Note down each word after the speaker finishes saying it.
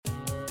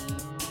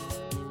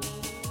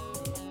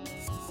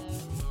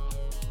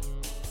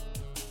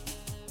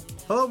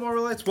Hello,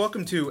 Marvelites.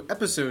 Welcome to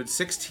episode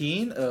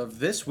 16 of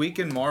This Week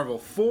in Marvel.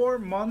 4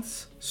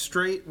 months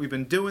straight. We've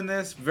been doing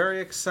this. Very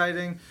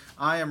exciting.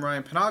 I am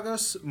Ryan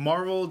Panagos,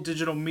 Marvel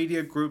Digital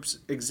Media Group's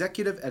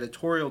Executive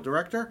Editorial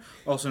Director,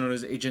 also known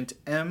as Agent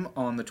M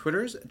on the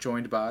Twitters,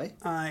 joined by...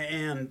 I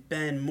am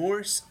Ben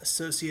Morse,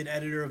 Associate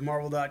Editor of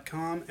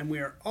Marvel.com, and we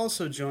are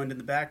also joined in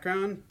the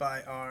background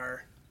by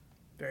our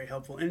very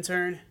helpful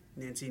intern,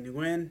 Nancy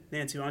Nguyen.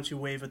 Nancy, why don't you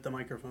wave at the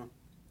microphone?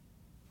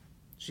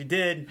 She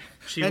did.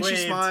 She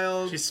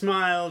waved. She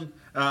smiled.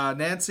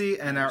 Nancy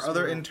and our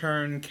other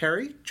intern,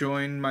 Carrie,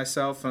 joined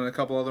myself and a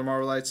couple other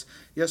Marvelites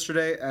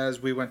yesterday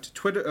as we went to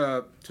Toy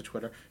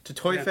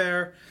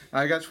Fair.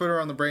 I got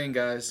Twitter on the brain,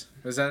 guys.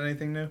 Is that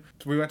anything new?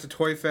 We went to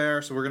Toy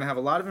Fair, so we're going to have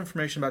a lot of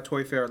information about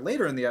Toy Fair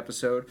later in the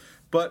episode.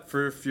 But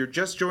if you're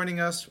just joining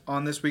us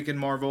on This Week in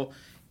Marvel,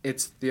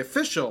 it's the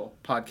official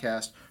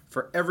podcast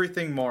for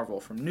everything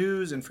Marvel, from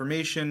news,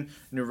 information,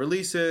 new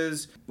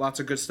releases, lots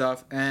of good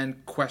stuff,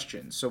 and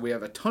questions. So we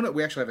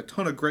actually have a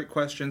ton of great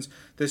questions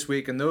this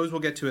week, and those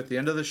we'll get to at the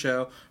end of the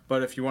show.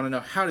 But if you want to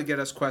know how to get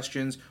us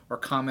questions or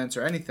comments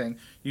or anything,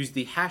 use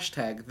the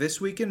hashtag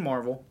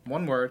ThisWeekInMarvel,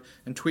 one word,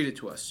 and tweet it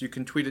to us. You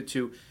can tweet it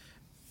to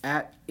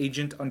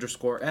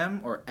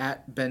 @agent_M or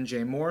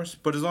 @BenJMorse.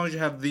 But as long as you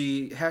have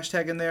the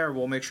hashtag in there,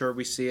 we'll make sure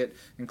we see it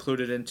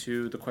included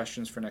into the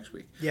questions for next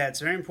week. Yeah,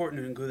 it's very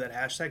important to include that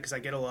hashtag because I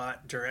get a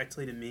lot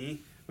directly to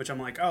me, which I'm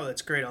like, oh,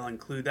 that's great, I'll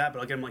include that, but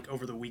I'll get them like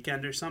over the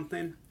weekend or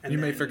something. And you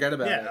may forget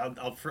about it. Yeah,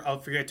 I'll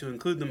forget to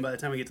include them by the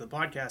time we get to the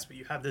podcast, but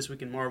you have This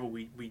Week in Marvel,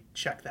 we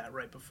check that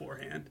right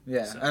beforehand.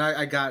 Yeah, so. And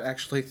I got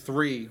actually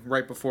 3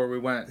 right before we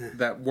went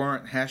that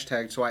weren't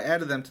hashtagged, so I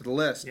added them to the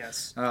list.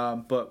 Yes.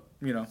 But,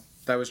 you know,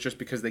 that was just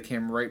because they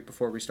came right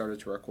before we started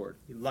to record.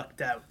 You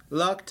lucked out.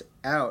 Lucked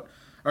out.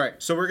 All right,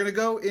 so we're going to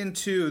go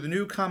into the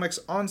new comics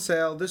on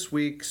sale this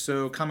week.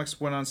 So comics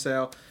went on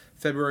sale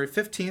February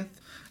 15th.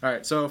 All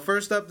right, so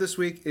first up this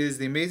week is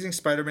The Amazing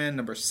Spider-Man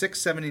number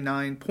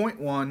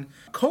 679.1,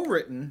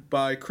 co-written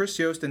by Chris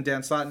Yost and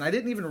Dan Slott. And I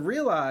didn't even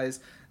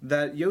realize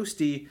that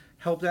Yosty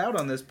helped out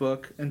on this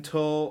book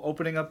until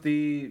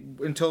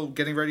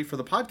getting ready for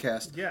the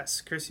podcast.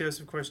 Yes, Chris Yost,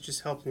 of course,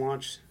 just helped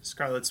launch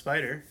Scarlet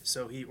Spider.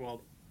 So he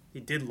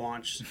did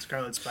launch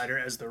Scarlet Spider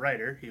as the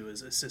writer. He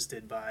was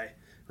assisted by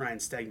Ryan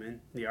Stegman,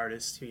 the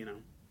artist, who,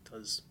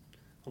 does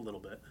a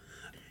little bit.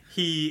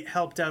 He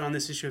helped out on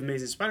this issue of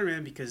Amazing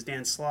Spider-Man because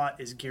Dan Slott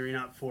is gearing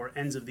up for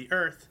Ends of the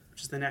Earth,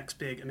 which is the next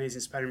big Amazing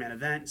Spider-Man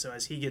event. So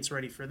as he gets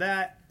ready for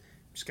that,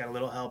 just got a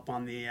little help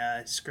on the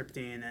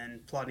scripting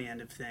and plotting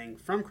end of thing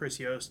from Chris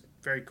Yost.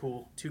 Very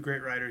cool. 2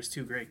 great writers,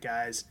 2 great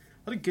guys.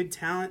 A lot of good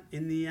talent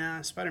in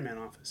the Spider-Man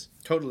office.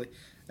 Totally.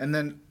 And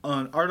then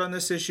on art on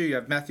this issue, you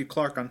have Matthew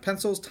Clark on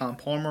pencils, Tom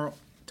Palmer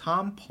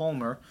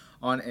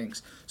on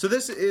inks. So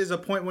this is a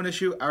Point One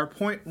issue. Our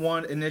Point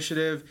One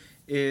initiative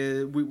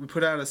is we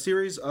put out a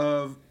series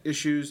of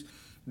issues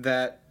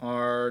that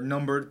are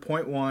numbered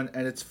Point One,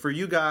 and it's for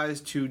you guys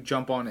to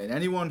jump on in.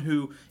 Anyone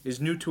who is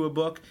new to a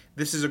book,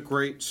 this is a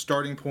great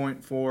starting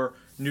point for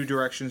new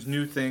directions,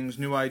 new things,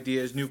 new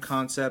ideas, new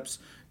concepts,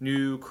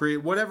 new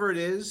whatever it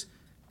is.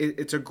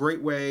 It's a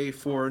great way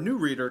for a new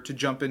reader to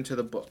jump into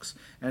the books,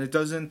 and it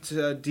doesn't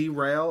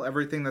derail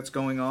everything that's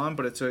going on.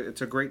 But it's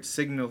a great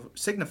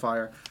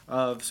signifier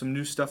of some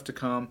new stuff to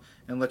come,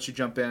 and lets you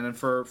jump in. And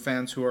for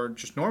fans who are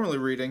just normally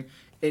reading,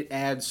 it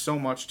adds so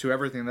much to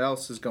everything that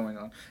else is going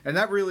on, and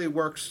that really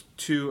works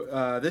to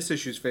this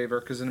issue's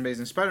favor because in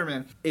Amazing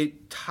Spider-Man,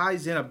 it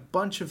ties in a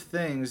bunch of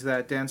things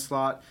that Dan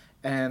Slott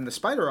and the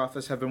Spider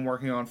Office have been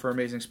working on for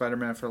Amazing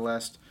Spider-Man for the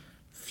last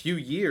few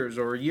years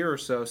or a year or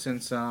so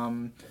since.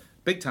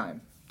 Big time.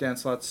 Dan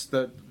Slott's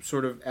the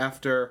sort of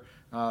after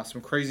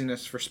some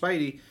craziness for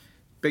Spidey,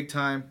 big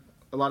time.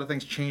 A lot of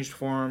things changed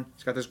for him.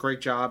 He's got this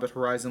great job at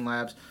Horizon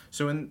Labs.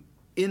 So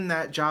in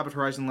that job at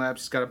Horizon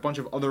Labs, he's got a bunch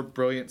of other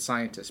brilliant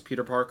scientists.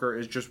 Peter Parker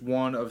is just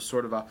one of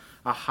sort of a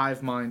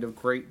hive mind of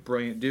great,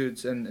 brilliant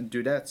dudes and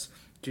dudettes.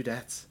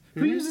 Dudettes.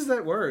 Who uses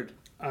that word?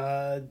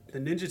 The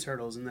Ninja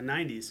Turtles in the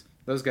 90s.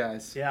 Those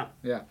guys. Yeah.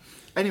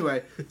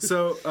 Anyway,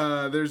 so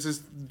there's this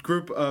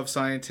group of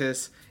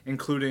scientists,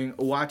 including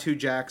Uatu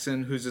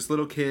Jackson, who's this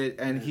little kid,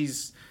 and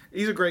he's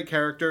a great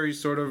character.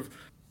 He's a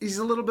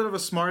little bit of a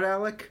smart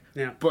aleck.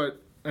 Yeah. But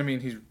I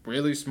mean, he's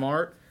really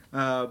smart.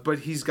 But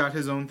he's got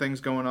his own things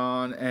going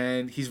on,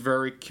 and he's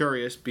very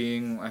curious,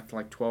 being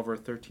like 12 or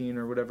 13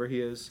 or whatever he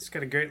is. He's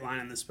got a great line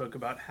in this book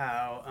about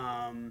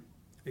how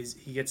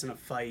he gets in a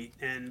fight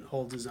and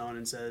holds his own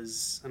and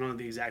says, I don't know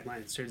the exact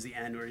line, it's towards the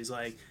end where he's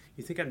like,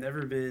 you think I've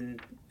never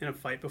been in a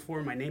fight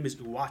before? My name is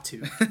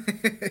Uatu.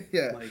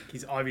 Yeah. Like,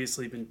 he's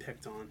obviously been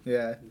picked on.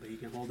 Yeah. But he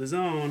can hold his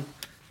own.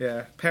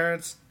 Yeah.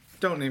 Parents,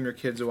 don't name your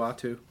kids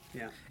Uatu.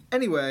 Yeah.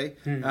 Anyway,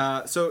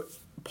 so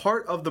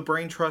part of the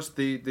brain trust,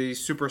 the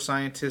super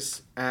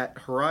scientists at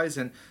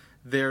Horizon,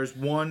 there's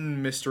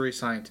one mystery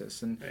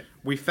scientist. And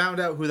we found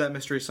out who that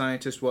mystery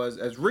scientist was.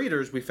 As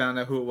readers, we found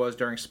out who it was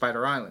during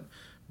Spider Island.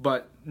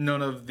 But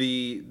none of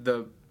the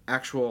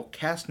actual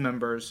cast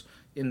members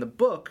in the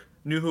book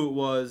knew who it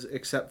was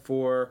except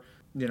for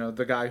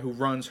the guy who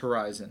runs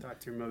Horizon.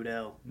 Dr.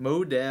 Modell.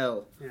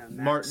 Yeah,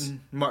 Max.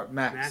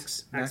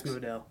 Max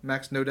Modell.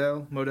 Max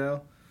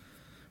Modell.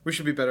 We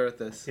should be better at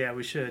this. Yeah,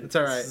 we should. It's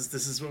all right.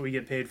 This is what we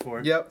get paid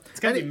for. Yep. It's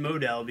got to be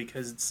Modell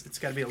because it's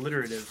got to be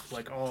alliterative,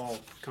 like all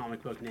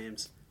comic book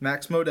names.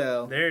 Max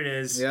Modell. There it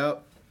is.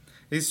 Yep.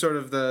 He's sort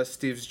of the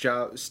Steve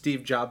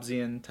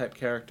Jobsian type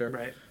character.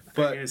 Right.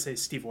 But I'm going to say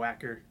Steve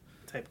Wacker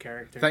type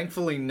character.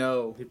 Thankfully,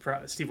 no.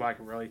 Steve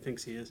Wacker probably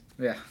thinks he is.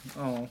 Yeah.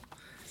 Oh.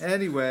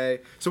 Anyway,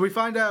 so we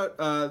find out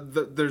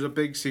there's a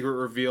big secret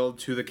revealed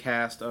to the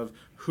cast of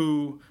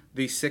who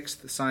the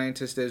sixth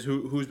scientist is,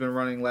 who's been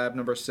running lab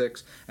number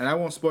 6. And I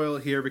won't spoil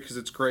it here because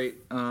it's great.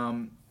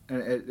 And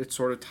it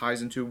sort of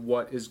ties into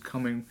what is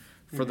coming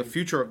for the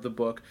future of the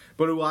book.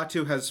 But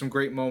Uatu has some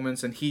great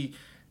moments, and he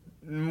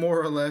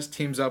more or less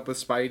teams up with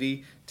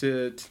Spidey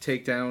to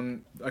take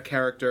down a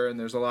character, and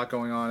there's a lot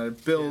going on.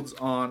 It builds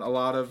on a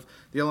lot of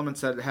the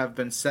elements that have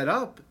been set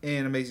up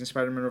in Amazing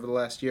Spider-Man over the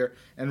last year,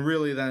 and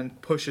really then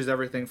pushes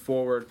everything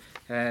forward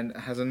and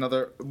has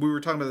another... We were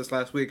talking about this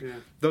last week. Yeah.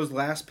 Those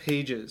last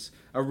pages,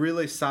 a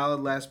really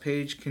solid last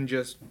page can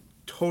just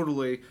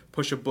totally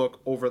push a book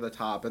over the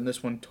top, and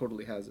this one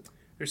totally has it.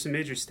 There's some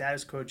major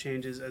status quo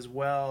changes as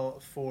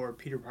well for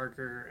Peter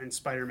Parker and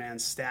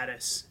Spider-Man's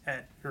status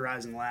at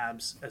Horizon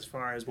Labs as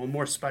far as,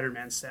 more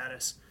Spider-Man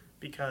status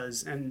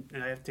because, and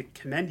I have to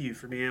commend you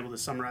for being able to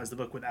summarize the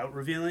book without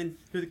revealing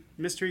who the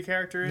mystery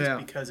character is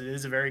because it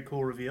is a very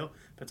cool reveal,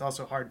 but it's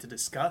also hard to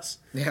discuss.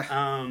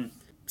 Yeah.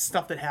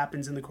 Stuff that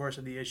happens in the course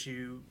of the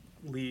issue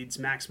leads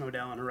Max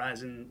Modell and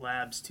Horizon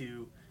Labs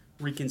to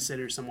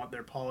reconsider somewhat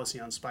their policy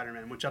on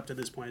Spider-Man, which up to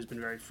this point has been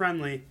very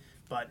friendly,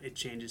 but it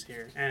changes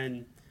here.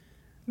 And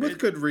with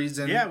good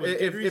reason. Yeah, with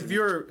good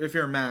reason. If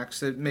you're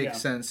Max, it makes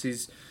sense.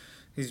 He's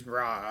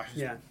raw.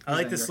 Yeah, I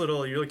like this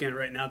little. You're looking at it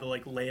right now. The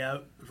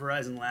layout of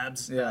Horizon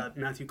Labs. Yeah.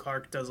 Matthew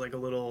Clark does a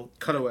little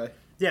cutaway.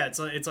 Yeah,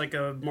 it's like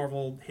a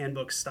Marvel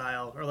handbook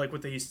style, or like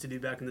what they used to do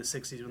back in the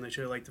 '60s when they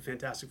showed the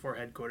Fantastic Four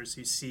headquarters. So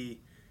you see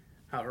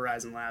how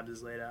Horizon Labs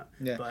is laid out.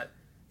 Yeah, but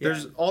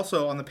there's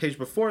also on the page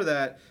before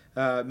that,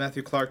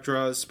 Matthew Clark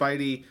draws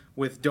Spidey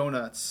with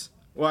donuts.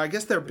 Well, I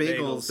guess they're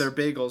bagels. They're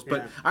bagels.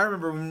 But I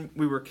remember when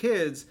we were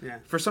kids,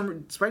 for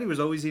Spidey was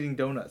always eating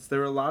donuts. There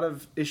were a lot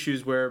of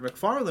issues where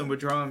McFarlane would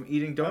draw him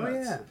eating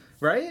donuts. Oh, yeah.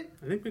 Right?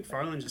 I think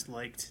McFarlane just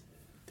liked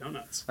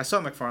donuts. I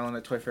saw McFarlane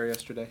at Toy Fair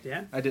yesterday.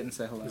 Yeah? I didn't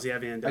say hello. Was he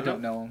having a donut? I don't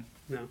know him.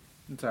 No.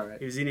 It's all right.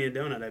 He was eating a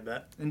donut, I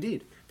bet.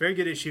 Indeed. Very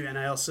good issue, and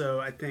I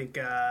think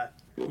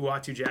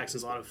Uatu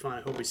Jackson's a lot of fun.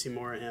 I hope we see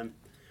more of him.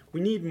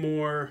 We need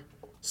more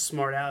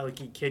smart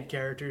alecky kid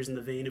characters in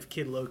the vein of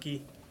Kid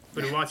Loki.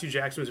 But Uatu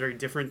Jackson was very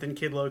different than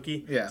Kid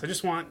Loki. Yeah. So I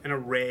just want an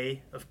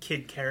array of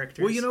kid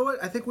characters. Well, you know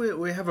what? I think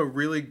we have a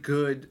really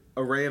good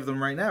array of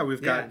them right now.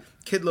 We've got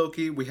Kid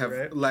Loki, we have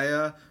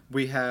Leia,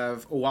 we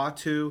have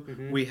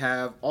Uatu, we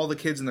have all the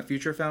kids in the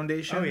Future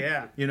Foundation. Oh,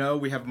 yeah.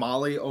 We have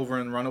Molly over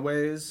in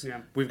Runaways.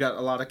 Yeah. We've got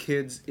a lot of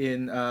kids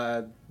in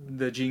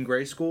the Jean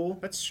Grey School.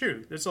 That's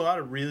true. There's a lot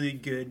of really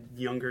good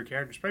younger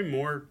characters. Probably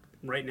more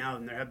right now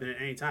than there have been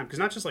at any time. Because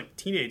not just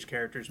teenage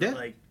characters,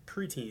 but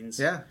preteens.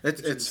 Yeah,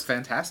 it's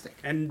fantastic.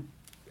 And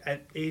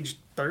at age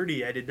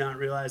 30, I did not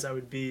realize I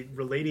would be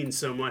relating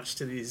so much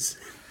to these.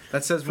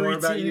 That says more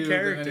about you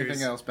characters. than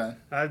anything else, Ben.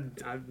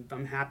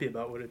 I'm happy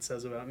about what it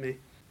says about me.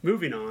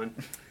 Moving on,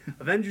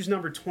 Avengers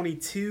number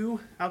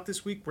 22 out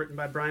this week, written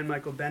by Brian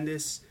Michael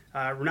Bendis.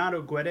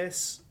 Renato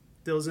Guedes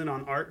fills in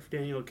on art for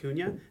Daniel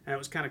Acuna, and it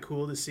was kind of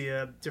cool to see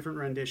a different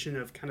rendition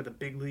of kind of the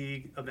big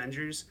league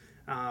Avengers.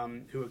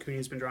 Who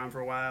Acuna's been drawing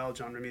for a while,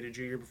 John Romita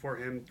Jr. before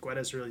him.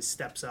 Guedes really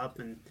steps up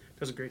and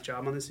does a great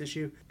job on this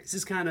issue. This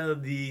is kind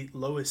of the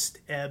lowest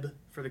ebb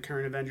for the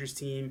current Avengers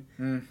team.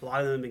 A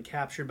lot of them have been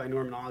captured by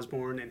Norman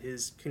Osborn and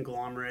his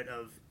conglomerate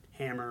of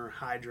Hammer,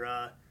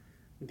 Hydra,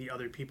 the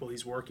other people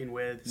he's working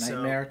with.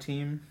 Nightmare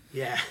team.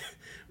 Yeah.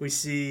 We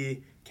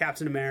see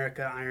Captain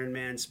America, Iron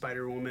Man,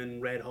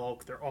 Spider-Woman, Red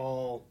Hulk. They're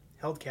all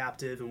held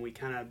captive, and we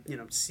kind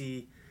of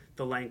see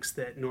the lengths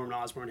that Norman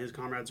Osborn and his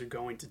comrades are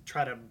going to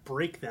try to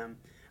break them.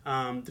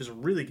 There's a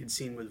really good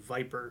scene with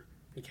Viper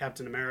and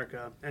Captain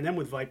America, and then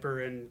with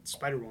Viper and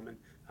Spider-Woman.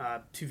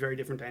 Two very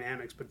different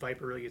dynamics, but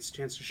Viper really gets a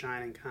chance to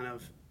shine and kind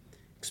of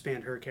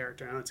expand her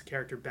character. I know it's a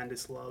character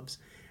Bendis loves.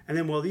 And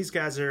then while these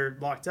guys are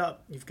locked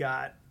up, you've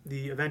got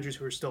the Avengers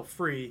who are still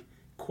free,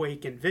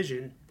 Quake and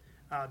Vision,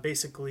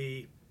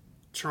 basically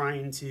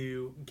trying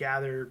to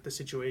gather the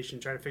situation,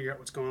 try to figure out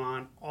what's going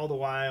on, all the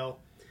while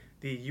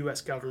the U.S.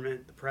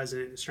 government, the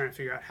president, is trying to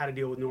figure out how to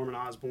deal with Norman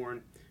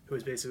Osborn, who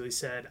has basically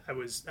said, I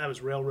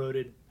was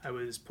railroaded, I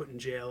was put in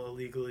jail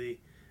illegally,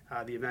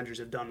 the Avengers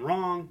have done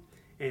wrong,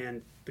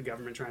 and the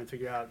government trying to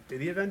figure out, did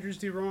the Avengers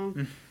do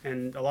wrong?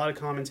 And a lot of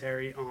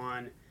commentary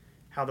on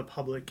how the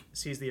public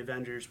sees the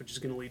Avengers, which is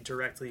going to lead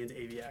directly into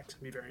AVX,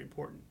 and be very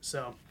important.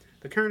 So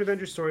the current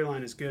Avengers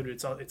storyline is good,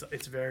 but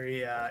it's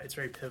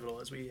very pivotal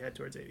as we head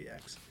towards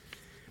AVX.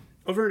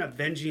 Over in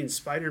Avenging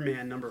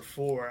Spider-Man number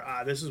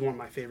 4, this is one of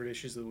my favorite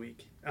issues of the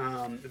week.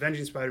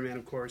 Avenging Spider-Man,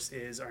 of course,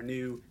 is our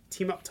new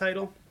team-up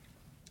title,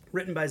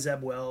 written by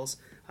Zeb Wells,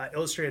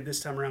 illustrated this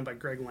time around by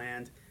Greg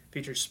Land.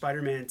 features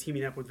Spider-Man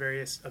teaming up with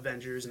various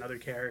Avengers and other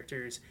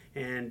characters.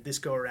 And this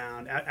go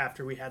around,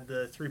 after we had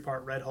the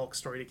 3-part Red Hulk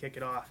story to kick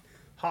it off,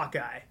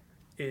 Hawkeye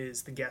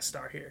is the guest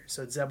star here.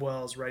 So Zeb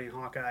Wells writing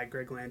Hawkeye,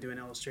 Greg Land doing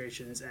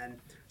illustrations, and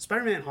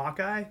Spider-Man and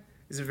Hawkeye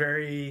is a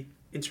very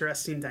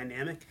interesting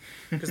dynamic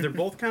because they're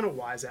both kind of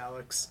wise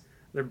Alex.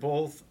 They're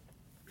both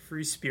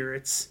free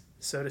spirits,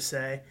 so to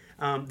say.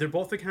 They're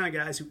both the kind of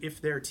guys who,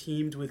 if they're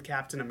teamed with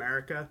Captain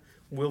America,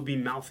 will be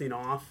mouthing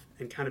off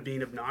and kind of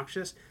being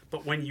obnoxious.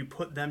 But when you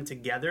put them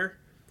together,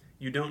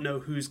 you don't know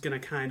who's going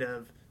to kind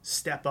of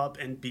step up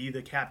and be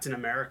the Captain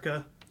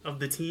America of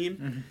the team.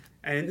 Mm-hmm.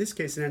 And in this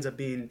case, it ends up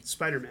being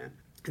Spider-Man.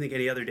 I think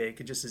any other day it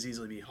could just as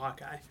easily be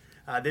Hawkeye.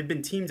 They've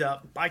been teamed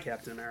up by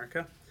Captain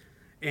America,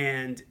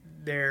 and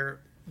they're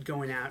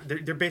going out.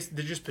 They're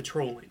just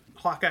patrolling.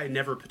 Hawkeye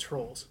never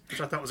patrols, which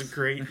I thought was a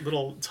great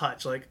little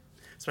touch. Like,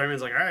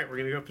 Spider-Man's like, all right, we're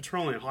going to go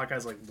patrolling. And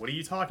Hawkeye's like, what are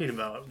you talking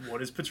about?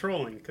 What is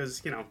patrolling?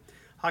 Because,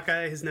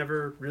 Hawkeye has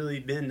never really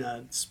been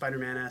a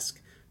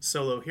Spider-Man-esque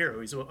solo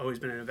hero. He's always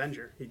been an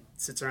Avenger. He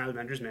sits around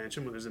Avengers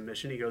Mansion when there's a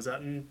mission. He goes out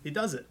and he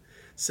does it.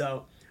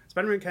 So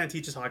Spider-Man kind of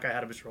teaches Hawkeye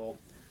how to patrol.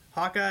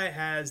 Hawkeye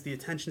has the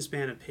attention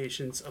span and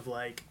patience of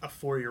like a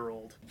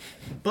 4-year-old.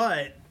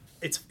 But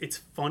it's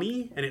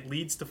funny and it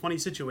leads to funny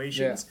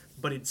situations,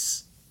 but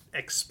it's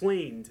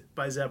explained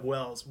by Zeb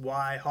Wells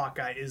why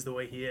Hawkeye is the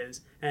way he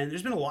is. And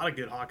there's been a lot of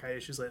good Hawkeye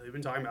issues lately. We've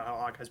been talking about how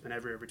Hawkeye's been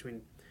everywhere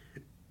between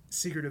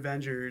Secret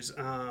Avengers,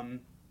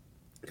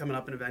 coming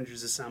up in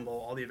Avengers Assemble,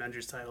 all the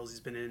Avengers titles.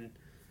 He's been in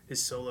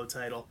his solo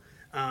title.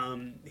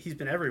 He's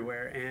been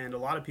everywhere, and a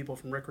lot of people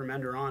from Rick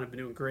Remender on have been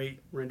doing great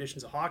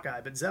renditions of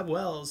Hawkeye. But Zeb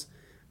Wells'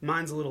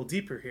 mine's a little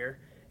deeper here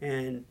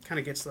and kind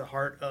of gets to the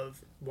heart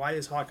of why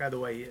is Hawkeye the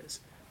way he is?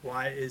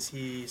 Why is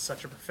he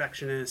such a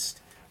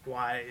perfectionist?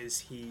 Why is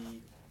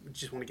he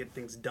just want to get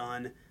things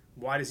done?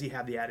 Why does he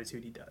have the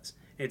attitude he does?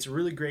 It's a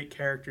really great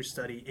character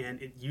study,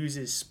 and it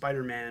uses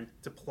Spider-Man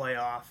to play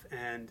off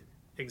and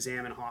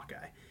examine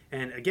Hawkeye.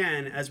 And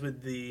again, as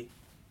with the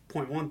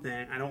point one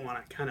thing, I don't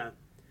want to kind of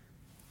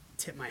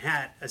tip my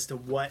hat as to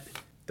what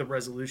the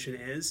resolution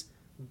is,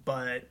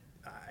 but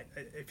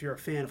if you're a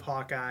fan of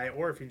Hawkeye,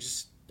 or if you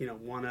just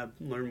want to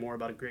learn more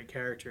about a great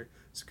character,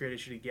 it's a great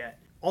issue to get.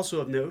 Also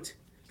of note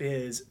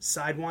is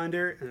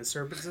Sidewinder and the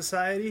Serpent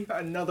Society.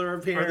 Another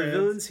appearance. Are the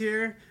villains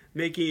here,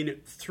 making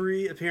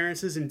 3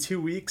 appearances in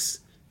 2 weeks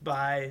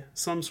by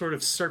some sort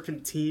of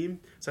serpent team.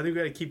 So I think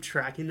we got to keep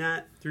tracking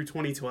that through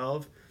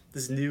 2012.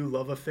 This new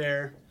love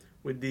affair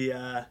with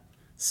the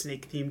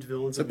snake-themed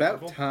villains. It's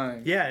about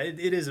time. Yeah,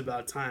 it is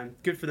about time.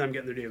 Good for them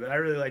getting their due. But I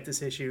really like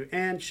this issue,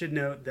 and should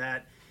note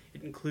that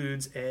it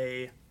includes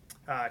a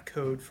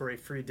code for a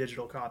free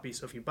digital copy.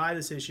 So if you buy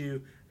this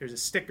issue, there's a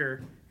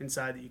sticker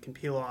inside that you can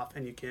peel off,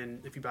 and you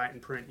can, if you buy it in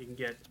print, you can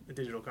get a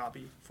digital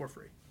copy for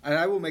free. And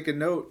I will make a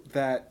note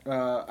that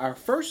our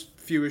first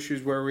few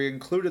issues where we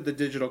included the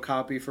digital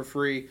copy for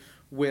free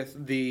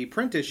with the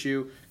print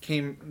issue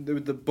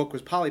the book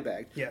was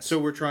polybagged. Yes. So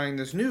we're trying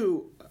this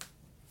new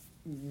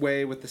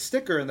way with the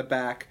sticker in the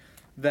back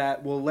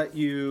that will let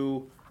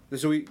you,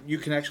 you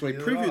can actually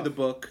preview the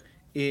book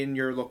in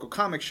your local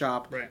comic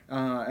shop, right.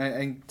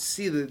 And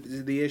see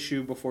the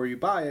issue before you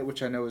buy it,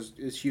 which I know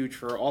is huge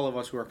for all of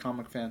us who are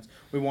comic fans.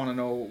 We want to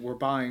know what we're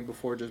buying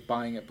before just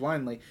buying it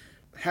blindly.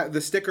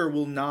 The sticker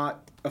will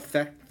not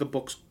affect the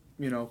book's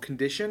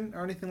condition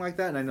or anything like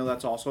that, and I know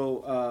that's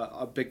also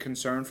a big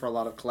concern for a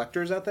lot of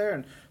collectors out there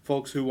and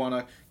folks who want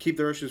to keep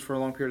their issues for a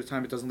long period of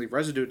time. It doesn't leave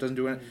residue. It doesn't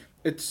do anything.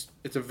 It's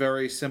a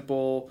very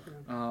simple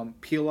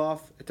peel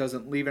off. It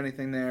doesn't leave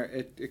anything there.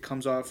 It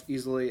comes off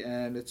easily,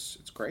 and it's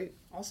great.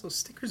 Also,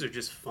 stickers are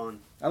just fun.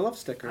 I love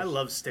stickers. I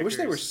love stickers.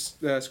 I wish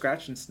they were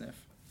scratch and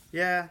sniff.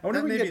 Yeah. I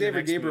wonder if we can get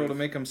David Gabriel to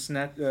make them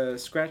scratch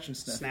and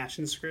sniff. Snatch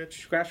and scritch.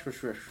 Scratch for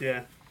swish.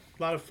 Yeah.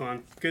 A lot of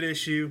fun. Good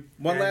issue.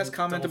 One last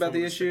comment about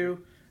the issue.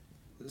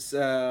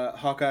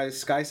 Hawkeye's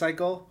Sky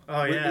Cycle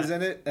is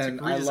in it, and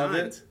I love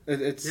it.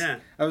 It's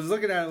I was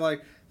looking at it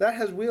like, that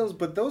has wheels,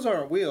 but those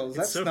aren't wheels.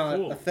 That's so not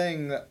cool. A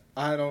thing that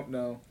I don't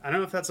know. I don't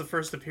know if that's the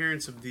first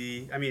appearance of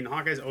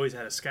Hawkeye's always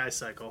had a Sky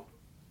Cycle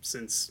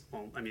since,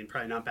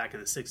 probably not back in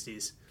the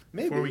 60s.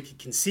 Maybe. Before we could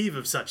conceive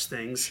of such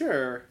things.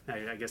 Sure.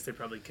 I guess they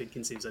probably could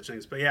conceive such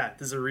things. But yeah,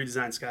 this is a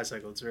redesigned Sky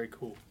Cycle. It's very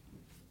cool.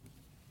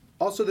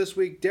 Also this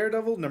week,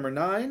 Daredevil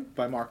 #9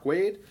 by Mark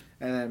Waid,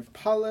 and then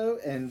Paulo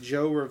and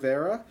Joe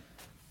Rivera.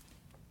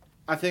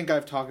 I think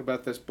I've talked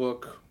about this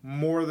book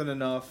more than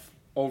enough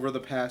over the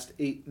past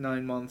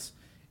 8-9 months.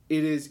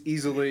 It is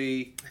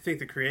easily... I think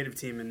the creative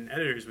team and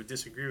editors would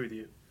disagree with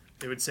you.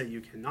 They would say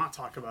you cannot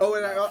talk about... Oh,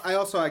 and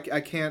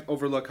I can't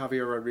overlook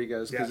Javier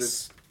Rodriguez, because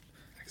it's,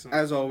 excellent.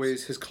 As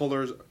always, his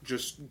colors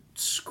just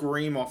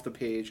scream off the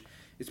page.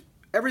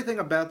 Everything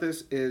about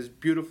this is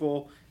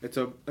beautiful. It's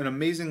an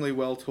amazingly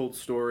well-told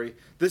story.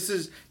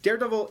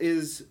 Daredevil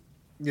is...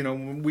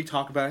 when we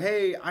talk about,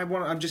 hey,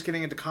 I'm just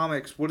getting into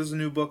comics. What is a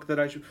new book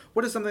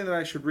what is something that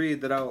I should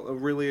read that I'll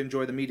really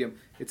enjoy the medium?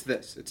 It's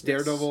this. It's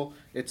Daredevil.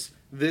 It's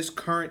this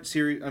current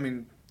series.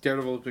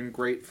 Daredevil has been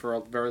great for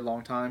a very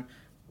long time,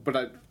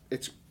 but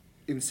it's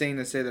insane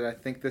to say that I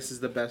think this is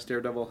the best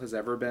Daredevil has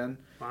ever been.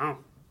 Wow.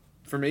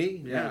 For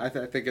me, yeah, I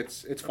think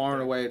it's far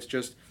and away.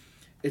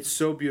 It's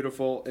so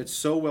beautiful. It's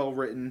so well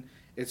written.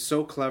 It's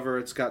so clever.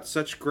 It's got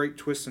such great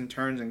twists and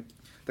turns, and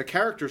the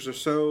characters are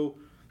so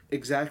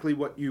exactly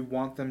what you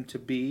want them to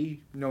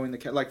be. Knowing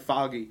like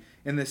Foggy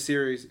in this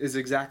series is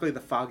exactly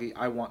the Foggy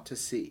I want to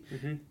see.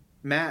 Mm-hmm.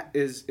 Matt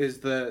is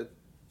the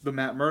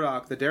Matt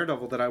Murdock, the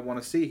Daredevil that I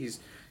want to see.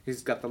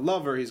 He's got the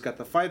lover. He's got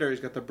the fighter.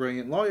 He's got the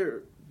brilliant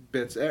lawyer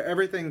bits.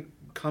 Everything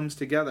comes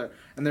together,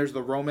 and there's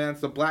the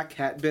romance, the Black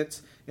Cat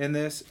bits in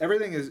this.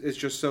 Everything is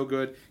just so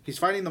good. He's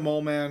fighting the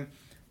Mole Man.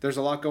 There's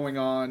a lot going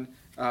on.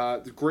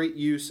 The great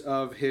use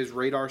of his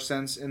radar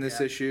sense in this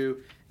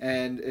issue,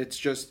 and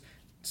it's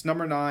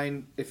number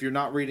 9. If you're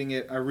not reading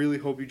it, I really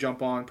hope you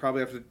jump on.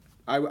 Probably have to.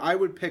 I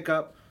would pick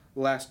up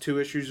the last 2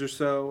 issues or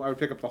so. I would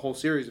pick up the whole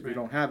series if you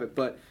don't have it,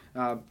 but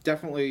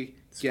definitely.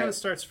 This kind of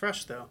starts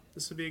fresh, though.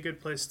 This would be a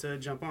good place to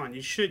jump on.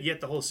 You should get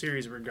the whole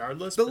series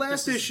regardless. The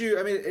last issue,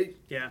 I mean,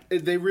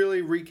 they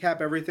really recap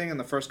everything in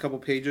the first couple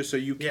pages, so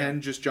you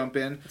can just jump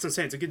in. That's what I'm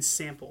saying. It's a good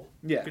sample.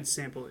 Yeah. Good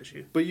sample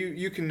issue. But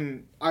you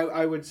can,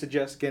 I would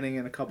suggest getting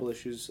in a couple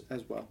issues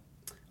as well.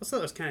 I also thought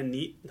it was kind of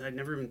neat that I'd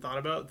never even thought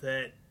about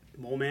that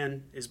Mole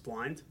Man is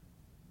blind.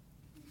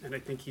 And I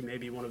think he may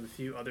be one of the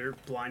few other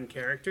blind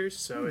characters.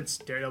 So it's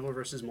Daredevil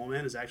versus Mole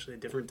Man is actually a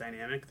different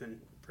dynamic than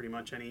pretty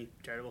much any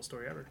Daredevil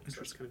story ever. So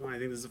that's kind of cool. I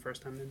think this is the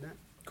first time they've met.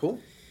 Cool.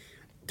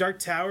 Dark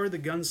Tower, The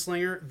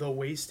Gunslinger, The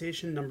Way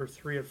Station, number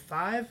 3 of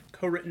 5.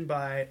 Co-written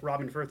by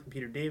Robin Firth and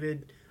Peter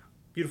David.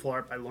 Beautiful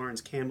art by Lawrence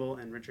Campbell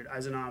and Richard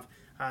Eisenhoff.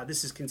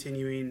 This is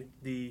continuing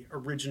the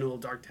original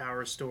Dark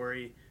Tower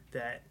story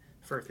that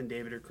Firth and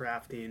David are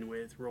crafting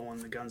with Roland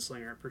the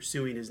Gunslinger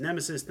pursuing his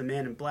nemesis, the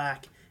Man in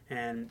Black.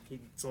 And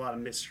it's a lot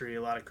of mystery,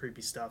 a lot of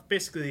creepy stuff.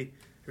 Basically,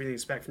 everything you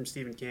expect from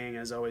Stephen King.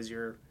 As always, if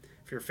you're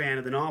a fan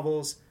of the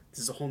novels, this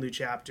is a whole new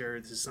chapter.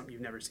 This is something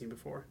you've never seen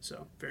before.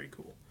 So, very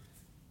cool.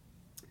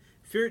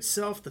 Fear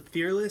Itself, The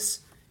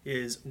Fearless,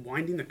 is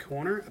winding the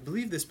corner. I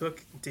believe this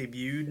book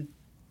debuted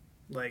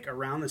like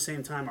around the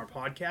same time our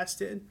podcast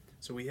did.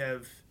 So we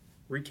have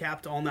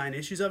recapped all 9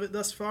 issues of it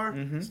thus far.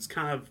 Mm-hmm.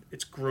 So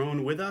it's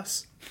grown with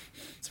us.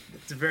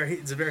 It's a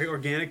very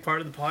organic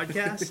part of the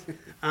podcast.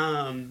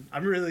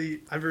 I've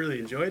really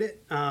enjoyed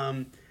it.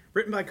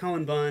 Written by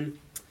Colin Bunn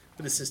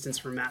with assistance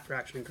from Matt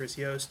Fraction and Chris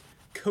Yost.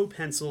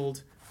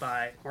 Co-penciled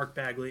by Mark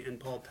Bagley and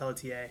Paul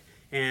Pelletier.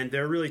 And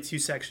there are really 2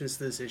 sections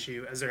to this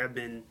issue, as there have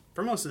been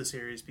for most of the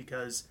series,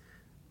 because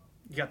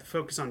you got the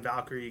focus on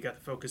Valkyrie, you got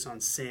the focus on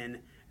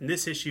Sin. In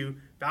this issue,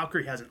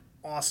 Valkyrie has an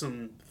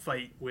awesome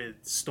fight with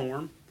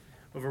Storm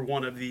over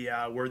one of the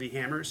Worthy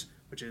Hammers,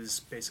 which is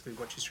basically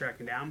what she's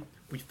tracking down.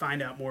 We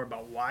find out more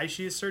about why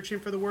she is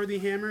searching for the Worthy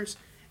Hammers,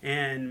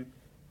 and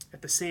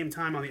at the same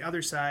time, on the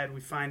other side,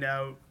 we find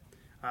out,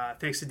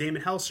 thanks to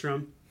Damon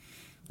Hellstrom,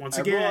 once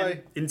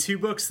again, in 2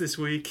 books this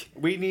week.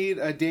 We need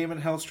a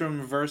Damon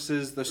Hellstrom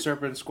versus the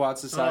Serpent Squad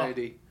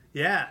Society. Oh,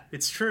 yeah,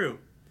 it's true.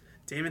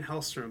 Damon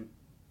Hellstrom,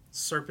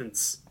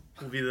 Serpents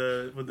will be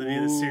the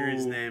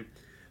series name,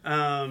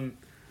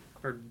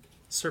 or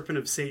Serpent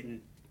of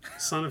Satan,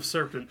 Son of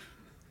Serpent.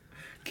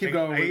 Keep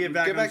going. I get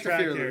back on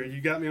track here. You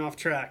got me off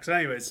track. So,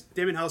 anyways,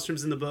 Damon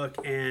Hellstrom's in the book,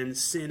 and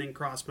Sin and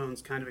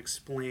Crossbones kind of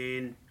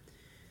explain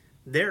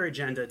their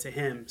agenda to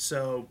him.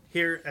 So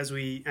here, as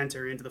we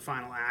enter into the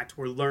final act,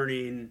 we're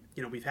learning,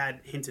 we've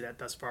had hinted at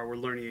thus far, we're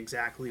learning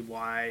exactly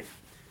why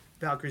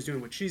Valkyrie's doing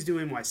what she's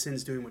doing, why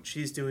Sin's doing what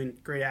she's doing.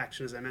 Great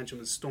action, as I mentioned,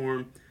 with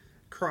Storm.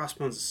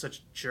 Crossbones is such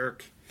a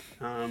jerk.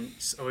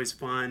 It's always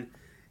fun.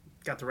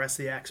 Got the rest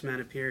of the X-Men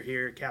appear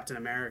here, Captain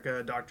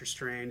America, Doctor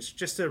Strange.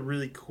 Just a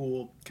really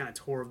cool kind of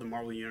tour of the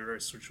Marvel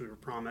Universe, which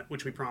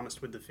we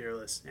promised with The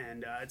Fearless,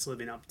 and it's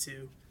living up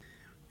to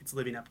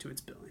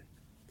its billing.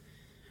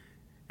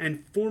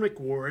 And Formic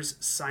Wars,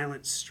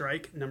 Silent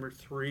Strike, number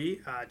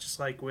 3. Just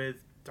like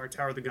with Dark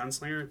Tower the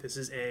Gunslinger, this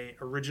is a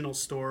original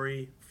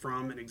story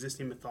from an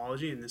existing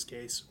mythology, in this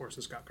case,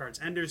 Orson Scott Card's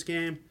Ender's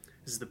Game.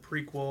 This is the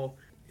prequel.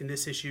 In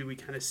this issue, we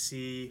kind of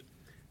see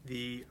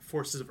the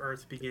forces of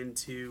Earth begin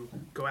to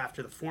go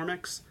after the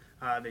Formics.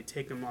 They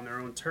take them on their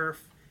own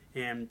turf,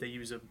 and they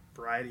use a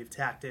variety of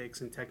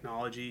tactics and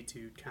technology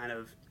to kind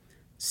of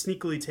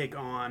sneakily take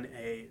on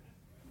a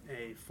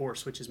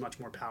force which is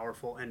much more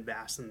powerful and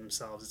vast than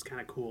themselves. It's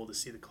kind of cool to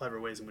see the clever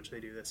ways in which they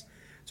do this.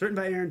 It's written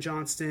by Aaron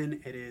Johnston.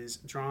 It is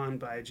drawn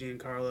by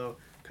Giancarlo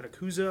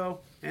Catacuzzo,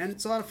 and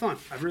it's a lot of fun.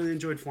 I've really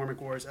enjoyed Formic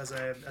Wars, as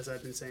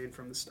I've been saying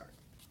from the start.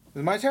 Is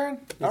it my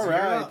turn? All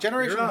right.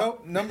 Generation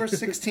Hope, number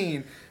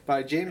 16,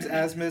 by James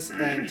Asmus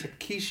and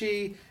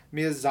Takeshi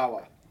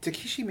Miyazawa.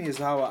 Takeshi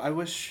Miyazawa, I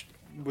wish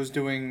was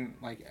doing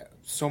like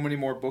so many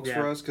more books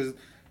for us, because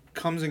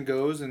comes and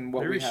goes, and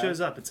what we have.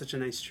 shows up. It's such a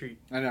nice treat.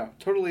 I know.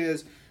 Totally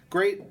is.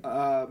 Great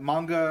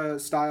manga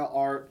style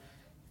art.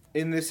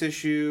 In this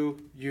issue,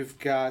 you've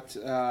got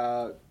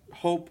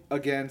Hope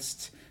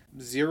against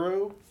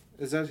Zero.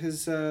 Is that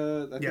his?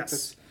 I think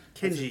that's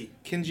Kenji.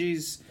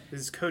 Kenji's.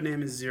 His code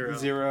name is Zero.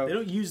 Zero. They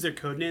don't use their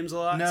code names a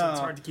lot, so it's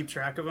hard to keep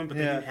track of them, but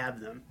they do have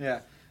them.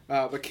 Yeah.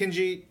 But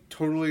Kenji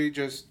totally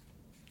just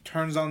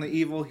turns on the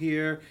evil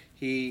here.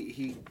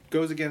 He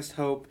goes against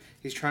Hope.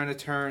 He's trying to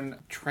turn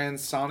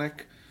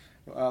transonic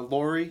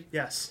Lori.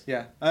 Yes.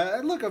 Yeah.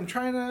 Look, I'm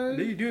trying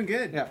to... You're doing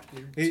good. Yeah.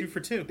 You're 2 for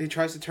 2. He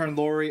tries to turn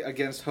Lori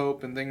against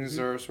Hope, and things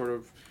are sort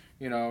of...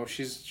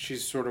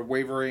 she's sort of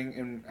wavering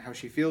in how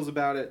she feels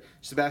about it.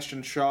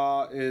 Sebastian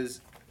Shaw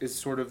is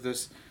sort of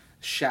this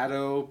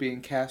shadow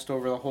being cast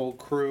over the whole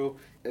crew.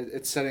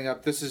 It's setting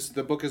up...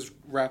 The book is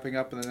wrapping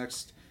up in the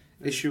next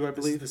issue, I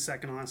believe. This is the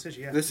second last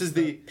issue, yeah. This is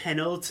the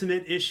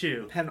penultimate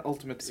issue.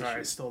 Penultimate issue. Sorry,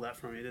 I stole that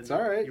from you, didn't I? It's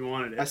all right. You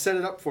wanted it. I set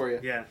it up for you.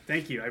 Yeah,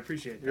 thank you. I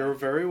appreciate that. You're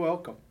very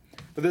welcome.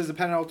 But this is the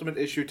penultimate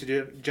issue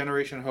to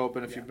Generation Hope,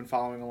 and if you've been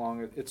following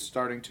along, it's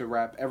starting to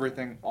wrap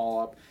everything all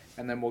up,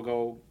 and then we'll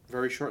go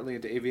very shortly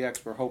into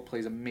AVX, where Hope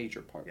plays a major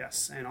part.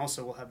 Yes, and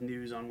also we'll have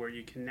news on where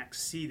you can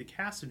next see the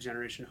cast of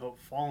Generation Hope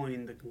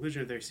following the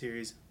conclusion of their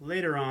series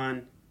later on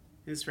in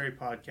this very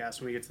podcast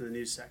when we get to the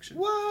news section.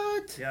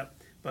 What? Yep.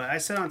 But I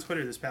said on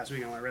Twitter this past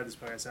weekend when I read this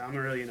book, I said, I'm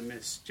really going to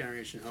miss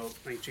Generation Hope.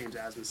 I think James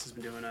Asmus has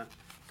been doing a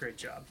great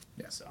job.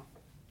 Yeah. So,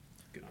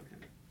 good on him.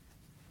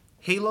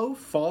 Halo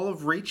Fall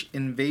of Reach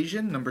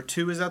Invasion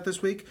 #2 is out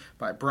this week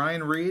by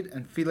Brian Reed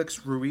and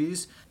Felix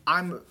Ruiz.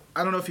 I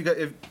don't know if you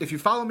guys, if you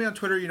follow me on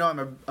Twitter, you know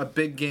I'm a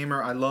big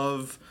gamer. I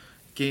love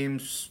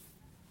games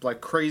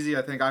like crazy.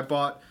 I think I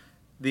bought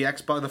the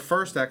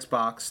first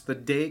Xbox the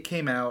day it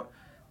came out.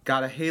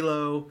 Got a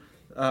Halo.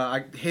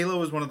 Halo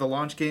was one of the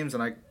launch games,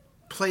 and I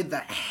played the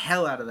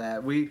hell out of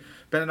that.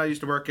 Ben and I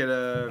used to work at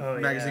a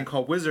magazine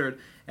called Wizard,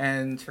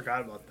 and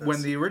forgot about this.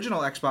 When the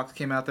original Xbox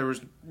came out, there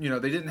was, they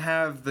didn't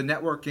have the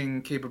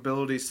networking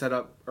capabilities set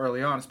up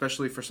early on,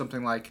 especially for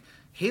something like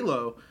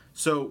Halo.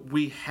 So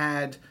we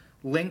had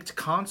linked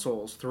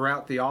consoles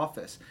throughout the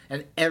office,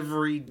 and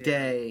every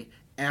day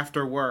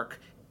after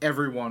work,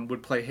 everyone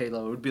would play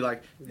Halo. It would be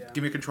like,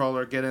 give me a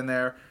controller, get in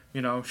there,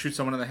 shoot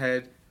someone in the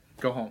head,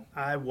 go home.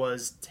 I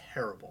was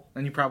terrible.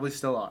 And you probably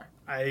still are.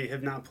 I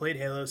have not played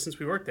Halo since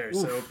we worked there,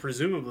 so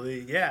presumably,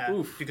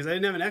 because I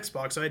didn't have an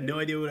Xbox, so I had no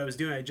idea what I was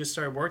doing. I just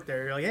started work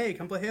there. You're like, hey,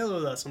 come play Halo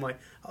with us. I'm like,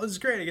 oh, this is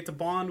great. I get to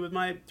bond with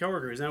my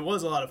coworkers, and it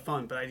was a lot of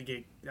fun, but I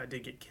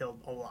did get killed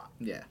a lot.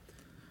 Yeah.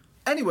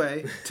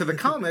 Anyway, to the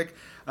comic,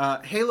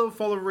 Halo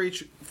Fall of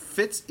Reach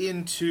fits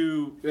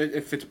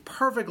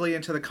perfectly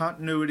into the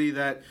continuity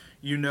that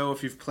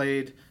if you've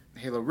played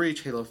Halo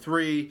Reach, Halo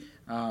 3,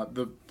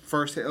 the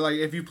first,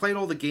 if you played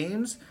all the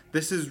games,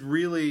 this is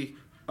really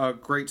a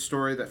great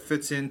story that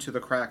fits into the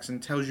cracks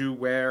and tells you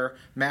where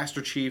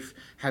Master Chief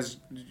has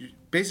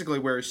basically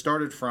where he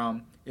started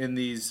from in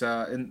the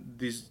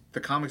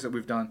comics that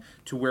we've done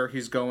to where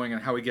he's going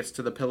and how he gets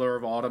to the Pillar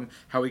of Autumn,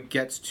 how he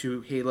gets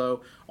to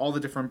Halo, all the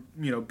different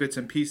bits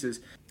and pieces.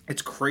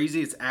 It's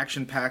crazy. It's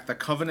action packed. The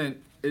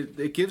Covenant.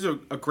 It gives a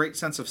great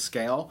sense of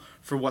scale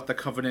for what the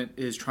Covenant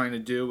is trying to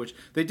do, which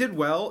they did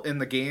well in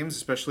the games,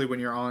 especially when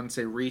you're on,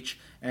 say, Reach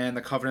and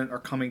the Covenant are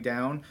coming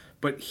down.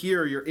 But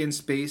here you're in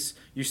space.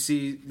 You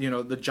see,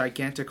 the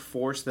gigantic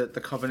force that the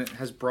Covenant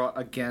has brought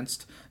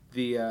against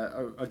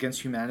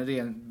against humanity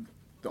and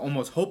the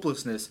almost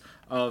hopelessness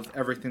of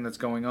everything that's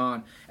going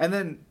on. And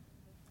then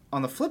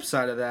on the flip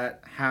side of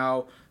that,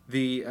 how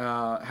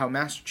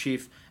Master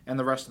Chief and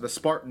the rest of the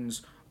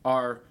Spartans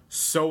are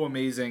so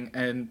amazing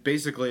and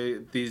basically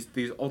these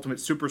ultimate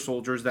super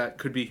soldiers that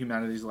could be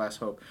humanity's last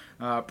hope.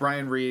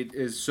 Brian Reed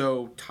is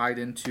so tied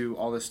into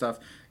all this stuff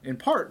in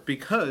part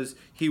because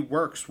he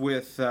works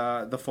with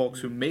the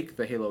folks who make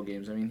the Halo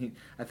games. I mean,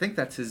 I think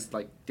that's his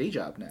day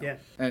job now. Yeah.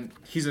 And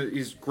he's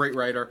a great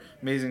writer,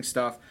 amazing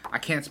stuff. I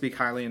can't speak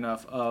highly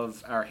enough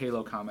of our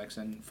Halo comics,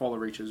 and Fall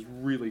of Reach is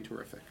really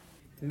terrific.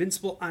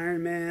 Invincible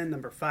Iron Man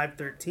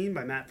 #513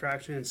 by Matt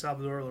Fraction and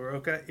Salvador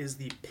LaRocca is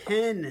the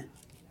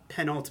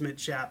penultimate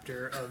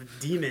chapter of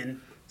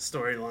Demon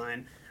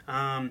storyline.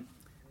 Man,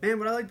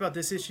 what I like about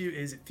this issue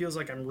is it feels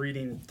like I'm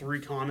reading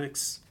 3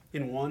 comics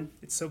in one.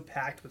 It's so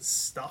packed with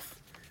stuff.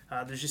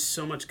 There's just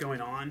so much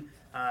going on.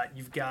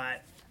 You've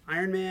got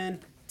Iron Man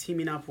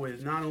teaming up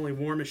with not only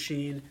War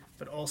Machine,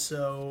 but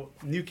also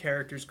new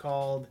characters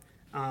called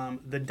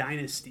the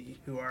Dynasty,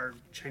 who are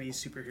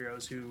Chinese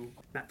superheroes who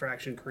Matt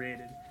Fraction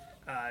created.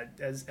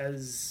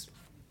 As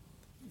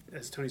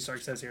Tony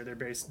Stark says here,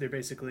 they're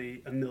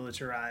basically a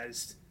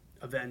militarized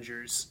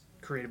Avengers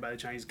created by the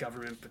Chinese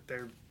government, but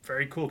they're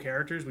very cool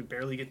characters. We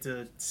barely get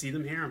to see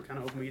them here. I'm kind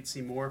of hoping we get to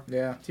see more.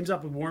 Yeah. Teams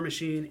up with War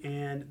Machine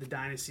and the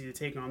Dynasty to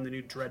take on the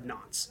new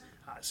Dreadnoughts.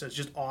 So it's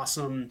just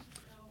awesome,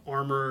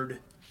 armored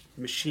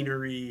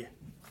machinery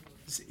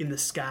in the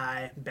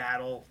sky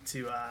battle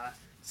to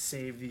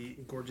save the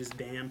Gorgeous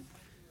Dam.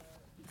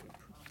 If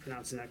I'm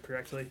pronouncing that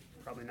correctly,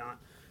 probably not.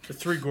 The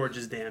Three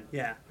Gorges Dam.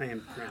 Yeah, I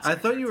am pronouncing I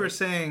thought you were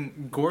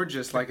saying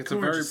gorgeous, like it's a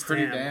very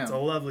pretty dam. It's a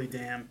lovely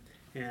dam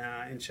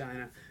in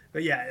China.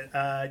 But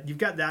yeah, you've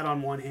got that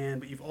on one hand,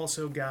 but you've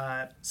also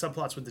got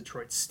subplots with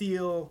Detroit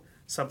Steel,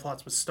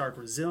 subplots with Stark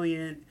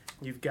Resilient.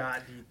 You've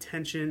got the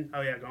tension.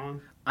 Oh yeah, go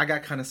on. I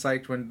got kind of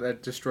psyched when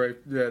that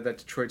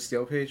Detroit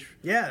Steel page.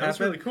 Yeah, that was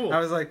really cool. I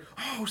was like,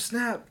 oh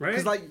snap! Right?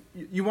 Because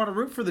you want to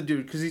root for the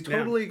dude because he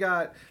totally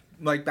got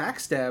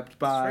backstabbed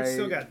by. Detroit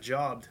Steel got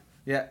jobbed.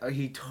 Yeah,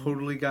 he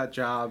totally got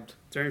jobbed.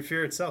 During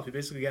Fear itself, he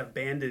basically got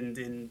abandoned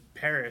in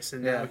Paris,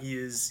 and now he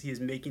is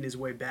making his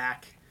way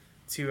back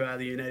to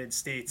the United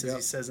States, as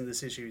he says in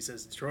this issue. He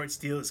says, Detroit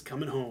Steel is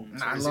coming home.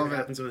 So I we'll love what it.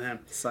 happens with him.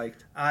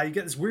 Psyched. You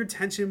get this weird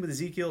tension with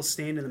Ezekiel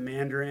Stane and the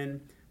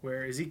Mandarin,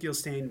 where Ezekiel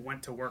Stane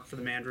went to work for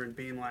the Mandarin,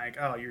 being like,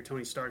 oh, you're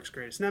Tony Stark's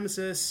greatest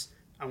nemesis.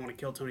 I want to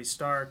kill Tony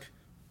Stark.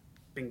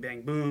 Bing,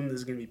 bang, boom. This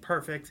is going to be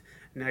perfect.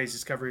 And now he's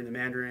discovering the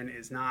Mandarin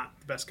is not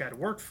the best guy to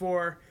work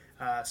for.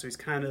 So he's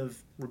kind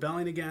of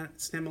rebelling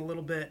against him a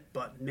little bit,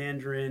 but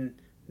Mandarin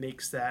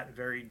makes that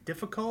very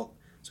difficult.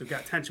 So we've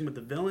got tension with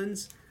the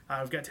villains.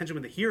 We've got tension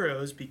with the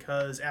heroes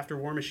because after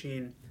War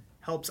Machine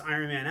helps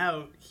Iron Man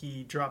out,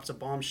 he drops a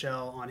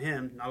bombshell on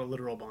him, not a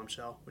literal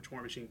bombshell, which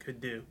War Machine could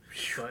do,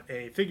 but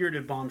a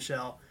figurative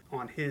bombshell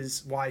on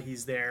why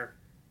he's there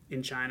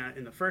in China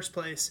in the first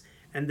place.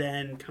 And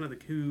then kind of the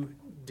coup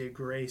de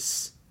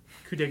grace,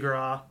 spelled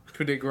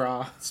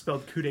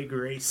coup de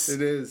grace.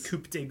 It is. Coup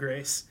de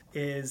grace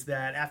is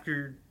that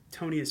after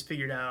Tony has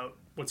figured out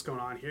what's going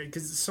on here,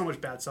 because so much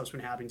bad stuff's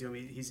been happening to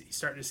him, he's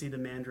starting to see the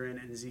Mandarin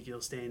and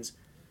Ezekiel Stane's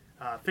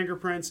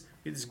fingerprints.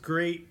 It's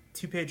great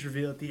 2-page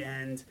reveal at the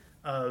end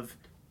of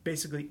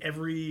basically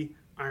every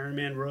Iron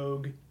Man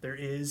rogue there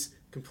is,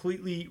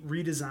 completely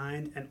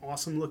redesigned and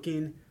awesome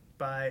looking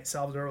by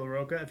Salvador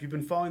Larroca. If you've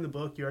been following the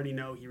book, you already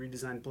know he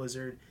redesigned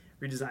Blizzard,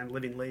 redesigned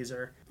Living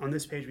Laser. On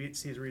this page, we get to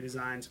see his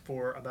redesigns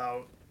for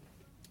about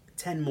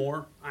 10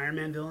 more Iron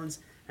Man villains,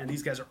 and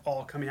these guys are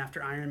all coming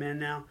after Iron Man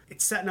now.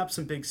 It's setting up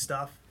some big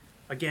stuff.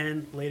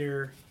 Again,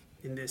 later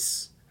in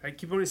this... I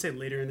keep wanting to say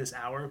later in this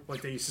hour,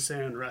 like they used to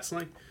say on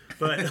wrestling.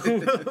 But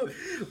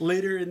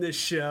later in this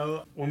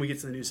show, when we get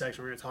to the news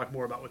section, we're going to talk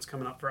more about what's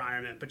coming up for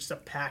Iron Man. But just a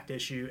packed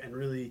issue and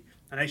really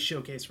a nice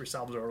showcase for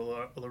Salvador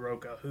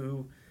Larroca,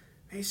 who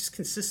he's just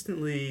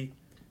consistently,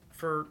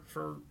 for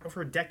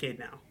over a decade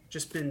now,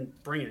 just been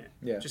bringing it.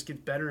 Yeah. Just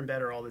gets better and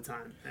better all the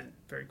time. And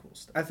very cool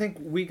stuff. I think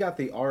we got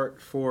the art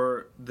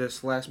for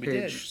this last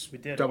page, We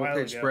did double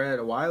page spread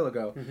a while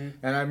ago. Mm-hmm.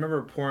 And I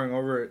remember poring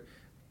over it.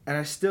 And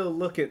I still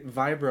look at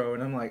Vibro,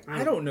 and I'm like,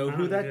 I don't know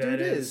who that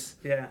dude is.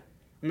 Yeah,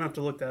 I'm going to have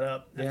to look that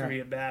up after we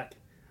get back.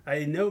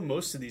 I know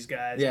most of these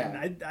guys. Yeah.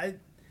 And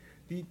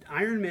the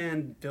Iron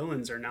Man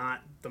villains are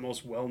not the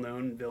most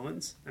well-known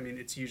villains. I mean,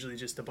 it's usually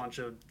just a bunch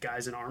of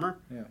guys in armor,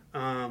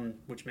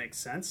 which makes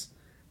sense.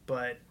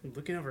 But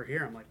looking over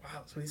here, I'm like,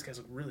 wow, some of these guys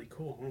look really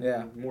cool. I want to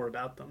know more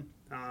about them.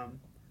 I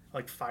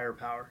like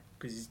Firepower,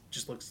 because he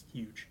just looks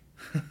huge.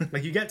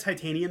 Like, you got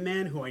Titanium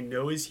Man, who I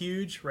know is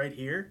huge, right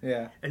here.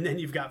 Yeah. And then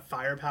you've got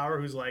Firepower,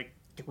 who's like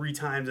 3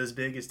 times as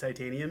big as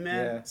Titanium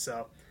Man. Yeah.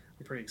 So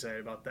I'm pretty excited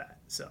about that.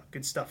 So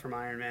good stuff from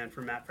Iron Man,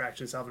 from Matt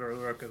Fraction and Salvador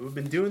Larroca, who have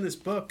been doing this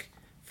book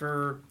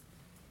for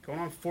going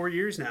on 4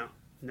 years now.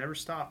 Never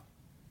stop.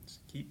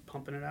 Just keep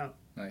pumping it out.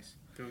 Nice.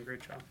 Doing a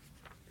great job.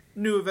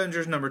 New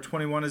Avengers number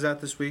 21 is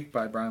out this week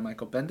by Brian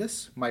Michael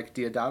Bendis, Mike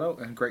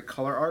Diodato, and great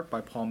color art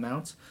by Paul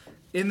Mounts.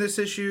 In this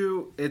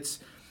issue,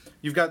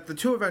 you've got the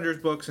 2 Avengers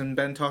books, and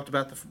Ben talked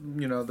about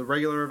the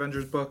regular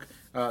Avengers book,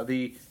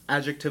 the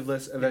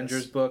adjectiveless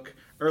Avengers book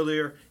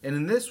earlier. And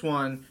in this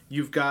one,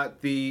 you've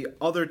got the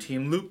other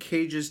team, Luke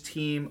Cage's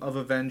team of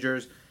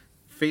Avengers,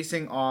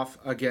 facing off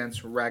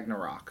against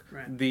Ragnarok,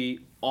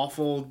 the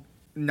awful,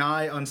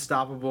 nigh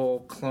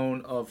unstoppable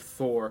clone of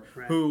Thor,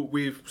 who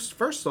we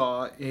first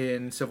saw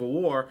in Civil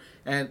War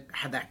and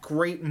had that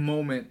great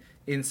moment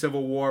in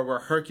Civil War where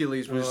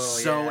Hercules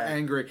was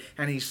angry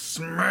and he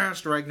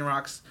smashed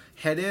Ragnarok's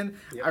head in.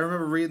 Yep. I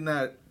remember reading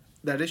that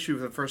issue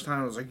for the first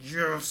time. I was like,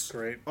 yes,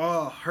 great.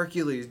 Oh,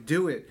 Hercules,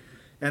 do it.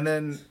 And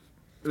then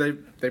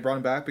they brought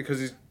him back because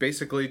he's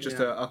basically just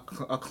a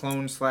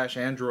clone /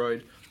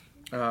 android,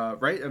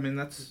 right? I mean,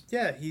 that's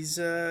he's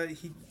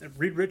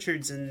Reed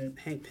Richards and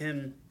Hank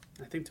Pym.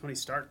 I think Tony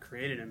Stark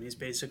created him. He's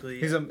basically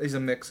he's a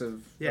mix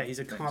of he's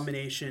a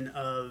combination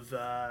of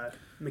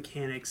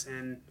mechanics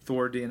and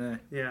Thor DNA.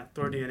 Yeah,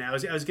 Thor DNA.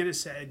 I was gonna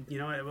say, I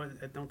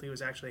don't think it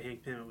was actually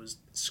Hank Pym. It was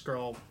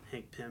Skrull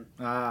Hank Pym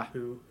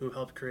who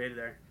helped create it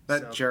there.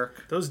 That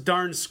jerk. Those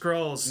darn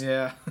Skrulls.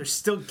 Yeah, they're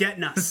still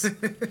getting us.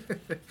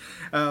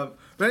 But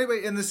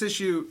anyway, in this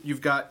issue,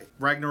 you've got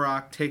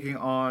Ragnarok taking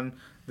on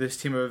this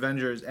team of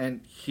Avengers,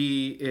 and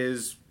he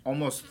is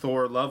almost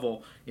Thor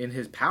level in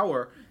his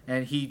power,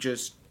 and he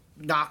just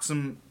knocks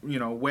them,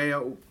 way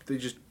out. They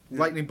just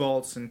lightning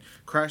bolts and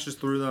crashes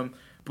through them.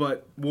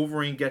 But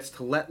Wolverine gets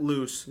to let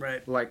loose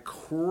like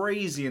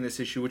crazy in this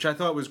issue, which I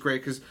thought was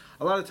great because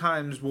a lot of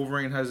times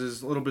Wolverine has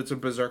his little bits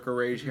of berserker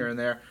rage here and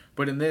there.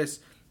 But in this,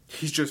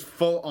 he's just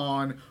full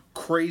on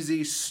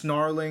crazy,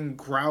 snarling,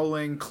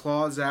 growling,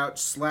 claws out,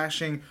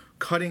 slashing,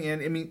 cutting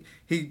in. I mean,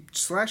 he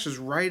slashes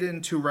right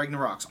into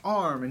Ragnarok's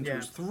arm, into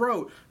his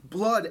throat,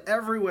 blood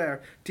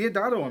everywhere.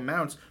 Diodato and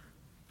Mounts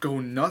go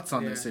nuts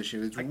on this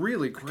issue. It's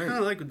really great. I kind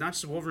of like not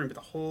just Wolverine, but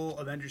the whole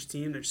Avengers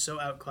team. They're so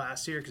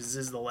outclassed here because this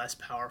is the less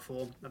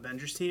powerful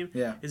Avengers team.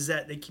 Yeah. Is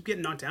that they keep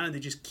getting knocked down and they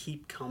just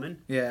keep coming.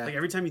 Yeah. Like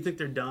every time you think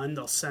they're done,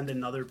 they'll send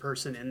another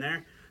person in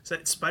there. So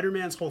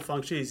Spider-Man's whole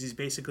function is he's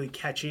basically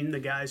catching the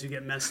guys who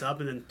get messed up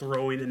and then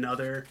throwing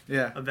another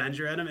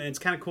Avenger at him. And it's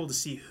kind of cool to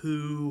see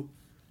who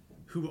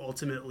who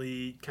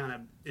ultimately kind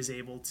of is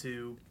able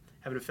to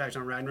have an effect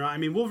on Ragnarok. I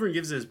mean, Wolverine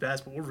gives it his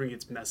best, but Wolverine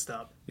gets messed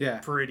up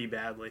pretty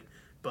badly.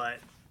 But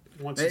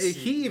once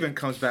he even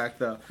comes back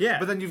though. Yeah.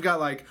 But then you've got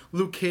like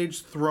Luke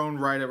Cage thrown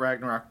right at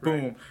Ragnarok.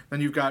 Boom. Right.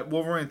 Then you've got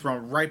Wolverine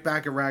thrown right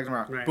back at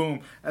Ragnarok. Right.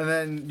 Boom. And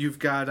then you've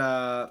got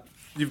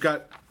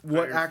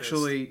what Iron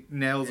actually Fist.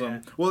 nails him.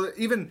 Yeah. Well,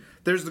 even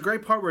there's the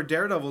great part where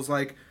Daredevil's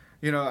like,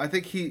 I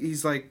think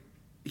he's like,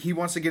 he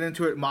wants to get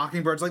into it.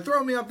 Mockingbird's like,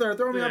 throw me up there.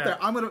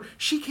 I'm gonna.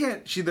 She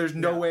can't. There's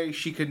no way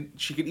she could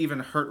even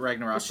hurt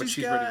Ragnarok, but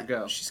she's ready to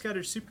go. She's got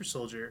her super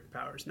soldier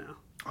powers now.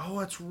 Oh,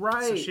 that's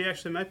right. So she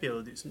actually might be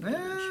able to do some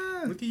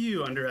damage. Look at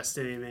you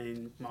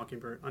underestimating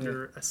Mockingbird.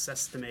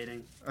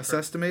 Underestimating.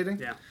 Assestimating?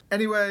 Yeah.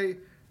 Anyway,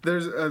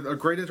 there's a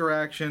great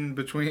interaction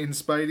between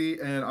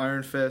Spidey and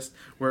Iron Fist,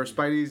 where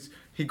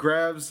he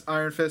grabs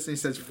Iron Fist and he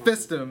says,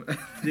 "Fist him."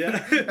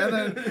 Yeah. And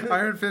then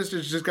Iron Fist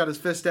has just got his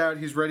fist out.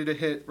 He's ready to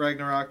hit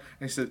Ragnarok,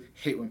 and he says,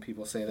 "Hate when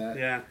people say that."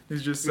 Yeah.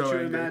 He's just Which so you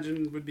angry.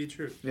 imagine would be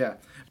true. Yeah.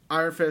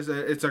 Iron Fist,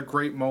 it's a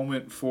great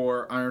moment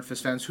for Iron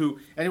Fist fans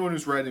anyone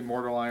who's read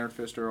Immortal Iron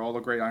Fist or all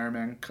the great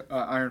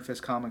Iron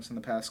Fist comics in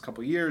the past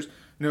couple years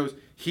knows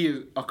he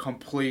is a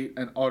complete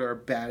and utter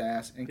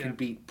badass and can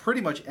beat pretty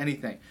much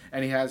anything.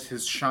 And he has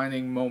his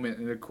shining moment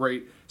in a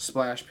great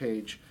splash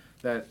page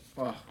that,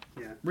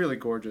 really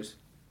gorgeous.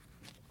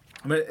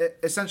 But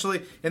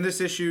essentially, in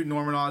this issue,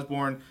 Norman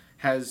Osborn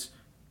has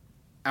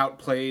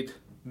outplayed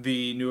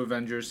the New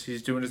Avengers.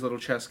 He's doing his little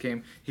chess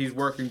game. He's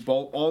working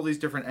all these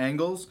different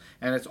angles,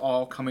 and it's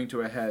all coming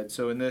to a head.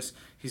 So in this,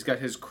 he's got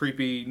his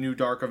creepy new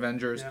Dark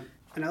Avengers. Yeah.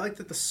 And I like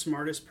that the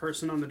smartest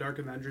person on the Dark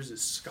Avengers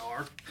is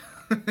Scar.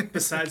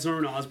 Besides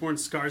Norman Osborn,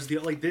 Scar's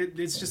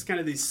it's just kind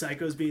of these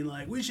psychos being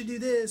like, we should do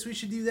this, we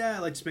should do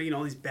that, like just making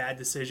all these bad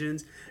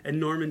decisions. And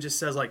Norman just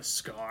says like,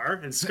 Scar,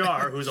 and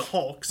Scar, who's a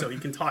Hulk, so he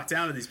can talk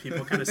down to these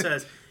people, kind of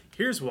says,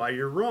 here's why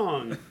you're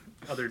wrong,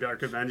 other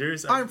Dark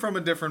Avengers. I'm from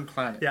a different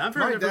planet. Yeah, I'm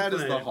from a different planet. My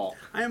dad is the Hulk.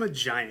 I am a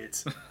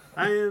giant.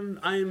 I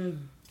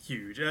am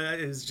huge.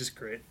 It's just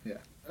great. Yeah.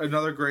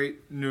 Another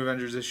great New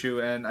Avengers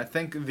issue, and I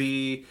think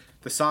the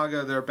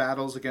saga, their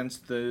battles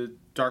against the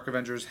Dark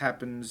Avengers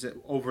happens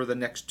over the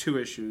next 2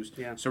 issues.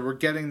 Yeah. So we're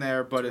getting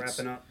there, but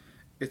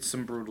it's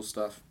some brutal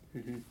stuff.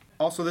 Mm-hmm.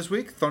 Also this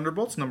week,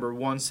 Thunderbolts number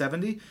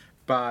 170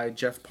 by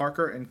Jeff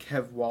Parker and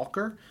Kev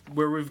Walker,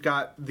 where we've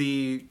got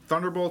the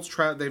Thunderbolts.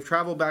 They've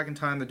traveled back in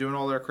time. They're doing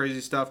all their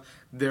crazy stuff.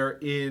 They're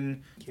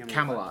in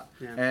Camelot.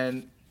 Yeah.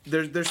 And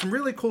there's some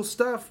really cool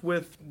stuff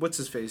with what's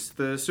his face,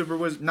 the super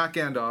wizard, not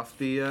Gandalf,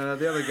 the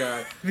other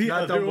guy,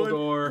 not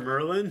Dumbledore,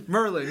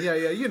 Merlin.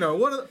 Yeah,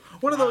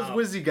 one of those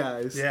wizzy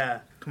guys.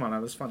 Yeah, come on,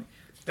 that was funny.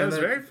 That was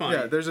very funny.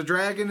 Yeah, there's a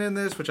dragon in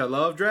this, which I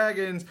love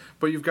dragons,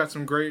 but you've got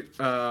some great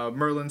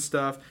Merlin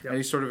stuff, and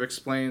he sort of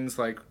explains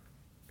like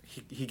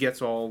he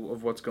gets all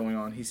of what's going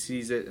on. He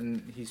sees it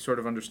and he sort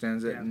of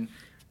understands it, and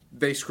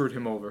they screwed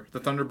him over.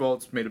 The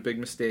Thunderbolts made a big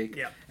mistake,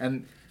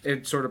 and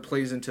it sort of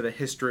plays into the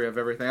history of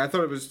everything. I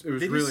thought it was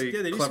really cleverly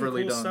done. They do some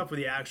cool done. Stuff with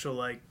the actual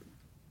like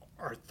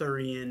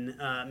Arthurian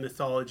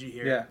mythology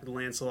here. Yeah. With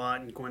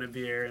Lancelot and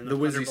Guinevere and the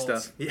wizzy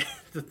Thunderbolts. stuff. Yeah,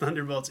 the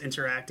Thunderbolts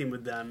interacting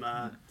with them.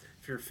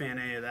 If you're a fan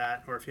of any of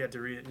that, or if you had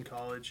to read it in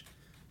college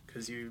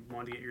because you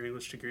wanted to get your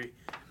English degree,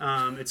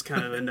 it's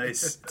kind of a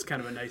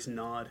nice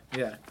nod.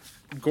 Yeah,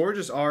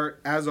 gorgeous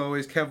art as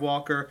always. Kev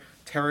Walker,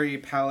 Terry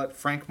Pallett,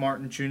 Frank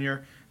Martin Jr.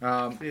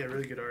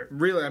 Really good art.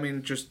 Really, I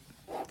mean,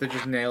 they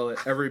just nail it,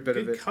 every bit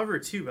of it. Good cover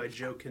too by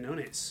Joe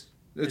Quinones.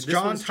 It's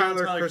John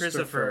Tyler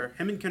Christopher.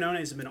 Him and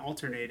Quinones have been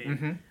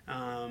alternating,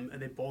 and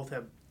they both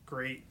have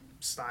great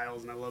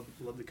styles, and I love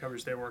the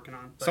covers they're working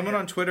on. But someone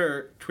on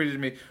Twitter tweeted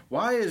me,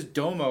 "Why is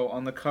Domo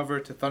on the cover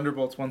to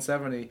Thunderbolts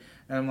 170?"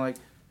 And I'm like,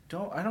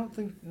 I don't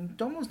think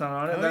Domo's not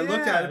on it. And I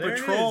looked at it, but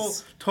Troll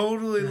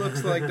totally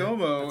looks like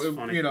Domo.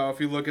 If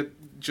you look at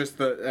just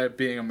the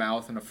being a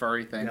mouth and a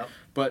furry thing. Yep.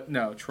 But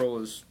no,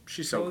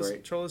 she's so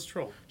great. Troll is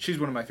Troll. She's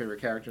one of my favorite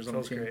characters on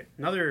the team. Great.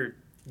 Another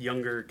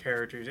younger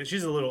character.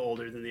 She's a little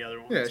older than the other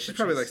ones. Yeah, she's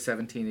probably like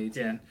 17,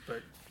 18. Yeah,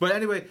 But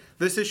anyway,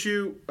 this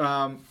issue,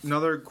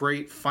 another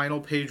great final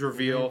page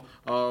reveal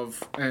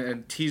of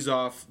and tease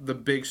off the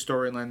big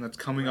storyline that's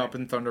coming up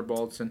in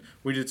Thunderbolts, and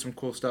we did some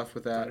cool stuff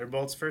with that.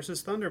 Thunderbolts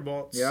versus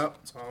Thunderbolts. Yep.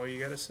 That's all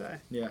you gotta say.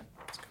 Yeah.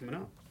 It's coming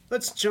up.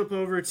 Let's jump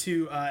over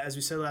to, as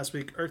we said last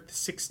week, Earth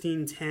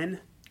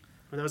 1610.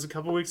 That was a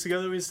couple weeks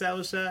ago that we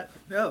established that.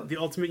 Oh. The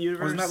Ultimate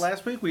Universe. Wasn't that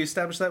last week? We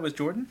established that with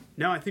Jordan?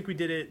 No, I think we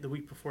did it the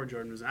week before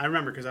Jordan was. I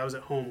remember because I was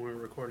at home when we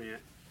were recording it.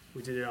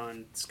 We did it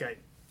on Skype.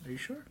 Are you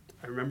sure?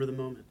 I remember the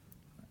moment.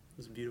 It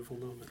was a beautiful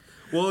moment.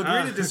 We'll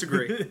agree to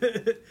disagree.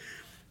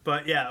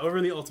 But yeah, over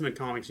in the Ultimate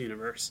Comics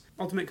universe.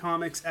 Ultimate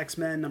Comics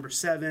X-Men number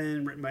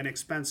 7, written by Nick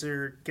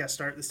Spencer. Guest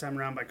art this time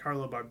around by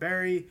Carlo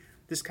Barberi.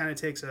 This kind of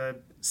takes a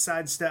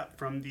sidestep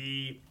from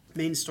the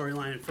main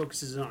storyline and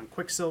focuses on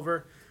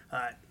Quicksilver.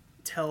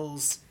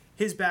 Tells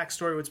his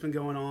backstory, what's been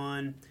going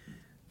on,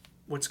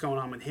 what's going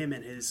on with him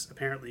and his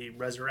apparently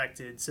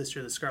resurrected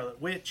sister, the Scarlet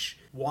Witch,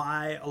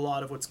 why a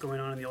lot of what's going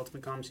on in the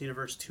Ultimate Comics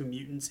universe, Two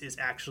Mutants, is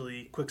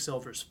actually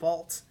Quicksilver's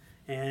fault,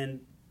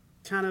 and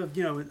kind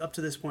of, up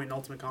to this point in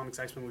Ultimate Comics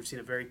X-Men, we've seen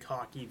a very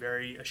cocky,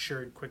 very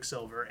assured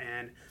Quicksilver,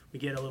 and we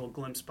get a little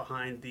glimpse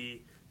behind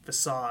the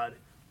facade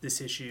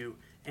this issue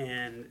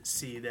and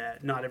see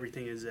that not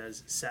everything is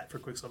as set for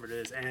Quicksilver as it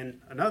is.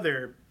 And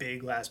another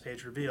big last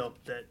page reveal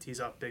that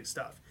tees off big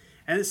stuff.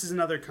 And this is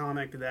another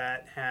comic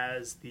that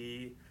has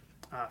the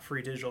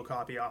free digital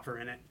copy offer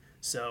in it.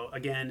 So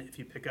again, if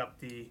you pick up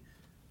the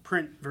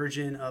print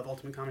version of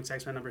Ultimate Comics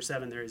X-Men number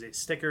 7, there is a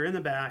sticker in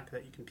the back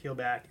that you can peel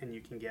back and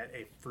you can get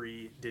a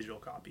free digital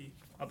copy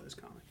of this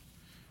comic.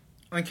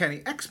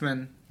 Uncanny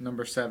X-Men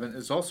number 7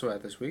 is also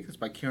out this week. It's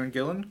by Kieran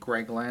Gillen,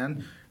 Greg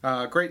Land.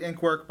 Great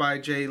ink work by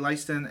Jay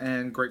Leiston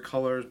and great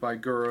colors by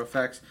Guru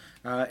Effects.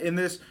 In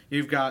this,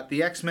 you've got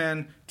the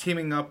X-Men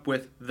teaming up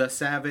with the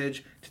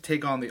Savage to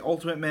take on the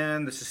Ultimate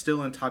Man. This is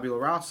still in Tabula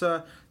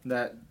Rasa,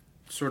 that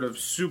sort of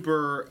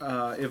super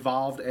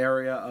evolved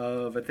area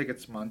of, I think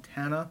it's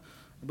Montana,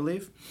 I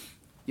believe.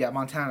 Yeah,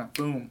 Montana.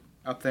 Boom.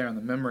 Up there in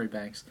the memory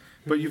banks.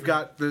 But you've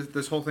got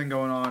this whole thing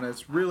going on.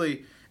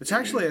 It's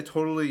actually a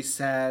totally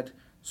sad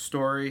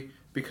story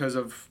because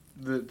of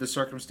the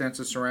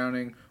circumstances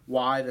surrounding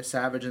why the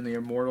Savage and the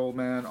Immortal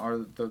Man are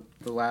the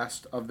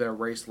last of their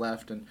race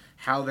left, and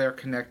how they're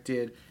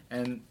connected,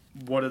 and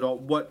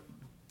what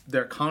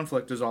their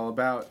conflict is all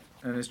about.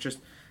 And it's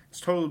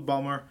total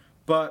bummer.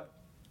 But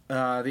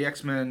the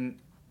X-Men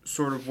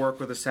sort of work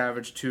with the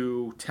Savage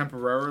to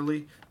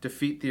temporarily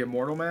defeat the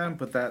Immortal Man,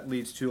 but that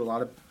leads to a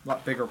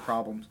lot bigger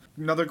problems.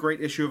 Another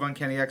great issue of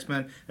Uncanny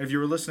X-Men. And if you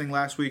were listening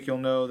last week, you'll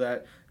know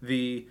that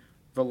the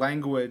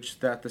language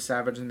that the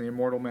Savage and the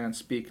Immortal Man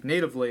speak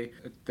natively,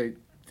 they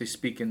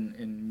speak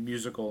in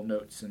musical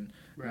notes, and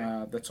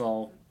right. That's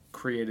all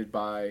created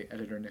by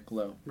editor Nick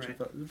Lowe, which I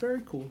thought was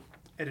very cool.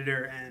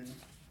 Editor and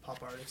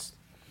pop artist.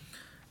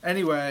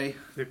 Anyway,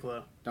 Nick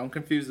Lowe. Don't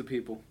confuse the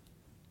people.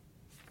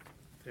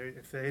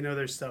 If they know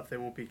their stuff, they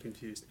won't be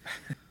confused.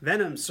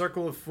 Venom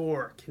Circle of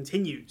 4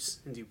 continues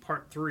into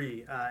part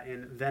 3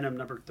 in Venom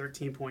number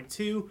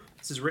 13.2.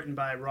 This is written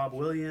by Rob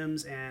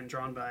Williams and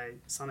drawn by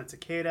Sana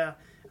Takeda.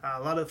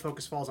 A lot of the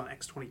focus falls on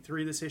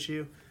X-23 this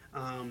issue,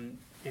 and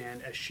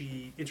as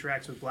she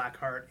interacts with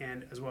Blackheart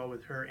and as well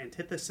with her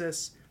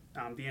antithesis.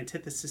 The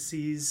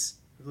antitheses,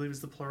 I believe is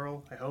the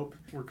plural, I hope,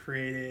 were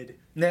created.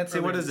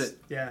 Nancy, what is it?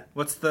 Yeah.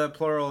 What's the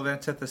plural of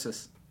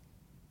antithesis?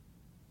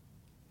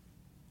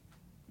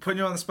 Putting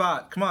you on the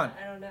spot. Come on.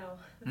 I don't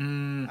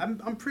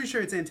know. I'm pretty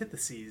sure it's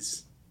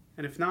antitheses.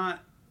 And if not,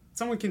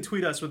 someone can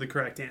tweet us with the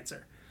correct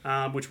answer,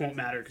 which won't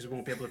matter because we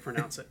won't be able to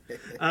pronounce it.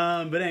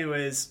 But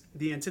anyways,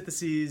 the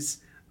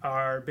antitheses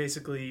are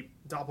basically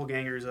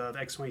doppelgangers of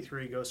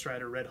X-23, Ghost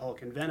Rider, Red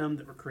Hulk, and Venom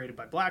that were created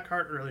by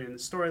Blackheart earlier in the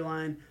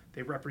storyline.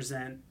 They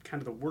represent kind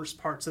of the worst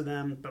parts of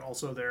them, but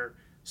also their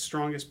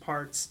strongest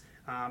parts.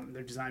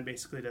 They're designed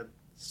basically to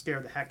scare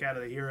the heck out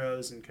of the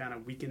heroes and kind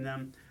of weaken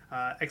them.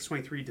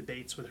 X-23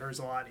 debates with hers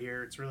a lot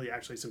here. It's really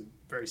actually some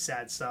very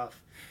sad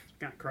stuff, some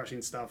kind of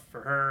crushing stuff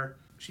for her.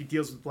 She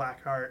deals with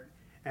Blackheart.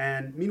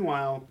 And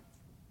meanwhile,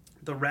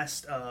 the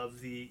rest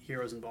of the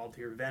heroes involved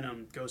here,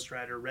 Venom, Ghost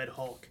Rider, Red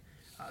Hulk,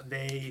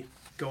 they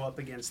go up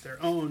against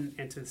their own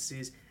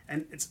antitheses.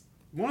 And it's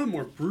one of the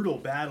more brutal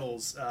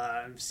battles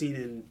I've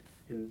seen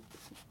in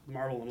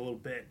Marvel in a little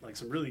bit. Like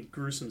some really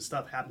gruesome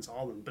stuff happens to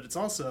all of them. But it's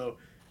also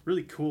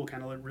really cool,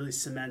 kind of really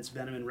cements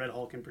Venom and Red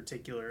Hulk in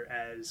particular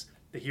as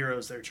the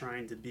heroes they're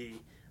trying to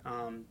be.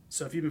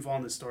 So if you've been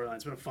following this storyline,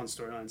 it's been a fun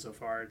storyline so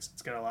far.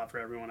 It's got a lot for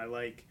everyone. I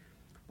like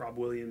Rob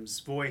Williams'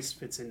 voice,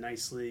 fits in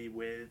nicely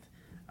with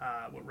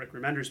what Rick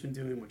Remender's been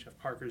doing, what Jeff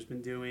Parker's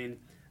been doing.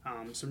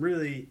 It's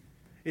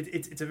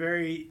a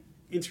very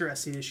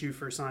interesting issue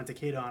for Sana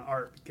Takeda on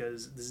art,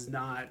 because this is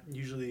not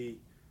usually,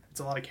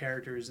 it's a lot of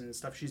characters and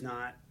stuff she's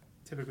not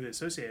typically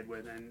associated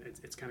with, and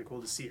it's kind of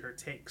cool to see her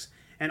takes.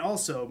 And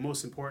also,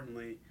 most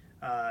importantly,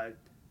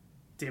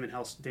 Damien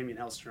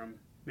Hellstrom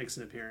makes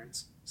an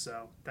appearance,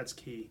 so that's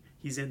key.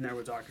 He's in there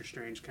with Doctor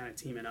Strange, kind of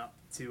teaming up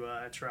to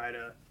try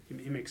to.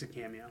 He makes a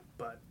cameo,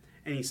 but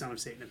any Son of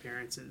Satan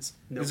appearance is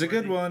noteworthy. It's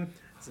a good one.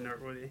 It's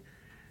noteworthy.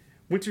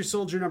 Winter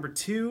Soldier number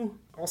 2,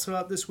 also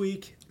out this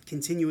week,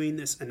 continuing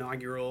this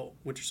inaugural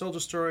Winter Soldier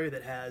story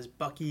that has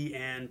Bucky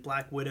and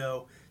Black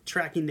Widow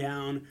tracking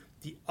down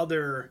the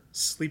other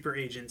sleeper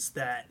agents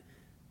that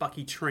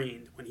Bucky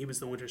trained when he was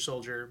the Winter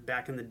Soldier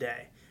back in the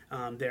day.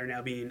 They're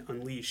now being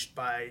unleashed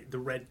by the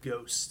Red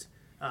Ghost.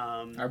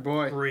 Our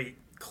boy. Great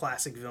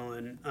classic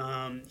villain.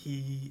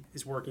 He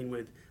is working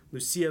with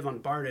Lucia von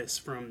Bartis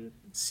from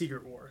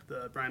Secret War,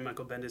 the Brian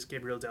Michael Bendis,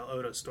 Gabriel Del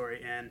Odo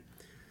story, and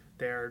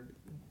they're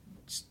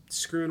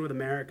screwing with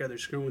America. They're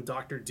screwing with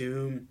Doctor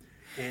Doom,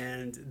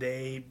 and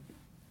they're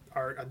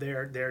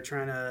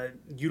trying to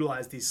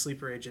utilize these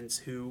sleeper agents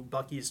who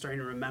Bucky is starting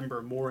to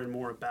remember more and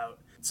more about.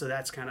 So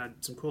that's kind of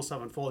some cool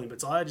stuff unfolding. But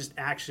it's a lot of just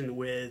action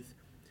with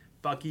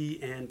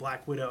Bucky and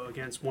Black Widow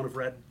against one of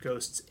Red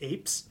Ghost's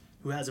apes,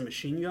 who has a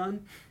machine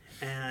gun.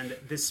 And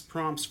this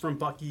prompts from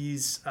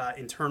Bucky's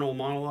internal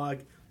monologue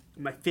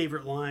my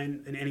favorite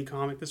line in any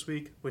comic this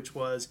week, which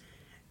was,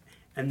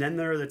 "And then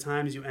there are the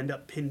times you end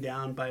up pinned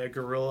down by a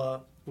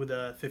gorilla with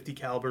a .50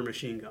 caliber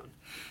machine gun."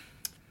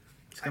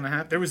 It's going to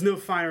happen. There was no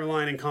finer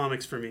line in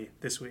comics for me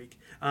this week.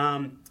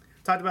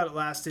 Talked about it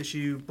last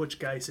issue. Butch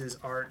Geiss's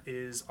art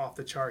is off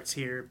the charts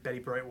here. Betty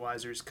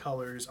Brightweiser's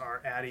colors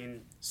are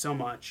adding so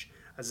much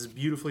as this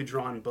beautifully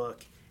drawn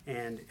book,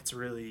 and it's a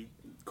really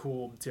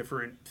cool,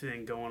 different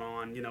thing going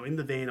on. You know, in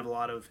the vein of a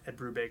lot of Ed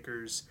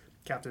Brubaker's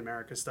Captain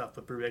America stuff,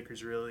 but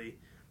Brubaker's really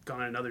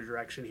gone in another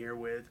direction here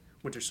with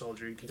Winter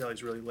Soldier. You can tell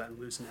he's really letting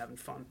loose and having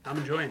fun. I'm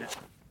enjoying it.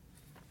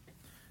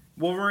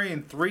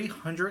 Wolverine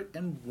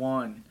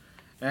 301.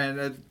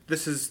 And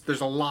there's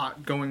a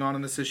lot going on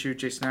in this issue.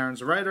 Jason Aaron's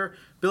the writer.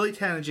 Billy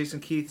Tan and Jason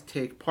Keith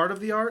take part of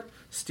the art.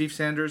 Steve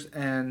Sanders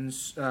and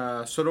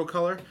Soto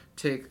Color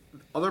take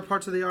other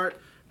parts of the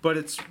art. But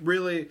it's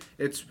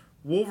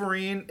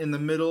Wolverine in the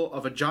middle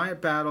of a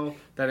giant battle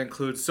that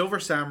includes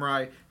Silver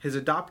Samurai, his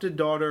adopted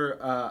daughter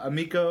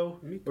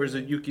Amiko, or is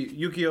it Yuki?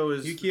 Yukio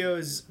is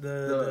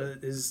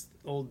his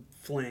old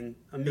fling.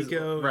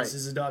 Amiko is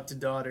his adopted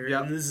daughter,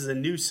 and this is a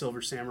new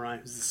Silver Samurai,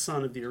 who's the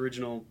son of the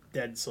original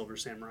dead Silver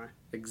Samurai.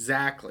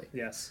 Exactly.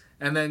 Yes.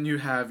 And then you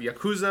have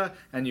Yakuza,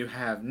 and you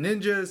have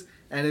ninjas,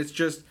 and it's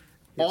just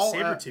all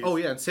Sabretooth. out,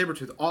 and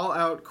Sabretooth. All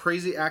out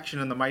crazy action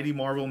in the Mighty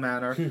Marvel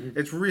manner.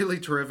 It's really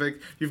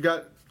terrific.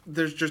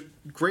 There's just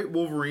great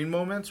Wolverine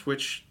moments,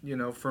 which, you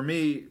know, for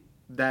me,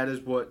 that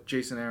is what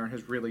Jason Aaron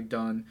has really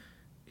done.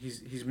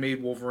 He's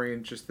made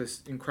Wolverine just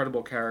this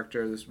incredible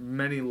character, this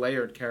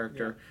many-layered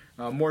character,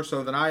 more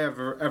so than I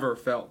ever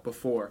felt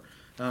before.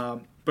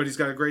 But he's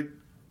got a great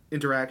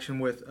interaction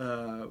with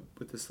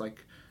this,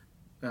 like,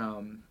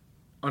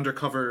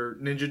 undercover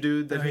ninja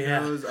dude that he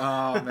knows.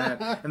 Oh,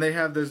 man. And they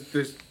have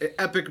this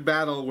epic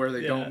battle where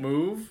they don't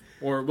move.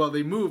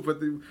 They move,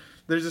 but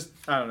there's just,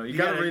 I don't know. You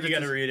gotta read it. You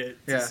gotta read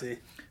it to see.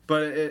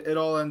 But it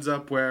all ends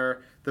up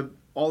where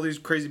all these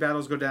crazy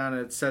battles go down,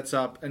 and it sets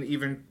up an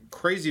even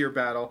crazier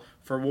battle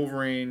for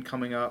Wolverine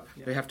coming up.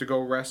 Yeah. They have to go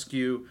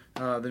rescue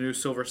the new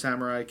Silver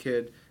Samurai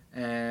kid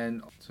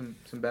and some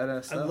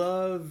badass stuff. I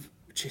love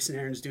Jason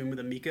Aaron's doing with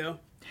Amiko.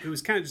 It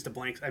was kind of just a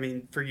blank. I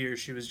mean, for years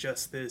she was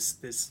just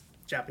this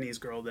Japanese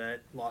girl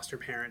that lost her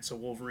parents, so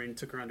Wolverine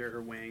took her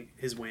under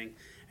his wing,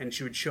 and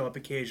she would show up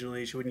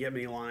occasionally. She wouldn't get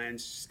many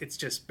lines. It's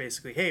just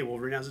basically, hey,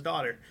 Wolverine has a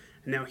daughter.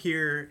 And now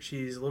here,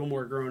 she's a little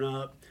more grown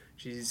up.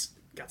 She's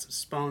got some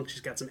spunk.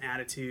 She's got some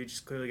attitude. She's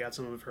clearly got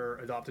some of her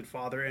adopted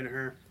father in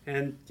her.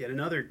 And yet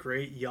another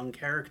great young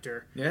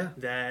character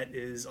that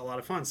is a lot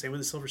of fun. Same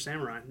with the Silver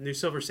Samurai. The new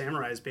Silver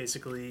Samurai is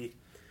basically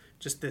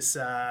just this,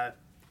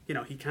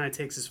 he kind of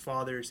takes his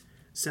father's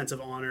sense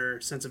of honor,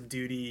 sense of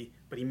duty,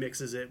 but he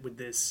mixes it with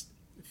this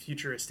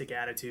futuristic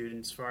attitude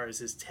as far as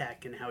his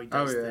tech and how he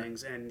does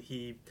things. And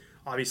he,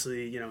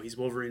 obviously, he's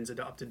Wolverine's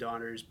adopted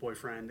daughter's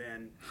boyfriend,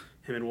 and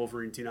him and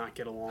Wolverine do not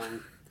get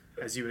along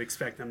as you would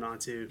expect them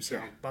not to. So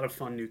a lot of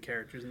fun new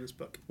characters in this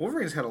book.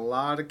 Wolverine's had a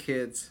lot of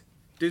kids.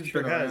 Dude's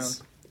been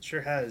around.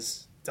 Sure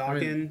has.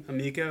 Daken,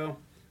 Amiko,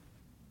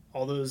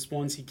 all those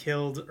ones he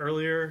killed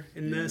earlier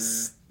in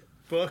this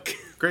book.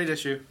 Great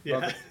issue.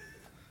 Love it.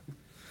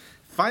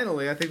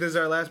 Finally, I think this is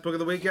our last book of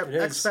the week. Yep,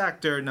 X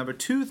Factor, number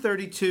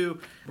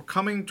 232. We're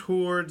coming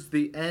towards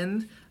the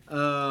end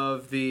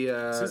of the...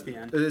 this is the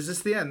end. Is this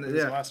the end? This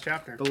is the last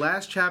chapter. The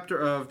last chapter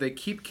of They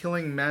Keep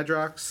Killing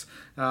Madrox.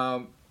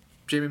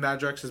 Jamie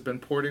Madrox has been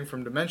porting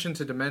from dimension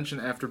to dimension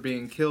after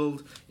being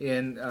killed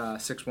in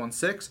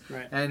 616.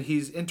 Right. And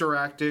he's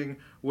interacting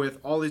with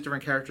all these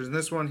different characters. In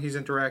this one, he's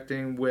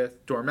interacting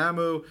with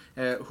Dormammu,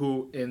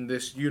 who, in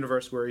this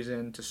universe where he's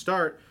in to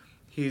start,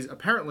 he's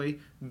apparently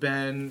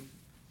been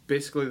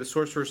basically the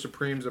Sorcerer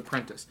Supreme's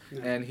apprentice.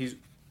 Yeah. And he's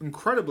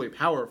incredibly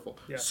powerful.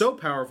 Yes. So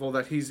powerful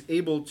that he's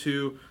able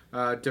to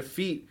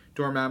defeat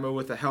Dormammu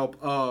with the help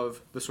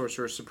of the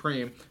Sorcerer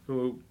Supreme,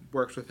 who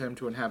works with him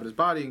to inhabit his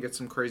body and get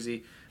some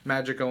crazy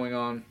magic going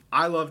on.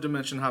 I love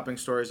dimension hopping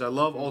stories. I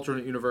love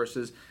alternate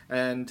universes.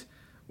 And,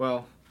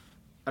 well,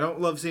 I don't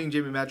love seeing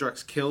Jamie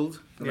Madrox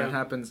killed. And that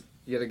happens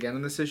yet again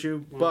in this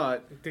issue. Well,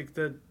 but I think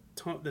the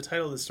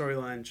title of the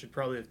storyline should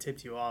probably have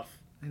tipped you off.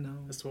 I know.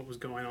 As to what was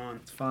going on.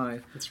 It's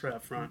fine. It's right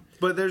up front.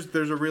 But there's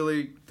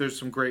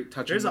some great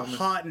touching moments. There's a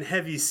hot and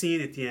heavy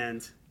scene at the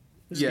end.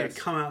 I'm just going to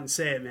come out and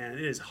say it, man.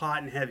 It is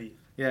hot and heavy.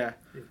 Yeah.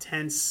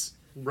 Intense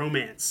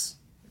romance.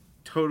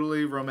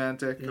 Totally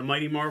romantic. In the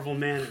Mighty Marvel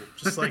manner.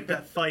 Just like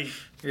that fight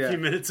a few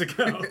minutes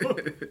ago.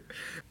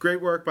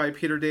 Great work by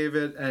Peter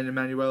David and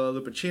Emanuela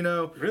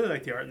Lupacchino. I really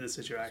like the art in this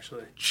issue,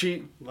 actually.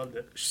 She loved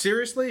it.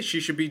 Seriously, she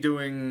should be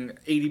doing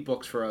 80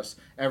 books for us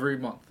every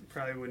month.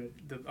 Probably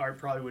wouldn't. The art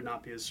probably would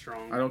not be as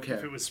strong. I don't care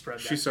if it was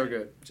spread. She's so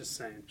good. Just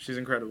saying. She's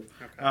incredible.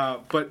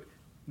 Okay. But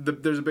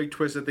there's a big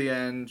twist at the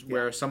end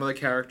where some of the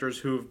characters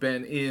who've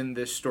been in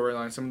this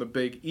storyline, some of the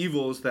big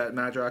evils that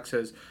Madrox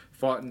has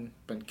fought and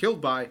been killed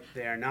by,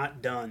 they are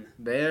not done.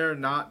 They're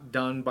not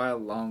done by a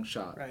long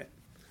shot. Right.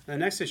 The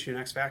next issue,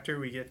 X Factor,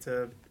 we get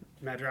to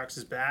Madrox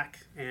is back,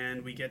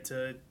 and we get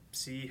to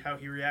see how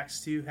he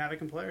reacts to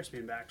Havoc and Polaris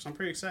being back. So I'm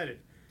pretty excited.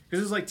 Because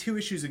it was like 2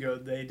 issues ago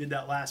they did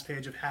that last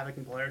page of Havoc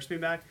and Polaris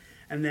being back,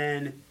 and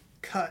then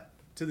cut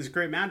to this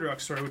great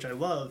Madrox story, which I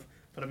love,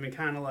 but I've been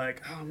kind of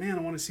like, oh man,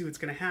 I want to see what's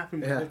going to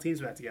happen when the whole team's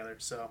back together.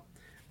 So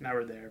now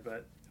we're there,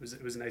 but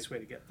it was a nice way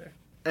to get there.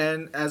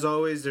 And as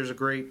always, there's a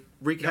great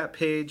recap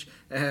page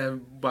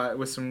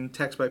with some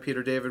text by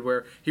Peter David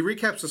where he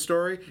recaps the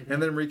story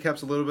and then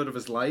recaps a little bit of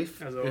his life,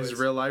 his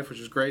real life, which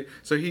is great.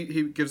 So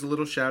he gives a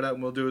little shout out,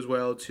 and we'll do as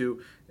well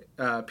to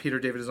Peter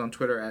David is on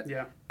Twitter at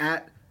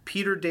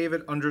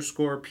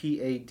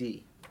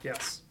 @PeterDavid_PAD.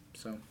 Yes.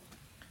 So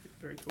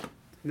very cool.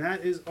 And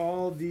that is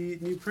all the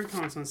new print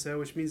comics on sale,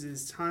 which means it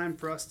is time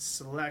for us to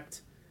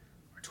select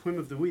our TWiM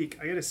of the week.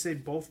 I got to say,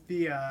 both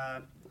the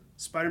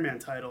Spider-Man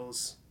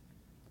titles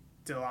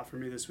did a lot for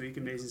me this week.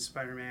 Amazing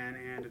Spider-Man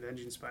and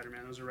Avenging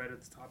Spider-Man. Those are right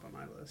at the top of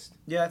my list.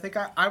 Yeah, I think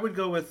I would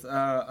go with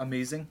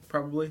Amazing,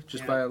 probably,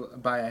 just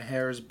by a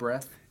hair's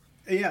breadth.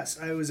 Yes,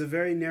 it was a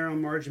very narrow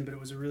margin, but it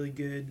was a really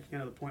good, the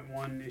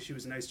 .1 issue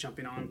was a nice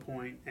jumping on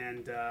point,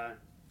 and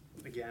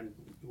again,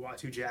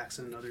 Uatu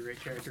Jackson, another great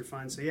character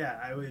find. So yeah,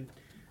 I would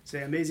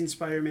say Amazing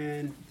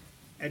Spider-Man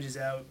edges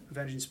out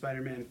Avenging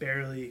Spider-Man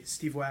barely.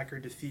 Steve Wacker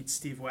defeats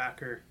Steve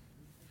Wacker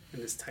in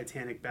this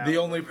titanic battle. The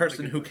only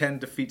person who can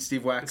defeat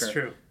Steve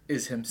Wacker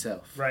is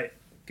himself. Right.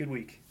 Good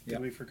week. Good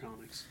week for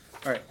comics.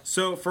 All right,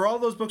 so for all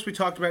those books we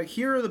talked about,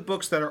 here are the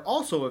books that are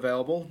also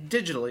available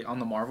digitally on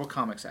the Marvel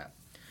Comics app.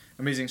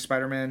 Amazing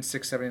Spider-Man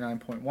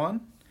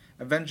 679.1,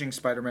 Avenging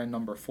Spider-Man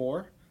number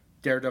 4,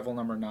 Daredevil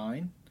number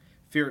 9,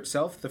 Fear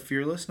Itself, The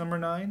Fearless number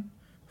 9,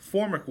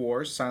 Formic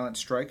Wars, Silent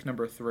Strike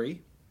number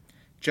 3,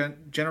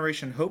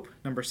 Generation Hope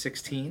number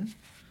 16,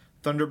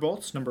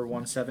 Thunderbolts number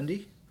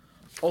 170,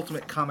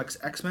 Ultimate Comics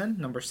X-Men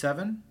number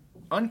 7,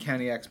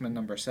 Uncanny X-Men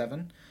number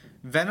 7,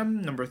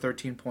 Venom number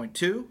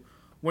 13.2,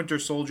 Winter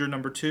Soldier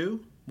number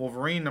 2,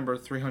 Wolverine number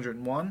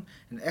 301,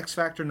 and X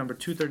Factor number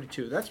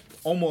 232. That's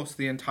almost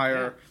the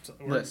entire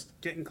list.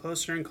 Getting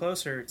closer and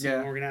closer to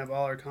when we're going to have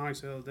all our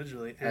comics available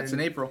digitally. That's in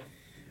April.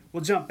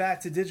 We'll jump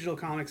back to digital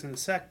comics in a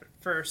sec, but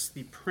first,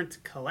 the print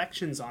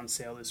collections on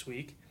sale this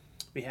week.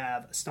 We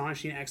have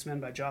Astonishing X-Men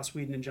by Joss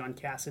Whedon and John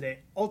Cassaday,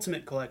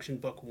 Ultimate Collection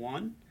Book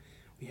 1.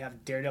 We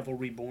have Daredevil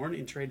Reborn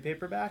in trade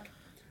paperback.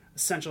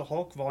 Essential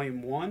Hulk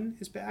Volume 1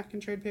 is back in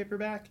trade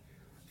paperback.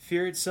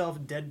 Fear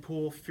Itself,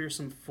 Deadpool,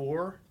 Fearsome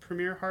 4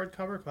 premiere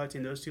hardcover,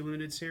 collecting those two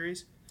limited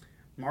series.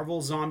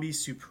 Marvel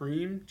Zombies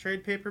Supreme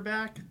trade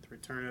paperback, the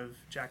return of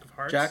Jack of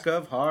Hearts. Jack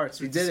of Hearts,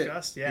 he did it.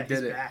 Yeah,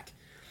 he's back.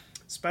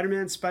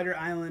 Spider-Man Spider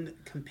Island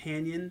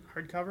Companion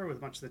hardcover with a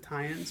bunch of the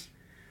tie-ins.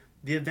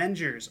 The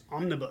Avengers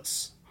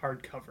Omnibus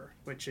hardcover,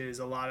 which is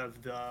a lot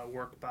of the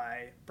work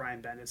by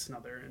Brian Bendis and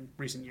other in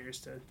recent years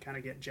to kind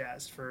of get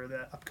jazzed for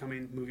the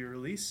upcoming movie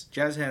release.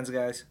 Jazz hands,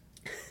 guys.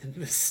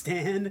 The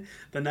Stand,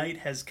 The Night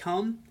Has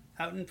Come,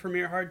 out in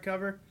premiere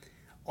hardcover.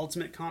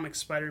 Ultimate Comics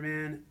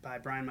Spider-Man by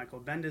Brian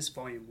Michael Bendis,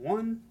 Volume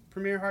 1,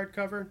 premiere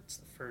hardcover. It's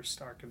the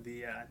first arc of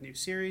the new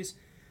series.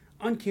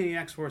 Uncanny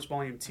X-Force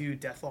Volume 2,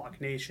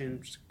 Deathlock Nation,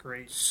 which is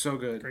great. So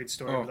good. Great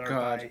story with art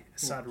by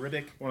Assad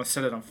Ribic. I want to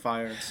set it on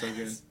fire. It's so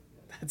good.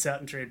 That's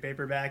out in trade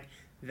paperback.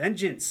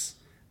 Vengeance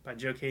by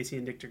Joe Casey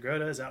and Dick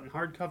Dragotta is out in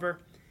hardcover.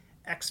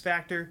 X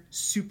Factor,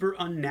 Super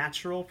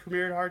Unnatural,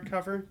 premiered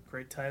hardcover.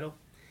 Great title.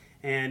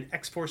 And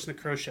X-Force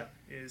Necrosha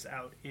is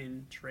out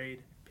in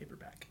trade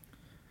paperback.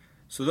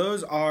 So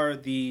those are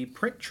the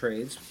print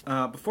trades.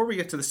 Before we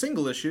get to the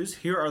single issues,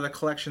 here are the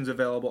collections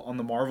available on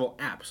the Marvel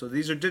app. So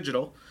these are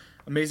digital.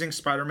 Amazing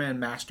Spider-Man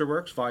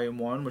Masterworks, Volume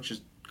 1, which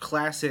is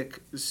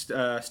classic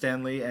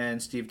Stan Lee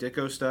and Steve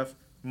Ditko stuff,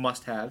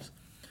 must-haves.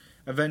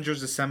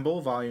 Avengers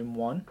Assemble, Volume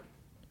 1.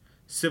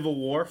 Civil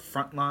War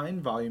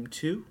Frontline, Volume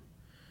 2.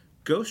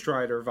 Ghost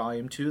Rider,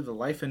 Volume 2, The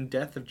Life and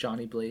Death of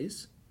Johnny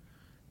Blaze.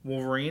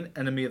 Wolverine,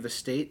 Enemy of the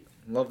State.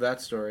 Love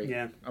that story.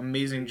 Yeah.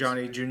 Amazing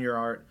Johnny Jr.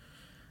 art.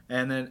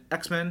 And then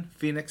X-Men,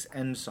 Phoenix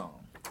End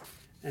Song.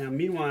 And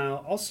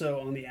meanwhile, also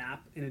on the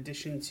app, in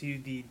addition to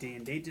the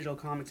day-and-date digital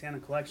comics and the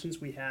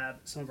collections, we have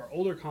some of our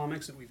older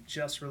comics that we've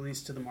just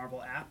released to the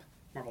Marvel app,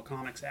 Marvel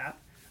Comics app.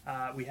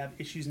 We have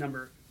issues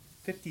number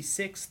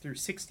 56 through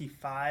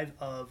 65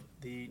 of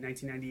the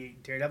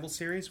 1998 Daredevil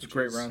series. Which is a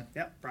great run.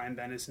 Yep, Brian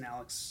Bendis and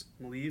Alex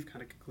Maleev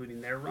kind of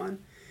concluding their run.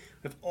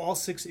 We have all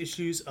 6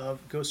 issues of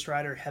Ghost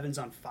Rider Heaven's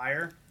on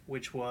Fire,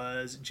 which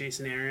was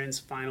Jason Aaron's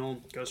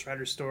final Ghost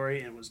Rider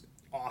story and was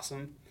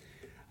awesome.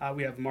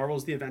 We have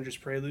Marvel's The Avengers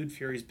Prelude,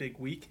 Fury's Big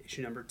Week,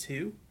 issue number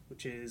 2,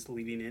 which is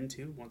leading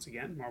into, once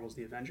again, Marvel's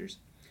The Avengers.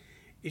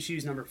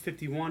 Issues number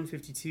 51,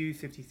 52,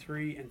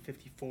 53, and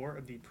 54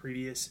 of the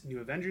previous New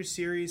Avengers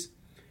series.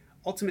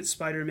 Ultimate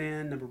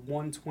Spider-Man, number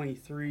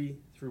 123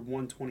 through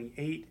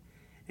 128.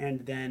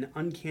 And then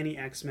Uncanny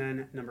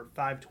X-Men, number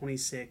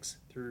 526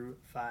 through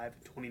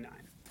 529.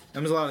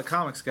 That was a lot of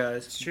comics,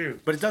 guys. It's true.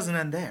 But it doesn't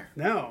end there.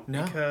 No,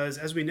 because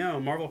as we know,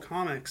 Marvel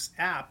Comics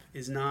app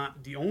is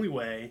not the only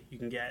way you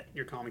can get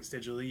your comics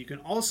digitally. You can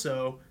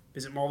also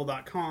visit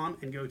Marvel.com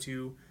and go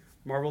to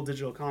Marvel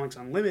Digital Comics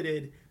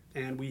Unlimited,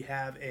 and we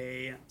have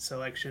a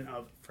selection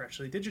of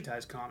freshly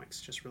digitized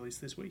comics just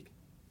released this week.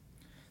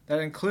 That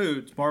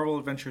includes Marvel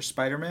Adventure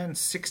Spider-Man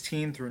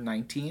 16 through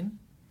 19,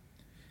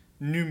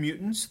 New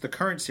Mutants, the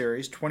current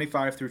series,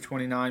 25 through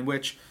 29,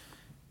 which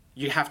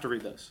you have to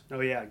read those.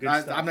 Oh, yeah,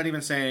 good stuff. I'm not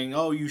even saying,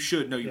 oh, you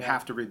should. No, you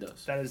have to read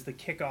those. That is the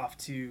kickoff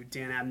to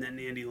Dan Abnett and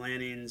Andy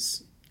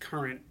Lanning's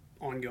current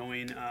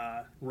ongoing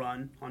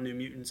run on New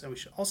Mutants. And we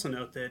should also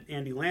note that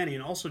Andy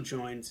Lanning also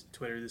joined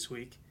Twitter this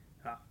week.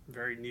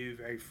 Very new,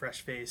 very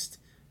fresh-faced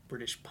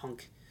British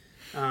punk.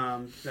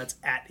 That's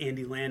at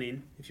Andy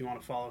Lanning if you want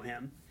to follow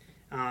him.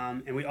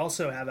 And we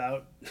also have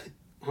out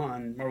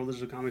on Marvel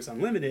Digital Comics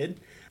Unlimited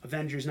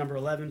Avengers number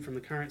 11 from the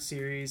current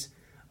series,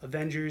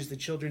 Avengers The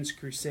Children's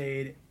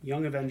Crusade,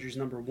 Young Avengers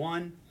number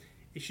 1,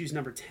 issues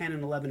number 10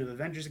 and 11 of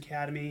Avengers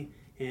Academy,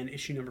 and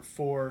issue number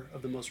 4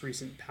 of the most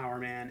recent Power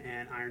Man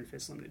and Iron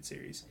Fist Limited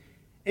series.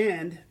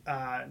 And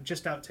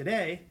just out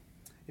today,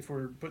 if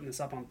we're putting this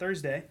up on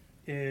Thursday,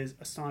 is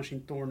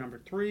Astonishing Thor number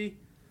 3,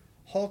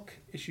 Hulk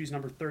issues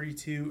number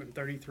 32 and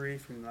 33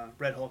 from the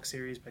Red Hulk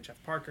series by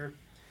Jeff Parker,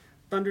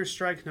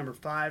 Thunderstrike number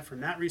 5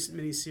 from that recent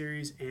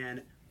miniseries,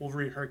 and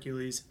Wolverine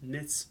Hercules,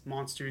 Myths,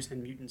 Monsters,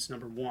 and Mutants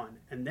number 1.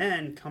 And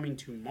then coming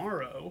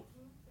tomorrow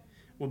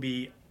will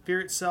be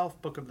Fear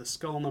Itself, Book of the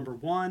Skull number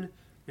 1,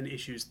 and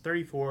issues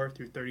 34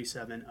 through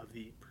 37 of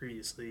the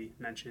previously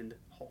mentioned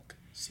Hulk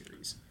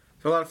series.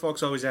 So a lot of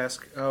folks always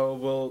ask, oh,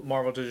 will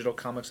Marvel Digital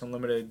Comics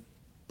Unlimited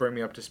bring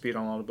me up to speed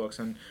on all the books?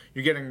 And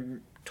you're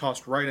getting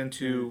tossed right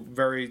into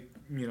very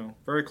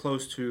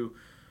close to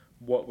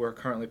what we're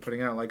currently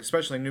putting out. Like,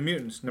 especially New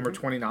Mutants. Number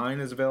 29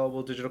 is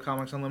available, Digital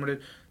Comics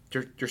Unlimited.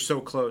 You're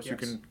so close.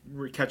 Yes. You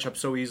can catch up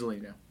so easily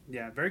now.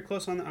 Yeah, very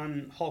close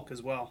on Hulk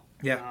as well.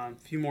 Yeah. A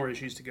few more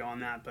issues to go on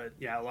that, but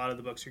yeah, a lot of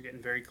the books are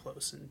getting very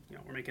close, and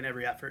we're making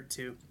every effort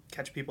to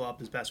catch people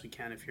up as best we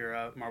can if you're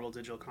a Marvel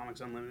Digital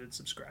Comics Unlimited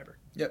subscriber.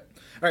 Yep.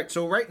 All right,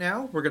 so right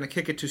now we're going to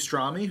kick it to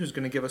Strami, who's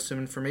going to give us some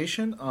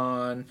information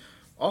on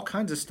all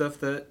kinds of stuff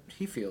that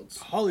he fields.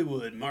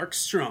 Hollywood, Mark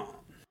Strong.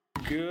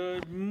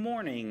 Good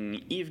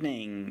morning,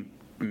 evening,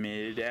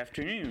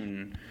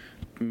 mid-afternoon,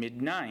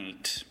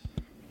 midnight.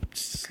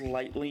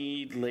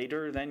 Slightly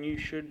later than you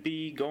should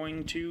be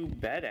going to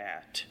bed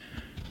at.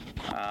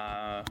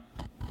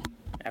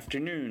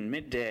 Afternoon,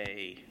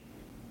 midday.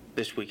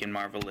 This week in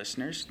Marvel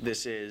listeners.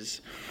 This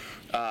is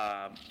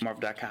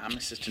Marvel.com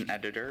assistant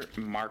editor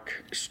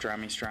Mark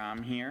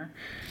Strom here,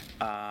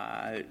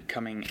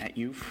 coming at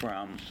you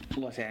from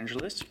Los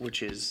Angeles,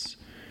 which is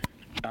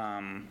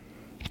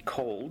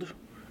cold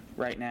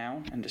right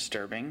now and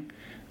disturbing.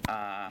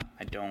 I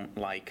don't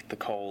like the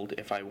cold.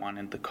 If I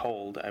wanted the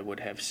cold, I would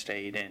have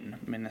stayed in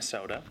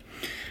Minnesota.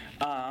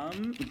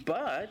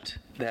 But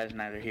that is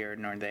neither here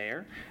nor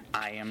there.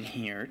 I am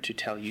here to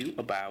tell you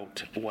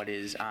about what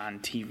is on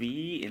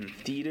TV, in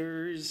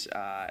theaters,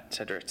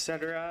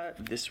 etc.,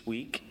 this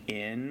week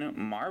in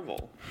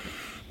Marvel.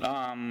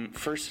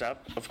 First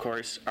up, of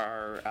course,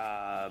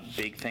 our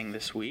big thing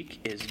this week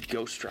is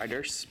Ghost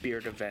Rider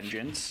Spirit of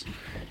Vengeance.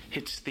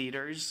 Hits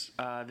theaters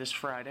this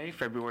Friday,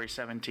 February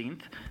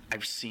 17th.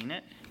 I've seen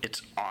it.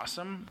 It's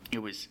awesome. It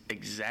was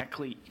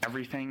exactly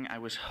everything I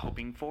was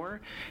hoping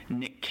for.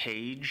 Nick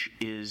Cage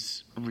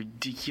is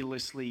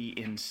ridiculously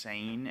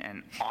insane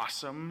and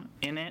awesome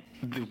in it.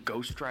 The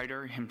Ghost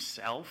Rider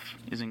himself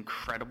is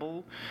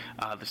incredible.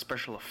 The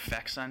special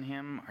effects on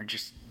him are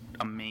just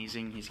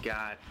amazing. He's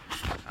got,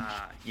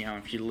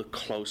 if you look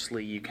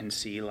closely, you can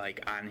see,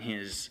 like, on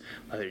his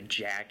leather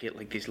jacket,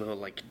 like, these little,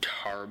 like,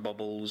 tar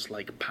bubbles,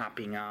 like,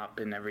 popping up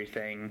and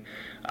everything.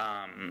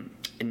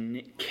 And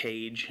Nick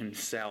Cage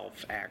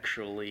himself,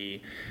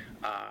 actually,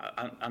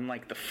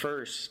 unlike the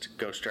first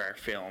Ghost Rider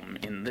film,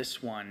 in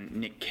this one,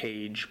 Nick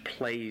Cage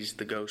plays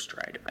the Ghost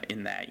Rider.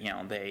 In that,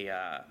 they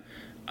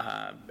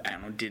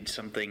did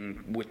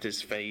something with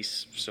his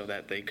face so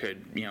that they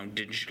could,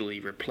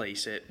 digitally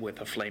replace it with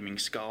a flaming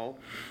skull,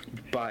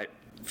 but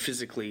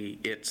physically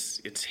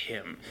it's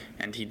him,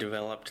 and he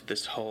developed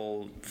this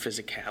whole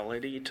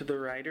physicality to the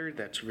Rider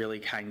that's really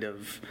kind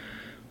of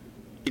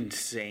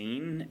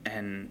insane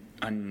and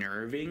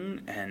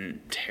unnerving and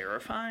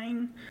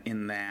terrifying,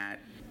 in that,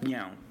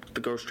 the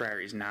Ghost Rider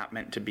is not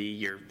meant to be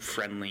your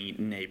friendly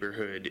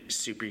neighborhood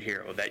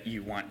superhero that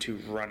you want to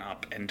run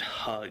up and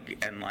hug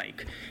and,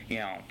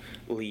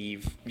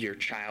 leave your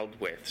child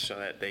with so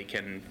that they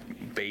can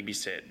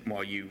babysit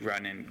while you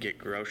run and get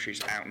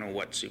groceries. I don't know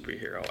what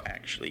superhero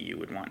actually you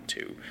would want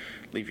to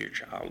leave your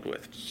child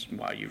with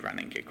while you run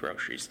and get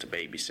groceries to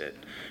babysit.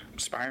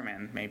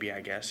 Spider-Man, maybe,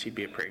 I guess. He'd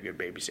be a pretty good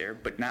babysitter,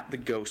 but not the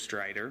Ghost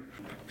Rider.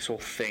 This whole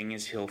thing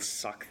is he'll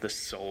suck the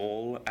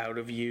soul out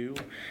of you,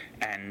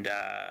 and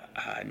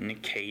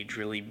Nick Cage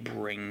really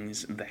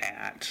brings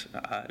that,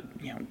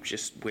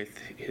 just with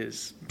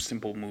his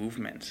simple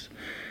movements,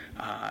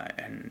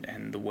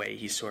 and the way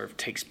he sort of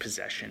takes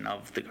possession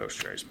of the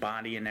Ghost Rider's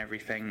body and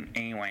everything.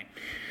 Anyway,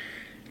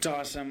 it's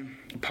awesome.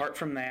 Apart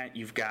from that,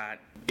 you've got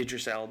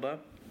Idris Elba,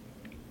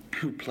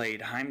 who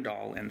played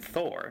Heimdall in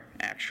Thor,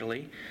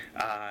 actually.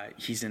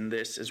 He's in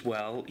this as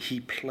well.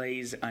 He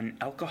plays an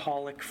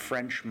alcoholic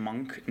French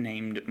monk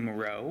named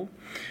Moreau,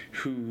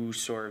 who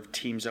sort of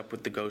teams up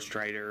with the Ghost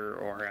Rider,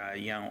 or,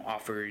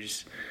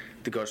 offers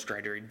the Ghost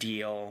Rider a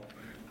deal.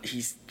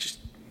 He's just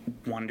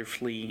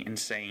wonderfully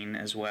insane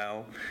as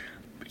well.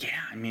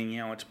 yeah, I mean,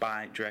 it's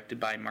directed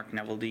by Mark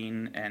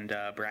Neveldine and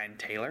Brian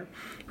Taylor,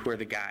 who are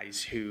the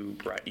guys who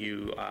brought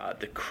you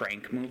the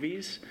Crank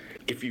movies.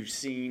 If you've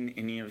seen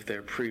any of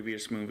their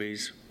previous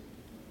movies,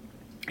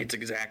 it's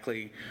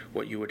exactly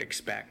what you would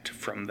expect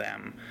from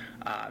them.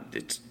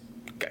 It's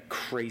got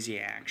crazy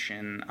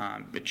action.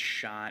 It's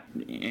shot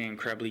in an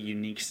incredibly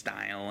unique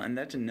style, and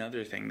that's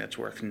another thing that's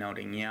worth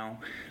noting.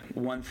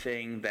 One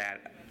thing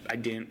that I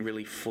didn't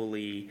really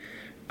fully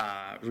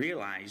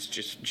realize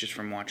just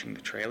from watching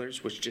the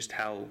trailers was just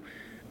how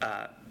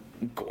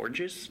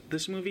gorgeous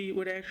this movie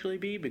would actually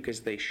be,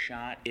 because they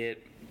shot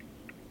it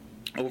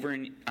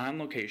on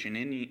location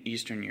in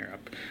Eastern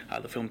Europe.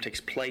 The film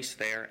takes place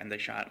there, and they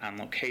shot on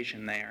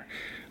location there.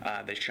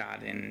 They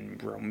shot in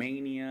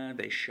Romania.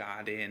 They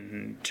shot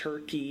in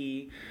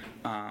Turkey.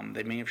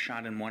 They may have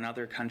shot in one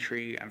other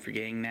country. I'm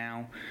forgetting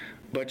now.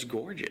 But it's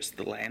gorgeous.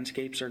 The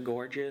landscapes are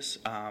gorgeous.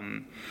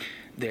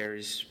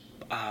 There's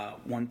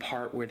one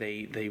part where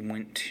they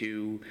went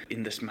to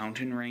in this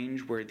mountain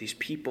range where these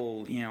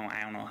people,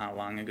 I don't know how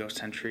long ago,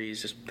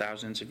 centuries, just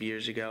thousands of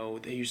years ago,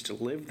 they used to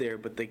live there,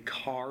 but they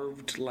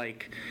carved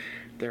like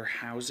their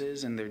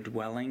houses and their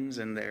dwellings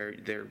and their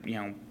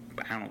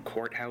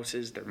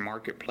courthouses, their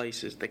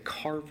marketplaces. They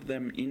carved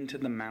them into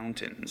the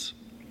mountains.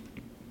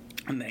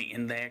 And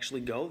they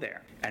actually go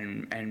there,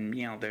 and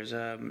there's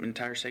an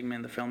entire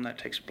segment of the film that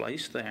takes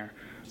place there.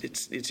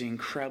 It's an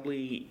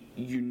incredibly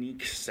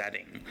unique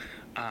setting,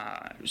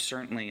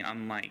 certainly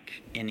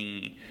unlike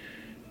any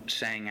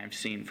setting I've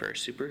seen for a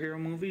superhero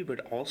movie, but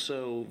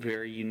also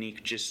very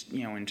unique just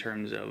in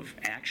terms of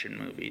action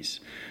movies.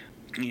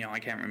 I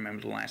can't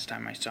remember the last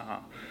time I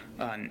saw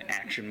an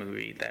action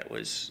movie that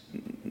was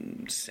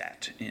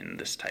set in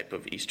this type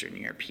of Eastern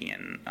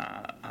European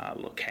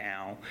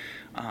locale.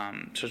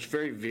 So it's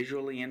very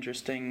visually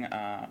interesting.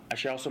 I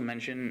should also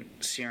mention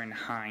Ciarán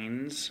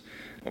Hinds,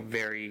 a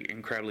very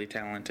incredibly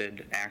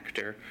talented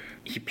actor.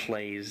 He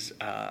plays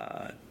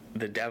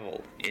the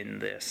devil in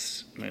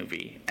this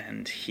movie,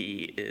 and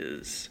he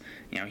is,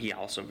 he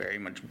also very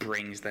much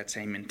brings that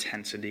same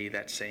intensity,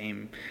 that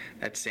same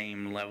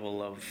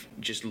level of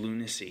just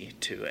lunacy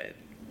to it.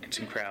 It's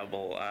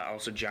incredible.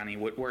 Also Johnny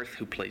Whitworth,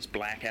 who plays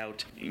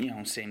Blackout,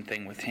 same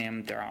thing with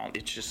him.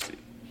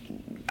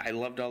 I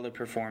loved all the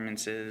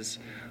performances.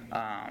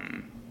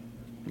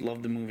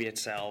 Loved the movie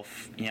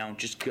itself.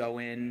 Just go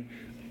in,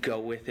 go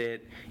with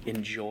it,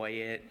 enjoy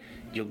it.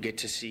 You'll get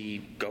to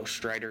see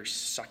Ghost Rider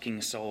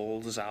sucking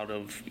souls out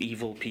of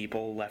evil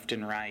people left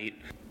and right.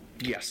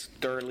 Yes,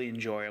 thoroughly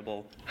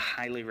enjoyable.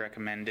 Highly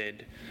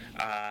recommended.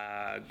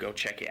 Go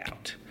check it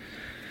out.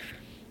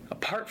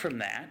 Apart from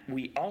that,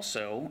 we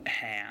also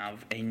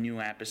have a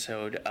new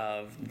episode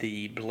of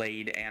the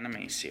Blade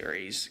anime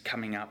series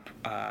coming up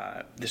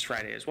this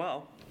Friday as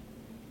well.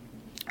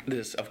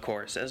 This, of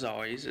course, as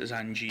always, is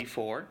on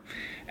G4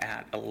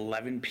 at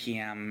 11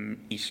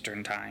 p.m.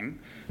 Eastern Time.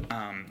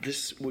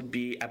 This would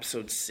be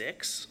episode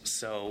 6,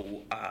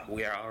 so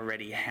we are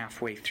already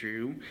halfway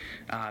through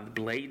the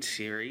Blade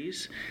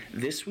series.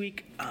 This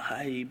week,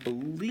 I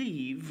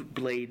believe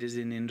Blade is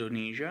in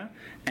Indonesia,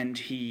 and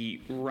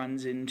he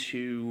runs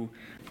into,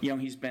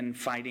 he's been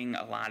fighting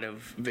a lot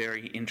of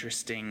very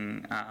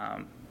interesting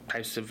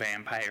types of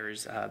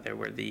vampires. There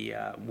were the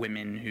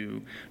women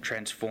who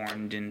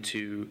transformed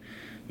into,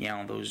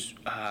 those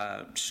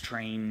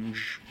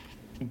strange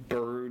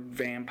bird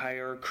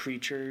vampire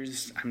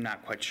creatures. I'm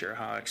not quite sure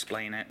how to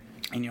explain it.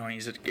 And,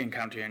 he's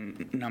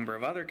encountering a number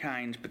of other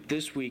kinds, but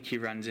this week he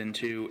runs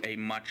into a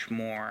much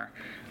more,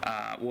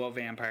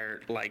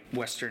 vampire, like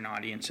Western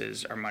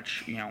audiences are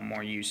much,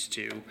 more used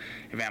to.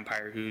 A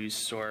vampire who's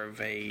sort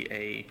of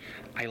I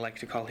like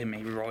to call him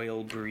a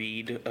royal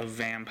breed of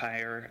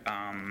vampire.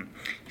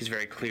 He's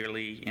very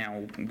clearly,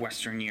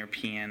 Western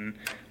European,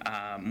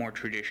 more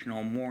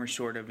traditional, more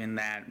sort of in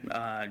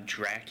that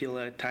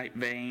Dracula type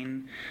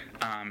vein.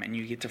 And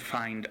you get to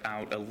find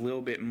out a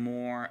little bit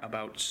more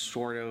about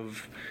sort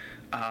of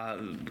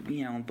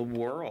the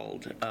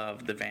world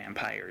of the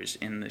vampires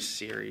in this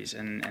series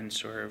and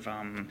sort of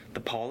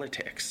the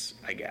politics,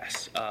 I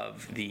guess,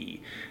 of the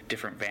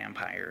different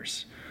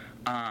vampires.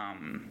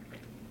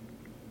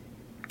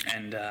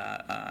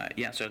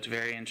 So it's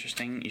very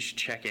interesting. You should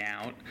check it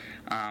out.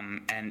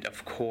 And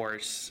of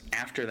course,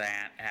 after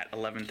that, at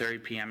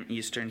 11:30 p.m.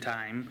 Eastern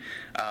Time,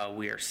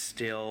 we are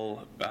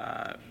still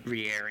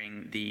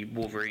re-airing the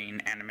Wolverine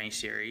anime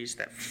series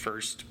that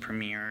first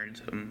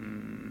premiered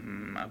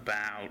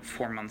about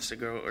 4 months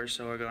ago or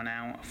so ago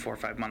now, 4 or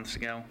 5 months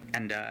ago.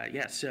 And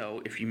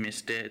so if you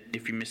missed it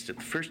the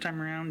first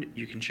time around,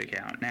 you can check it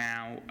out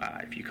now.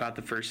 If you caught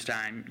the first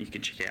time, you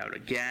can check it out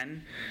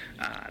again.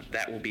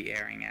 That will be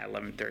airing at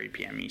 11:30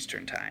 p.m.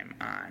 Eastern Time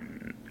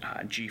on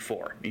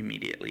G4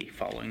 immediately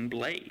following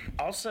Blade.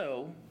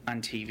 Also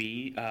on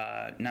TV,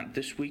 not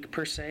this week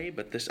per se,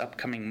 but this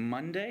upcoming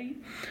Monday,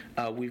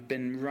 we've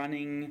been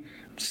running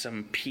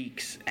some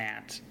peeks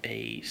at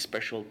a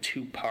special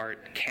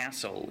 2-part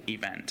Castle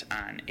event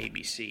on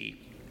ABC.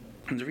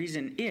 And the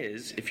reason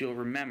is, if you'll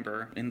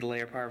remember, in the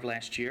later part of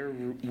last year,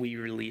 we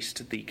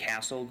released the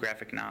Castle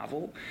graphic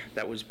novel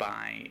that was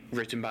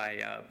written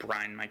by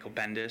Brian Michael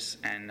Bendis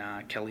and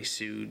Kelly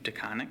Sue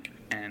DeConnick,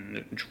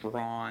 and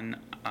drawn,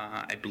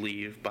 I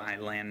believe, by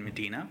Lan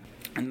Medina.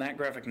 And that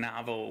graphic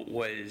novel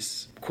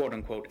was,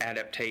 quote-unquote,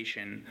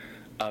 adaptation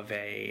of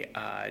a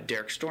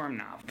Derek Storm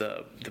novel,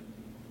 the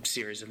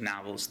series of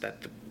novels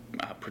that the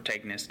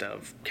protagonist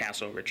of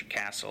Castle, Richard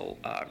Castle,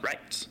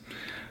 writes.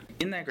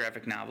 In that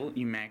graphic novel,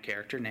 you met a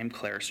character named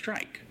Clara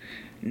Strike.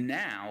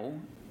 Now,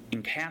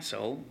 in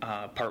Castle,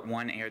 Part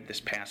 1 aired this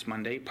past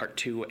Monday, Part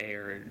 2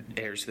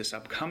 airs this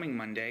upcoming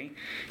Monday.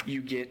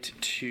 You get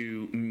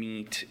to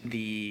meet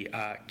the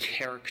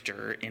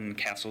character in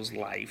Castle's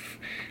life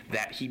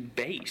that he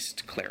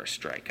based Clara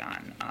Strike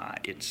on.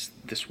 It's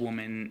this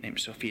woman named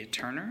Sophia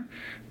Turner,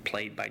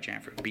 played by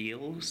Jennifer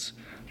Beals.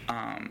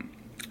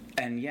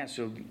 And yeah,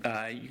 so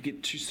you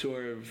get to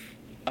sort of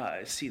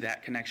see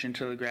that connection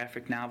to the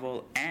graphic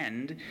novel.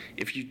 And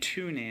if you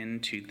tune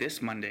in to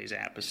this Monday's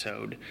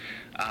episode,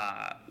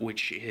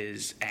 which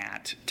is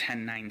at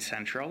 10/9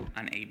 Central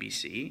on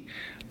ABC,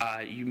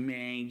 you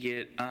may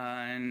get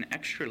an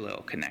extra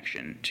little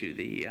connection to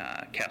the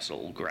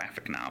Castle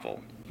graphic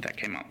novel that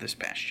came out this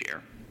past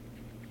year.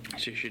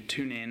 So you should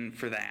tune in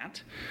for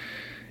that.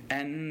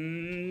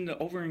 And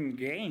over in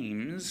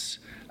games,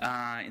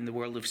 in the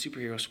world of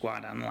Superhero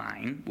Squad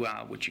Online,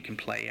 which you can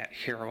play at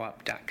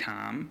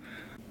HeroUp.com,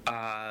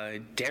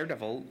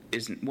 Daredevil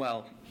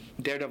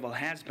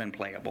has been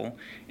playable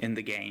in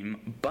the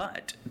game,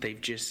 but they've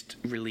just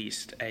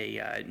released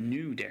a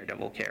new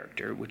Daredevil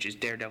character, which is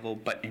Daredevil,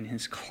 but in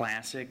his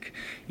classic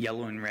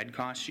yellow and red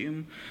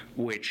costume,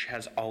 which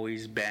has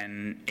always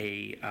been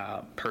a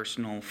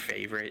personal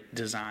favorite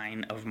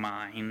design of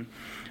mine.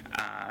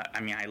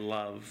 I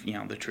love,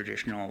 the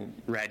traditional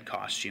red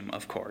costume,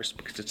 of course,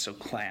 because it's so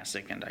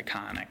classic and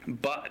iconic,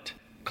 but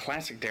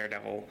classic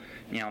Daredevil,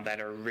 that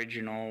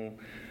original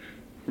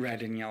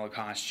red and yellow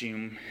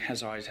costume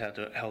has always held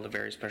a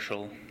very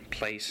special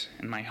place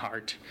in my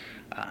heart.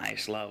 I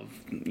just love,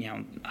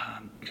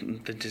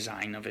 the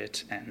design of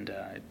it, and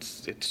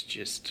it's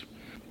just,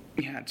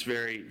 it's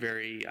very,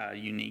 very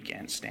unique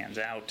and stands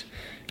out.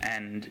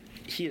 And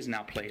he is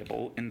now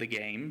playable in the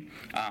game.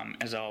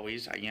 As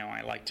always,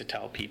 I like to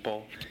tell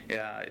people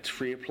it's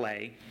free to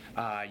play.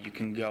 You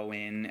can go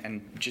in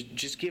and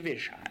just give it a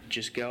shot.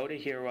 Just go to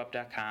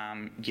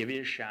HeroUp.com, give it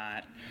a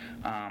shot.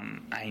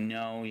 I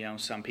know,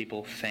 some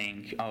people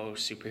think,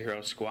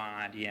 Superhero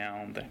Squad,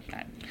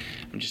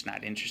 I'm just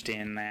not interested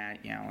in that.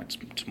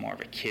 It's more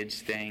of a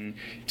kid's thing.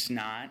 It's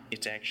not.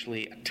 It's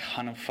actually a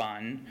ton of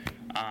fun.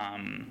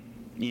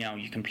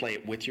 You can play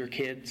it with your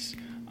kids.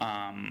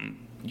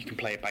 You can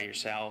play it by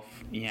yourself.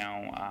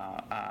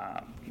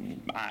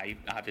 I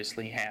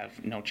obviously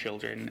have no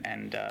children,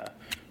 and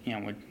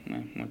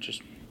which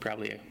is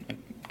probably a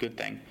good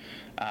thing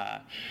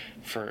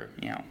for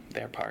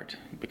their part,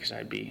 because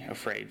I'd be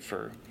afraid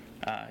for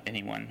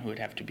anyone who would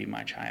have to be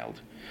my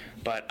child.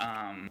 But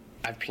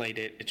I've played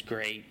it. It's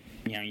great.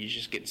 You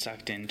just get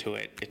sucked into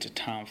it. It's a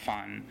ton of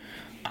fun.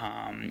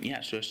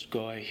 So just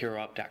go to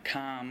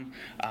HeroUp.com,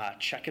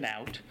 check it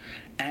out,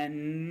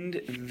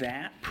 and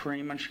that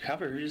pretty much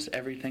covers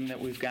everything that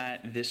we've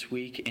got this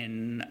week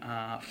in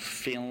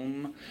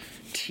film,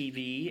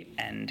 TV,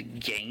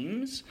 and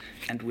games.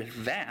 And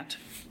with that,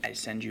 I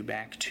send you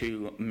back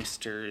to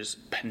Misters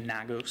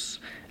Panagos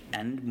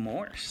and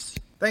Morse.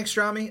 Thanks,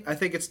 Strami. I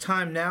think it's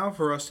time now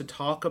for us to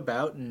talk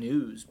about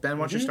news. Ben,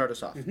 why don't you start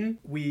us off?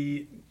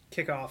 We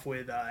kick off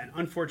with an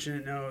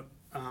unfortunate note.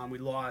 We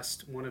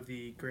lost one of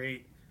the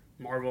great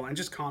Marvel and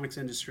just comics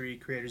industry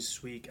creators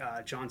this week,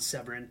 John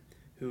Severin,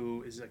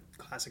 who is a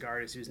classic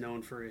artist who's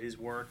known for his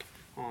work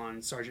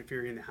on Sergeant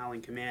Fury and the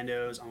Howling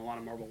Commandos, on a lot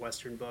of Marvel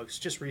Western books.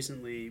 Just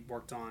recently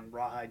worked on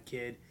Rawhide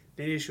Kid,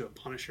 did an issue of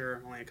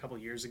Punisher only a couple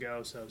years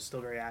ago, so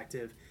still very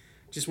active.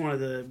 Just one of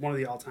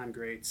the all-time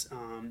greats.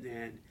 And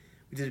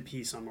we did a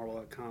piece on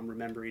Marvel.com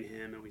remembering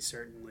him, and we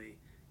certainly,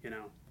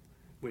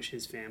 wish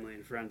his family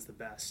and friends the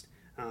best.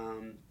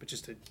 But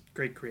just a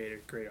great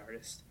creator, great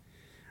artist.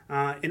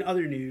 In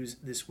other news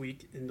this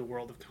week in the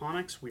world of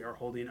comics, we are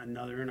holding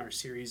another in our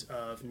series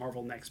of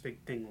Marvel Next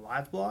Big Thing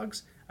live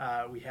blogs.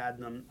 We had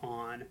them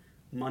on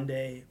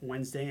Monday,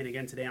 Wednesday, and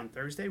again today on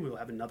Thursday. We will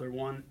have another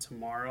one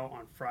tomorrow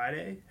on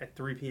Friday at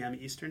 3 p.m.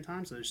 Eastern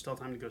Time, so there's still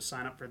time to go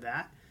sign up for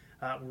that.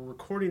 We're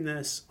recording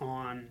this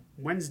on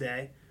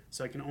Wednesday,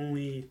 so I can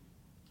only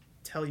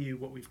tell you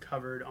what we've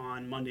covered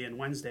on Monday and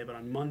Wednesday, but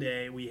on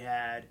Monday we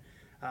had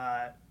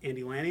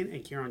Andy Lanning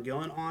and Kieran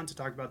Gillen on to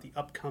talk about the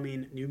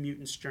upcoming New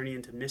Mutants Journey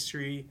into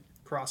Mystery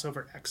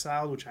crossover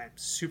Exiled, which I'm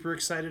super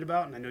excited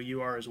about, and I know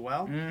you are as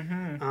well.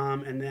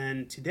 And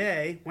then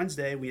today,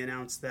 Wednesday, we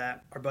announced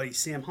that our buddy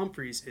Sam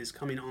Humphries is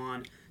coming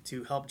on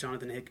to help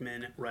Jonathan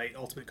Hickman write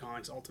Ultimate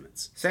Comics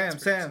Ultimates. Sam.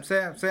 So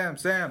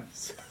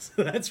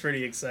that's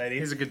pretty exciting.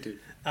 He's a good dude.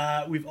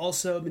 We've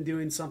also been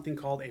doing something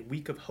called A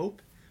Week of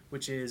Hope,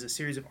 which is a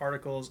series of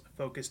articles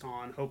focused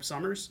on Hope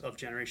Summers of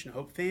Generation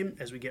Hope fame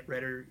as we get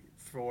ready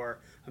for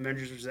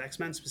Avengers vs.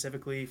 X-Men,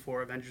 specifically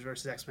for Avengers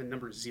vs. X-Men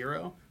number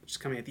 0, which is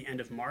coming at the end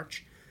of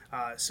March.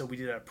 So we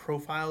did a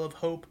profile of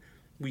Hope.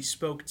 We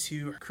spoke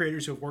to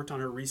creators who have worked on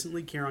her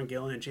recently, Kieran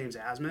Gillen and James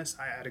Asmus.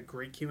 I had a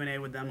great Q&A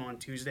with them on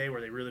Tuesday where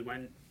they really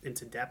went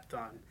into depth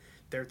on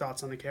their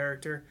thoughts on the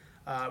character.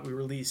 We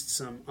released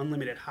some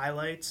unlimited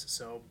highlights,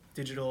 so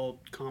digital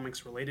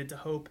comics related to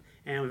Hope,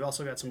 and we've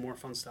also got some more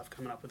fun stuff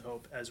coming up with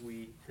Hope as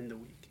we end the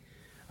week.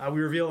 We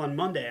reveal on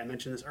Monday, I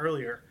mentioned this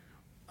earlier,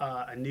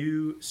 a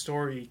new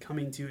story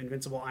coming to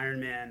Invincible Iron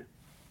Man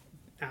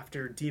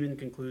after Demon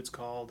concludes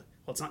called,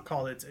 well, it's not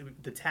called,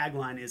 the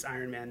tagline is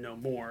Iron Man No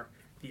More.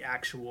 The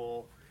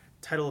actual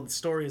title of the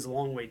story is A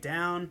Long Way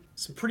Down.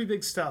 Some pretty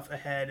big stuff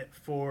ahead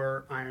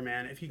for Iron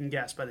Man, if you can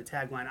guess by the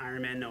tagline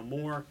Iron Man No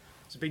More.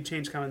 There's a big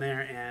change coming there,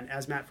 and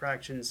as Matt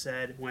Fraction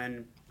said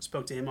when I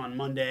spoke to him on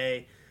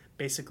Monday,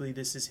 basically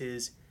this is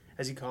his,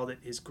 as he called it,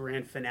 his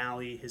grand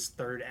finale, his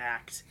third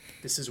act.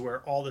 This is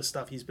where all the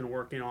stuff he's been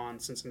working on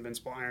since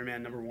Invincible Iron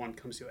Man number 1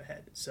 comes to a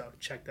head. So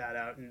check that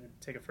out and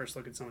take a first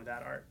look at some of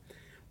that art.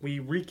 We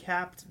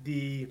recapped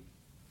the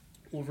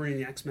Wolverine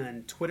and the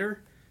X-Men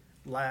Twitter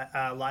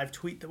live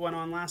tweet that went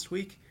on last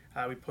week.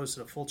 We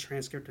posted a full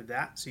transcript of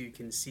that so you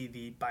can see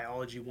the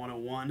Biology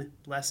 101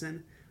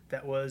 lesson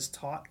that was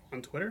taught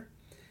on Twitter.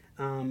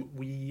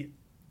 We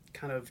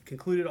kind of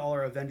concluded all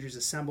our Avengers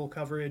Assemble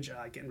coverage,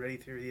 getting ready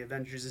for the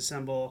Avengers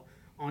Assemble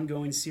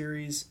ongoing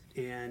series,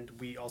 and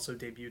we also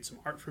debuted some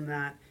art from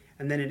that.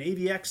 And then in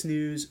AVX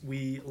news,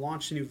 we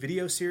launched a new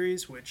video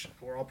series, which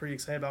we're all pretty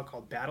excited about,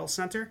 called Battle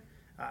Center.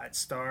 It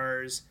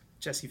stars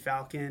Jesse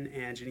Falcon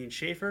and Janine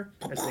Schaefer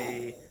as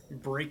they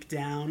break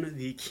down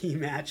the key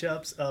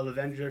matchups of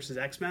Avengers vs.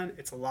 X-Men.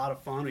 It's a lot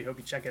of fun. We hope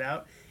you check it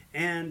out.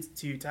 And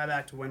to tie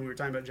back to when we were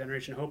talking about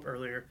Generation Hope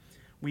earlier,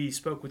 we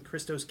spoke with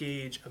Christos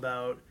Gage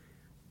about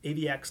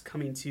AVX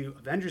coming to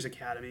Avengers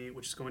Academy,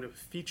 which is going to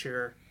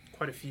feature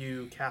quite a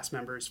few cast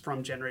members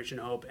from Generation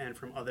Hope and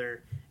from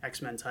other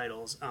X-Men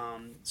titles.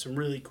 Some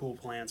really cool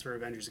plans for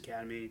Avengers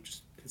Academy,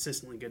 just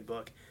consistently good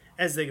book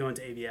as they go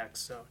into AVX,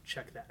 so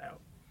check that out.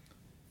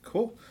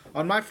 Cool.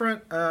 On my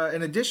front,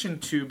 in addition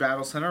to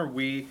Battle Center,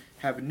 we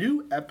have a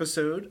new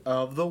episode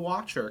of The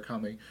Watcher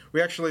coming.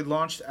 We actually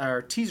launched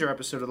our teaser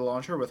episode of The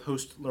Watcher with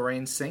host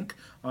Lorraine Sink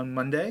on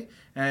Monday,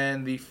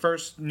 and the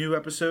first new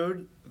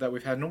episode that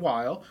we've had in a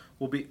while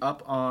will be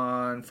up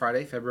on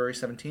Friday, February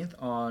 17th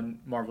on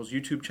Marvel's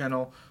YouTube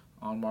channel,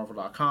 on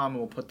Marvel.com, and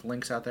we'll put the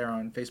links out there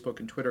on Facebook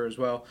and Twitter as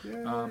well.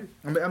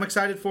 I'm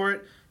excited for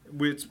it.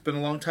 It's been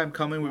a long time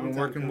coming. We've been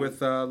working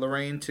with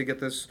Lorraine to get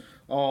this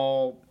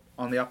all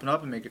on the up and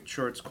up and make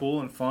sure it's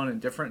cool and fun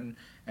and different,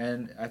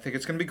 and I think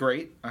it's going to be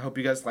great. I hope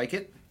you guys like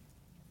it.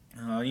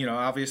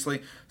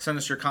 Obviously send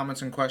us your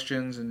comments and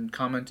questions and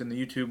comment in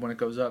the YouTube when it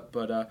goes up,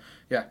 but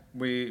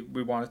we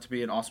want it to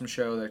be an awesome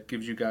show that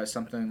gives you guys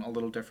something a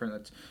little different,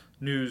 that's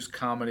news,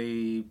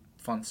 comedy,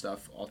 fun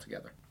stuff all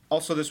together.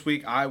 Also this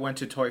week I went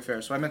to Toy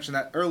Fair, so I mentioned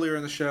that earlier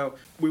in the show.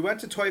 We went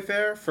to Toy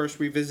Fair. First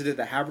we visited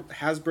the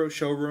Hasbro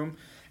showroom.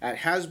 At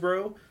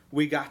Hasbro,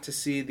 we got to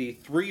see the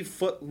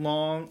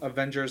 3-foot-long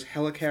Avengers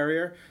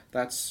helicarrier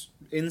that's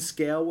in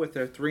scale with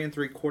their 3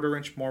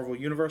 3/4-inch Marvel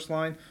Universe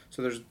line.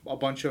 So there's a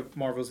bunch of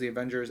Marvel's The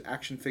Avengers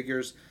action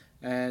figures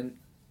and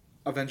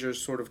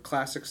Avengers sort of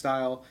classic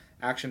style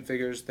action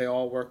figures. They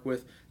all work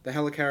with the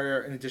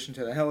helicarrier. In addition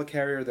to the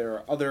helicarrier, there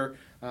are other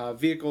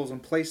vehicles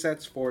and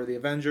playsets for the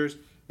Avengers.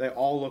 They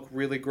all look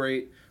really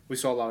great. We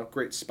saw a lot of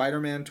great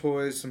Spider-Man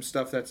toys, some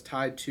stuff that's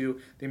tied to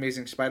the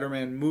Amazing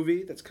Spider-Man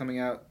movie that's coming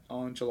out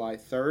on July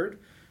 3rd.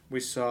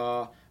 We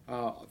saw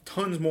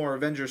tons more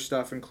Avengers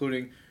stuff,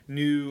 including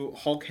new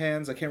Hulk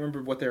hands. I can't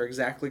remember what they're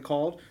exactly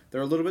called.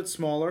 They're a little bit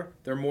smaller.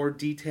 They're more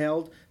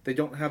detailed. They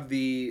don't have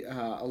the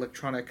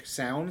electronic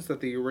sounds that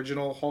the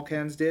original Hulk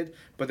hands did,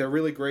 but they're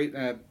really great.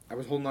 I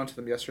was holding on to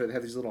them yesterday. They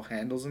have these little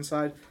handles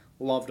inside.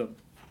 Loved them.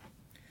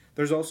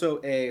 There's also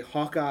a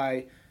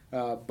Hawkeye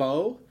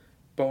bow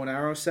and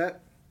arrow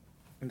set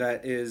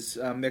that is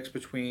a mix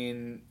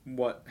between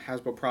what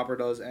Hasbro proper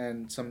does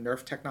and some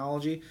Nerf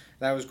technology.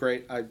 That was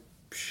great. I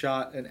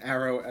shot an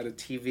arrow at a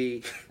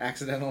TV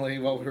accidentally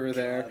while we were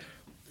there.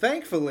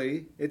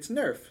 Thankfully, it's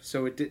Nerf,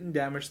 so it didn't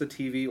damage the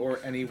TV or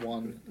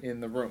anyone in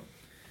the room.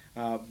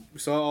 We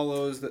saw all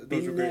those.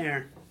 Those were great.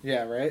 There.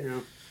 Yeah, right?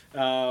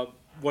 Yeah.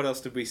 What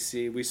else did we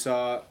see? We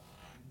saw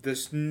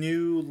this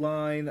new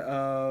line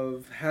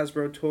of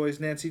Hasbro toys.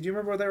 Nancy, do you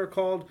remember what they were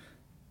called?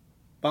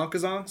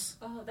 Bonkazonks?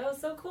 Oh, that was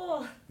so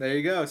cool. There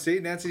you go. See,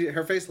 Nancy,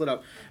 her face lit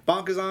up.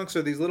 Bonkazonks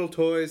are these little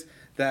toys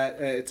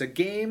that it's a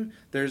game.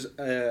 There's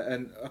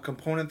a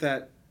component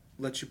that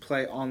lets you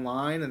play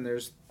online, and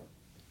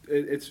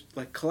it's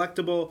like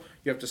collectible.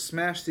 You have to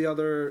smash the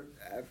other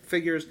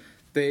figures.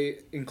 They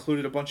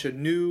included a bunch of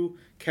new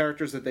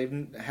characters that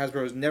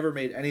Hasbro has never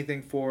made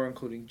anything for,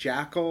 including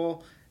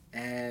Jackal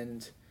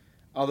and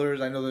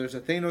others. I know there's a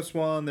Thanos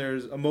one,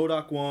 there's a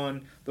MODOK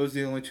one. Those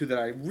are the only two that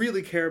I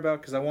really care about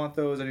because I want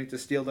those. I need to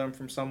steal them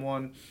from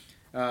someone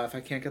if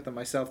I can't get them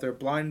myself. They're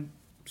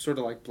sort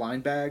of like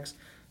blind bags.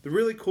 They're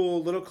really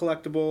cool, little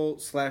collectible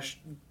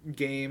 /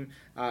 game.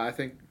 I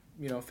think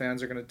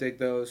fans are going to dig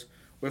those.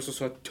 We also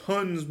saw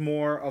tons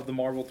more of the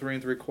Marvel 3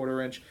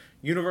 3/4 inch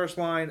Universe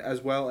line,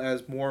 as well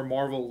as more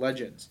Marvel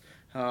Legends.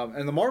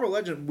 And the Marvel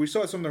Legend, we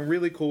saw something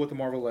really cool with the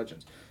Marvel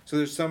Legends. So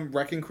there's some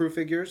Wrecking Crew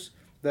figures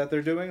that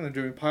they're doing. They're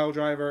doing Pile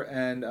Driver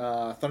and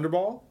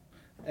Thunderball.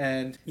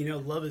 And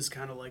Love is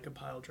kind of like a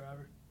pile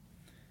driver.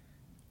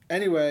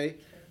 anyway,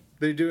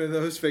 they're doing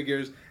those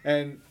figures,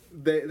 and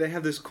they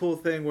have this cool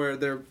thing where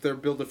they're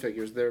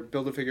Build-A-Figures. They're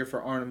Build-A-Figure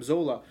for Arnim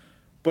Zola.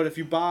 But if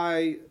you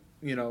buy,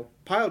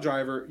 Pile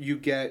Driver, you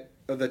get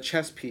the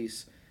chess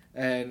piece.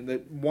 And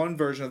the one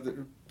version of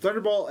the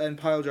Thunderball and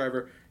Pile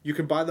Driver, you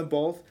can buy them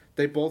both.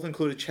 They both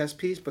include a chess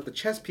piece, but the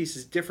chess piece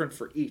is different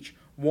for each.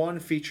 One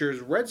features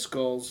Red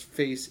Skull's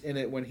face in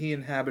it when he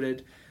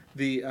inhabited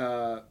the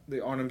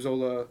Arnim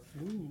Zola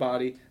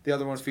body. The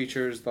other one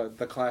features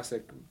the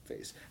classic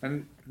face.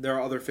 And there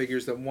are other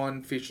figures that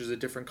one features a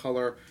different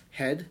color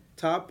head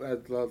top,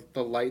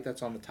 the light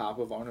that's on the top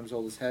of Arnim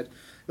Zola's head.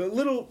 The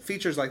little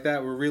features like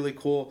that were really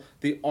cool.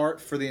 The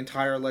art for the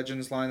entire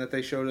Legends line that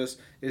they showed us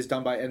is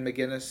done by Ed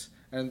McGuinness,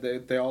 and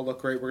they all look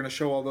great. We're going to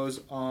show all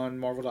those on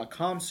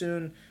Marvel.com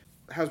soon.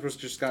 Hasbro's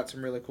just got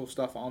some really cool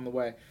stuff on the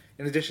way.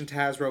 In addition to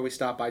Hasbro, we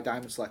stopped by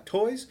Diamond Select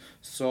Toys,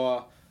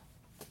 saw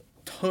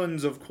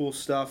tons of cool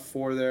stuff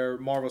for their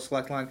Marvel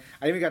Select line.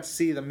 I even got to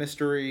see the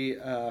mystery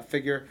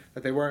figure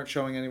that they weren't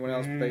showing anyone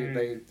else,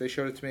 but they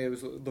showed it to me.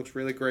 It looks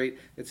really great.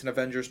 It's an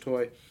Avengers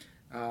toy.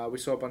 We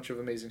saw a bunch of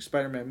amazing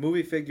Spider-Man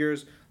movie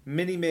figures,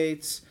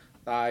 mini-mates.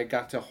 I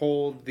got to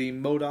hold the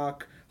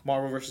MODOK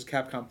Marvel vs.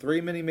 Capcom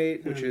 3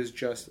 mini-mate, which is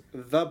just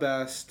the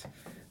best.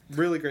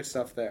 Really great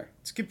stuff there.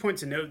 It's a good point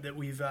to note that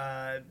we've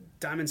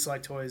Diamond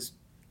Select Toys,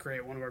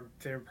 great, one of our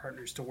favorite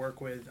partners to work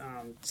with.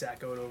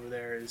 Zach Oat over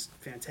there is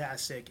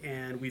fantastic,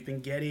 and we've been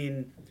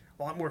getting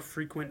a lot more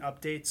frequent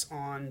updates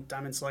on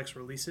Diamond Select's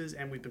releases,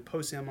 and we've been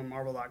posting them on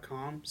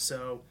Marvel.com.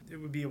 So it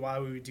would be a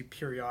while we would do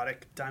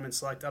periodic Diamond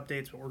Select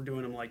updates, but we're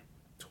doing them like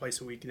twice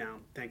a week now,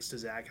 thanks to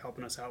Zach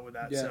helping us out with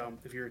that. Yeah. So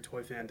if you're a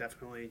toy fan,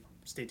 definitely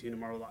stay tuned to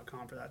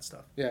Marvel.com for that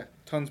stuff. Yeah,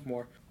 tons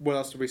more. What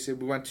else did we see?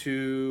 We went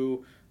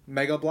to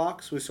Mega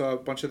Blocks. We saw a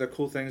bunch of the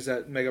cool things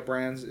that Mega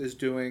Brands is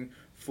doing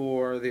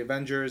for the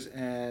Avengers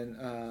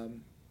and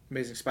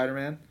Amazing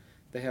Spider-Man.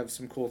 They have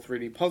some cool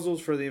 3D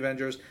puzzles for the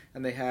Avengers,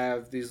 and they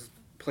have these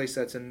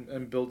playsets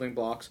and building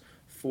blocks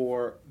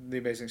for the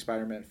Amazing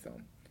Spider-Man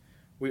film.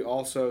 We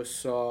also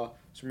saw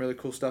some really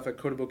cool stuff at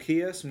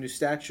Kotobukiya, some new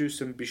statues,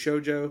 some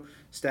Bishojo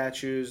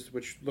statues,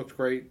 which looked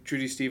great.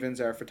 Judy Stevens,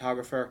 our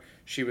photographer,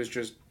 she was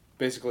just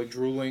basically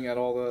drooling at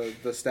all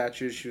the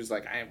statues. She was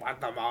like, I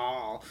want them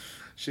all.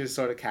 She was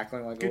sort of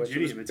cackling like a witch.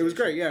 It was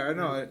great, yeah, I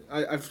know.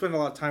 Yeah. I've spent a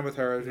lot of time with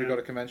her as we go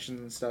to conventions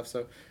and stuff,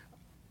 so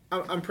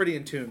I'm pretty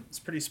in tune. It's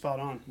pretty spot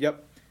on.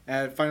 Yep.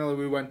 And finally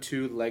we went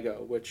to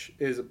Lego, which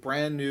is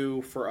brand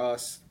new for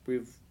us.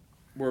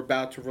 We're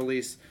about to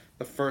release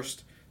the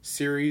first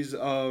series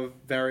of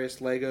various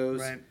Legos.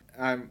 Right.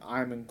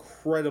 I'm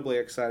incredibly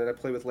excited. I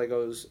play with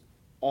Legos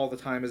all the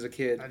time as a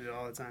kid. I did it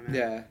all the time, man.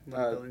 Yeah.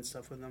 Love building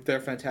stuff with them. They're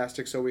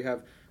fantastic. So we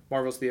have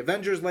Marvel's The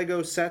Avengers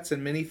Lego sets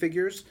and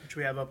minifigures. Which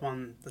we have up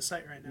on the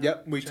site right now.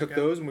 Yep, we took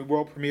those and we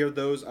world premiered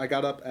those. I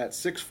got up at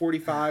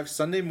 6:45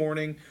 Sunday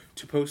morning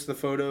to post the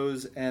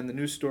photos and the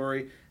news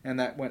story, and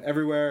that went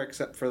everywhere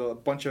except for a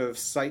bunch of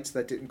sites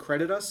that didn't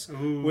credit us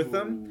with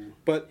them.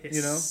 But,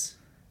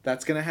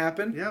 that's going to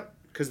happen. Yep.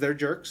 Because they're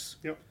jerks.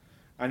 Yep.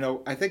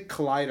 I think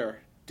Collider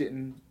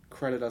didn't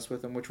credit us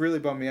with them, which really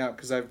bummed me out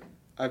because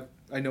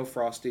I know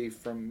Frosty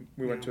from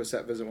we went to a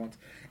set visit once.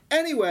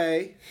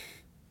 Anyway,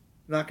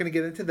 not going to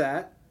get into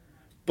that,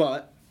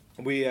 but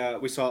we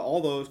saw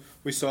all those.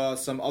 We saw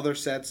some other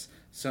sets,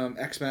 some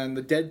X-Men,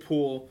 the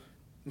Deadpool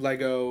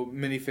Lego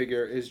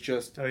minifigure is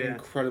just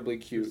incredibly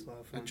cute.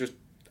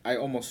 I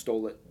almost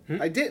stole it.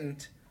 I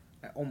didn't.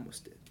 I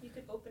almost did. You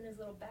could open his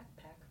little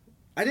backpack.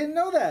 I didn't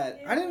know that.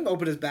 Yeah. I didn't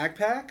open his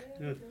backpack.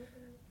 Yeah.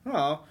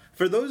 Oh,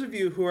 for those of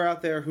you who are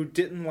out there who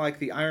didn't like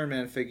the Iron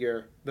Man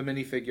figure, the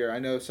minifigure, I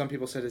know some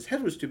people said his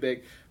head was too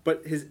big,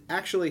 but his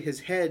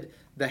head,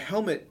 the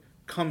helmet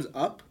comes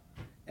up,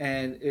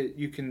 and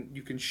you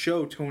can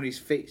show Tony's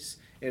face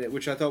in it,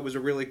 which I thought was a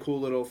really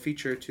cool little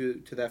feature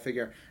to that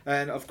figure.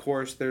 And of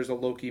course, there's a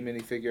Loki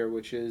minifigure,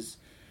 which is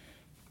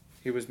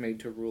he was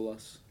made to rule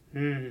us.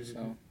 Mm-hmm.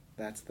 So.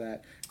 That's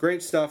that.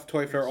 Great stuff,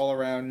 Toy Fair all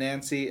around.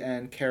 Nancy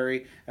and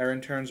Carrie, our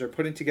interns, are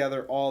putting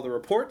together all the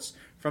reports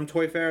from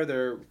Toy Fair.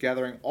 They're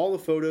gathering all the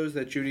photos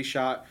that Judy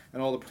shot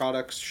and all the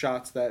products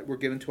shots that were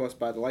given to us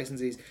by the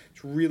licensees.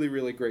 It's really,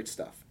 really great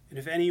stuff. And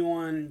if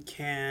anyone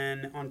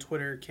on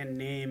Twitter can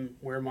name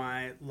where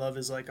my Love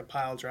is Like a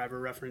Pile Driver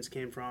reference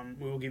came from,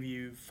 we will give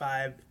you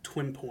 5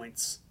 TWiM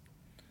points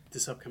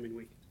this upcoming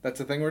week. That's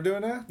the thing we're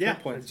doing now? Yeah,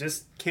 TWiM points. I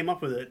just came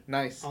up with it.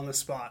 Nice. On the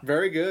spot.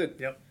 Very good.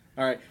 Yep.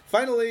 All right.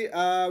 Finally,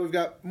 we've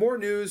got more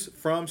news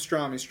from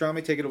Strami.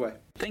 Strami, take it away.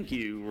 Thank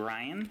you,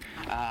 Ryan.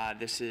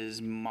 This is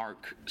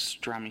Mark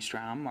Strom,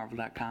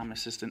 Marvel.com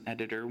assistant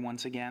editor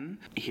once again,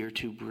 here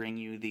to bring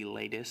you the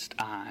latest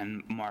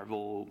on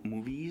Marvel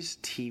movies,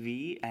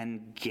 TV,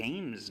 and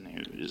games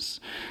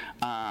news.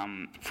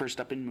 First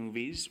up in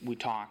movies, we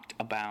talked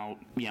about,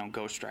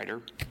 Ghost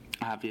Rider.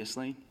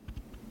 obviously,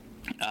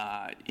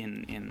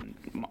 in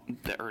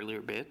the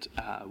earlier bit,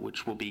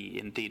 which will be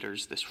in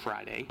theaters this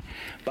Friday.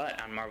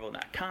 But on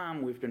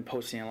Marvel.com, we've been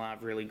posting a lot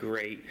of really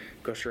great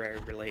Ghost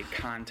Rider-related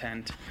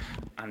content.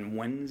 On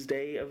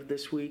Wednesday of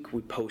this week,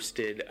 we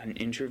posted an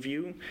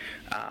interview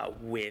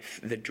with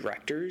the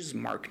directors,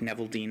 Mark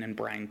Neveldine and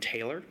Brian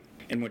Taylor,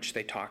 in which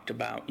they talked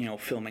about,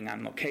 filming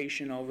on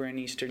location over in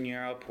Eastern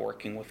Europe,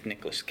 working with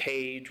Nicolas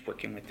Cage,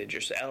 working with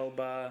Idris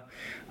Elba,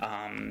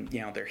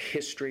 their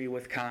history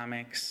with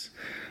comics.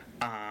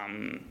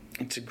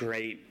 It's a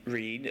great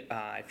read.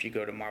 If you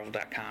go to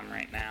Marvel.com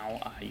right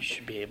now, you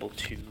should be able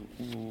to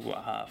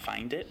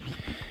find it.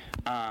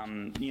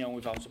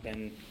 We've also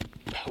been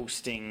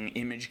posting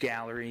image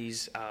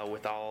galleries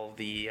with all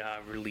the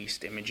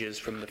released images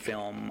from the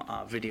film,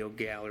 video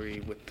gallery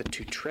with the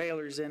 2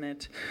 trailers in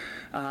it,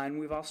 and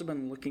we've also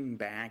been looking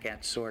back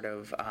at sort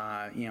of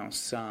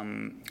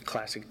some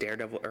classic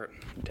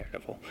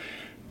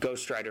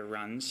Ghost Rider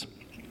runs,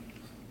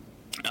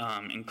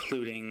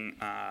 including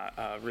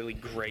a really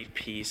great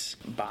piece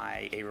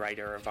by a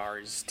writer of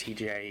ours,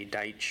 TJ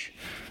Deitch,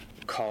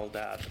 called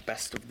The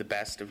Best of the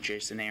Best of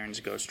Jason Aaron's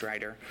Ghost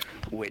Rider,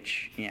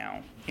 which,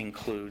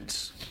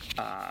 includes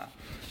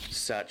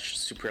such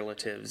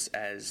superlatives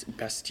as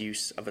best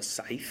use of a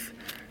scythe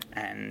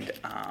and,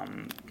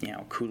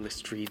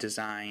 coolest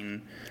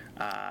redesign,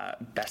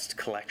 best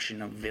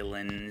collection of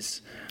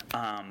villains,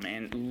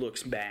 and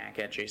looks back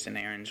at Jason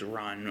Aaron's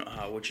run,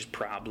 which is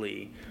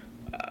probably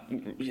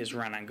his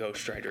run on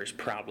Ghost Rider is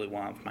probably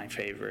one of my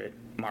favorite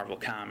Marvel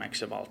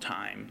comics of all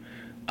time.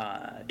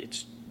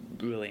 It's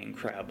really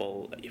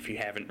incredible. If you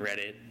haven't read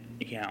it,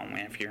 and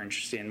if you're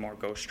interested in more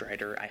Ghost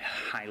Rider, I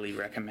highly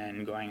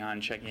recommend going on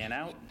and checking it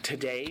out.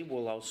 Today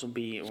will also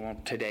be,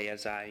 today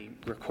as I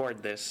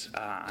record this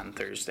on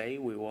Thursday,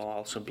 we will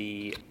also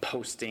be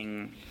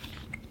posting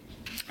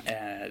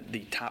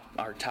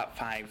our top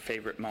 5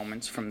 favorite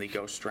moments from the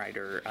Ghost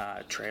Rider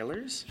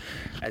trailers,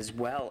 as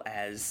well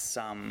as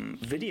some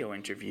video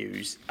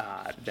interviews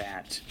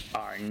that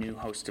our new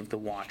host of The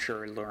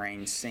Watcher,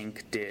 Lorraine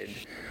Sink, did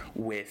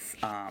with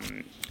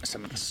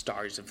some of the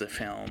stars of the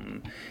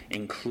film,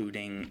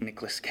 including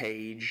Nicolas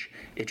Cage,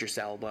 Idris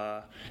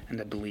Elba, and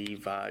I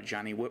believe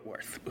Johnny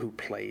Whitworth, who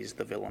plays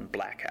the villain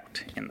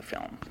Blackout in the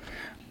film.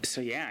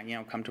 So yeah,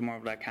 come to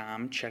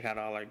Marvel.com, check out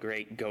all our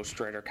great Ghost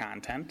Rider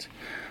content.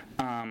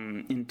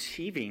 In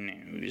TV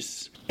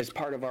news, as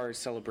part of our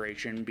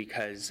celebration,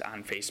 because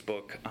on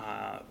Facebook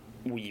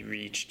we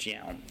reached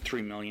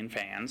 3 million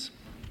fans,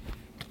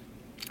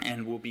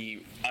 and we'll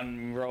be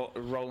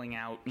rolling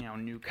out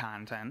new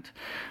content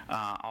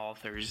all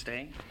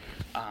Thursday.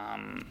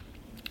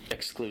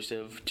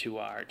 Exclusive to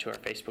our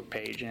Facebook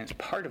page, and as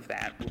part of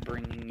that, we're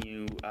bringing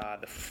you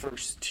the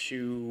first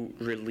 2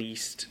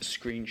 released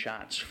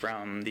screenshots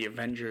from the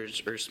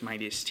Avengers: Earth's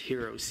Mightiest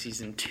Heroes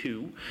Season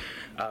 2.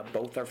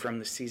 Both are from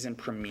the season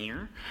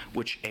premiere,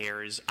 which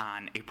airs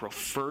on April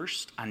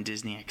 1st on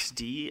Disney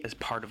XD as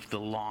part of the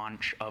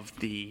launch of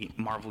the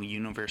Marvel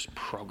Universe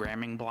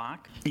programming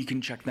block. You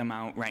can check them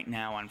out right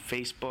now on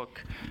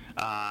Facebook,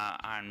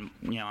 on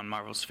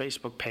Marvel's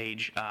Facebook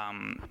page.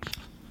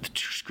 The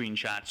 2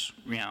 screenshots,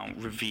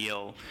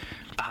 reveal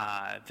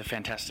the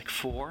Fantastic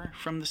Four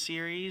from the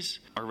series,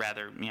 or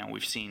rather,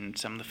 we've seen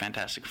some of the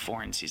Fantastic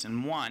Four in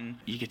season 1.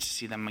 You get to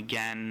see them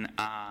again,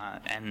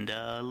 and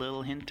a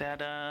little hint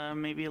at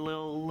maybe a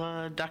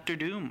little Doctor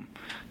Doom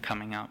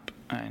coming up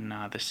in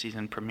the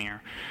season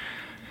premiere.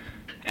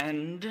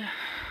 And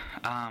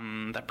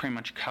that pretty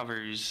much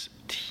covers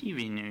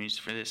TV news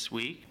for this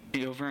week.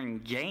 Over in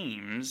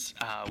games,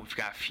 we've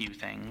got a few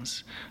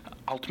things.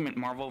 Ultimate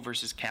Marvel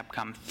vs.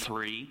 Capcom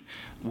 3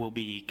 will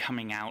be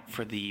coming out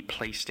for the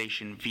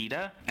PlayStation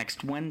Vita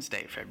next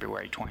Wednesday,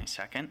 February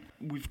 22nd.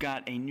 We've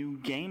got a new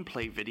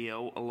gameplay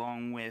video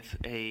along with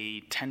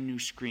 10 new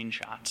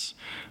screenshots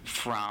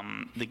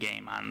from the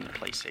game on the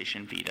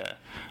PlayStation Vita.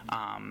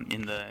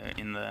 In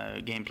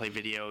the gameplay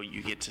video,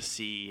 you get to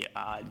see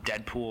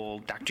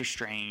Deadpool, Doctor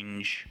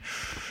Strange,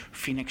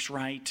 Phoenix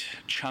Wright,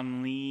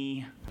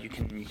 Chun-Li. You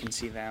can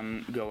see them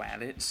go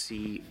at it,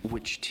 see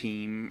which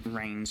team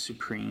reigns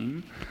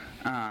supreme,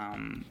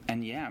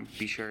 and yeah,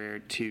 be sure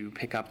to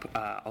pick up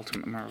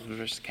Ultimate Marvel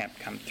vs.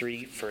 Capcom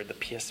 3 for the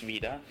PS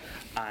Vita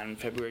on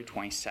February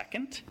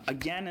 22nd.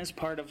 Again, as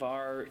part of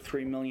our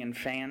 3 million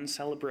fan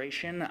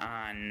celebration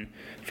on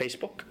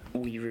Facebook,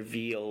 we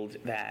revealed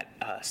that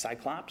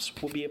Cyclops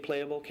will be a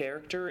playable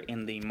character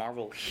in the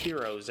Marvel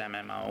Heroes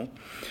MMO.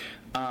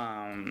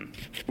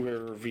 We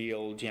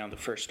revealed, the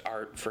first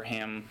art for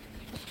him.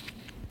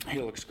 He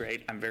looks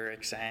great. I'm very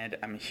excited.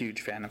 I'm a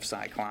huge fan of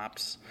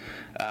Cyclops,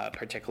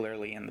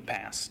 particularly in the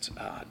past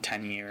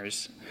 10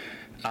 years.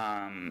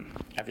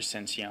 Ever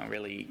since,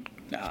 really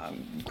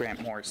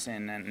Grant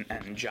Morrison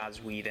and Joss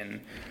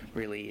Whedon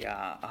really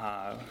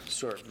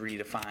sort of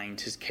redefined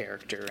his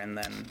character, and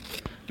then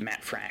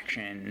Matt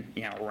Fraction,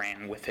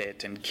 ran with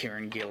it, and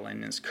Kieran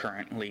Gillen is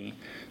currently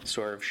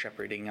sort of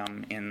shepherding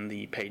him in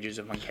the pages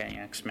of Uncanny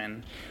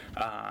X-Men.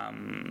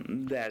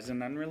 That's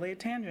an unrelated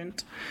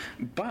tangent,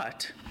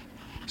 but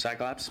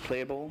Cyclops is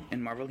playable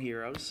in Marvel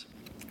Heroes.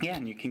 Yeah,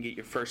 and you can get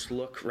your first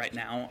look right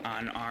now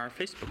on our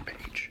Facebook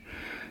page.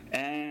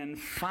 And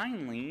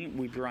finally,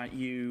 we brought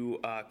you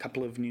a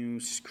couple of new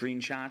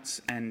screenshots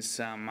and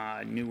some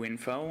new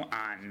info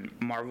on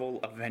Marvel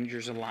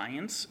Avengers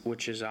Alliance,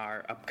 which is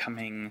our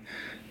upcoming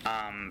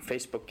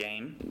Facebook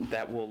game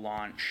that will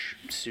launch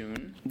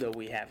soon, though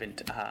we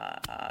haven't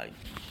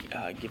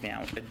given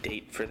out a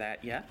date for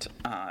that yet,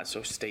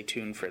 so stay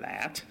tuned for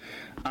that.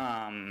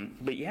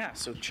 But yeah,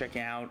 so check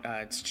out,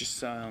 it's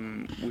just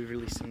we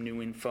released some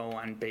new info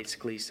on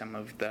basically some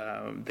of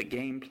the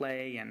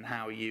gameplay and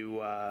how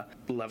you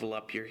level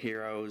up your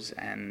heroes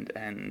and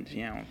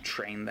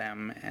train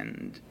them,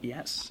 and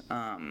yes,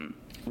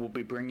 we'll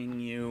be bringing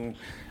you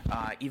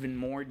even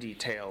more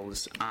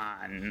details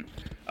on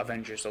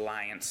Avengers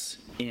Alliance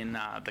in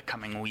the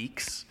coming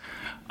weeks,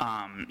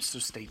 so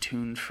stay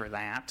tuned for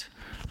that,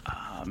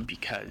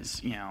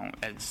 because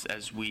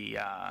as we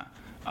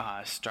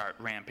start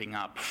ramping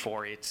up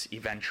for its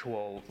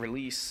eventual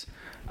release,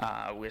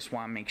 we just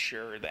want to make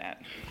sure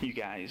that you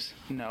guys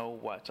know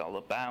what it's all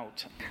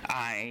about.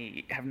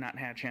 I have not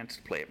had a chance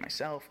to play it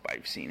myself, but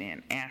I've seen it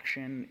in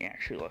action. It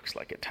actually looks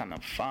like a ton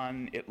of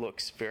fun. It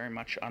looks very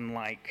much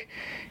unlike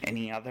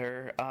any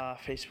other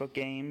Facebook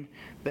game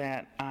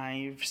that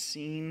I've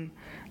seen.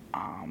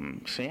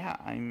 So yeah,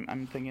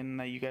 I'm thinking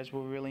that you guys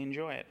will really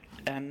enjoy it.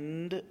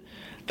 And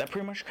that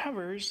pretty much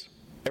covers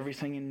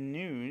everything in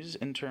news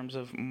in terms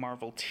of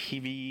Marvel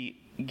TV,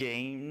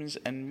 games,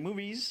 and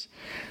movies.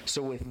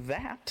 So with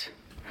that,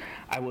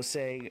 I will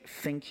say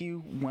thank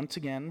you once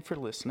again for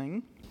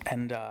listening,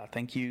 and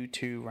thank you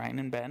to Ryan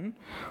and Ben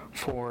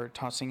for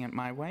tossing it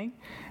my way,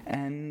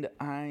 and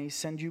I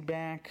send you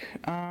back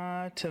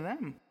to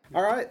them.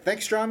 All right,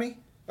 thanks, Strami.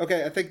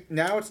 Okay, I think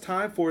now it's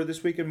time for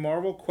This Week in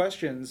Marvel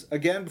questions.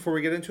 Again, before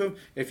we get into them,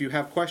 if you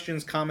have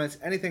questions, comments,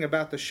 anything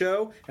about the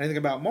show, anything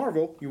about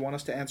Marvel you want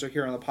us to answer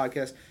here on the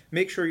podcast,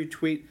 make sure you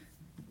tweet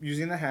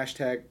using the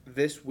hashtag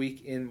This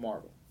Week in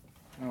Marvel.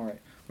 All right,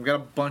 we've got a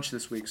bunch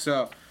this week.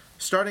 So,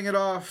 starting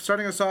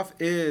us off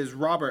is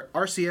Robert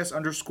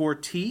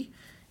RCS_T. He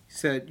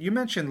said, "You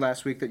mentioned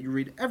last week that you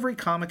read every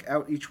comic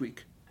out each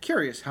week.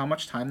 Curious how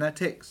much time that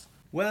takes."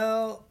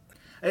 Well,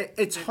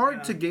 it's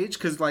hard to gauge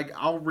because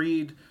I'll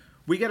read.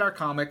 We get our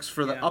comics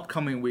for the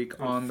upcoming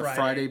week on the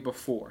Friday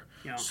before.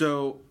 Yeah.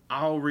 So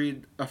I'll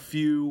read a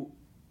few,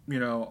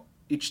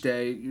 each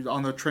day.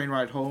 On the train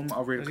ride home,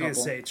 I'll read a couple. I was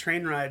going to say,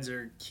 train rides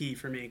are key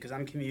for me because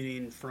I'm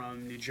commuting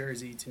from New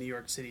Jersey to New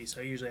York City,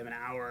 so I usually have an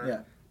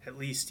hour at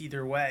least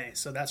either way.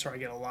 So that's where I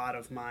get a lot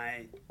of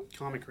my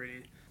comic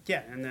reading.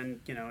 Yeah, and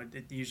then,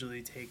 it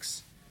usually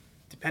takes,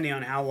 depending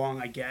on how long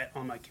I get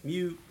on my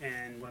commute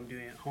and what I'm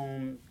doing at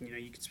home,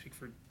 you can speak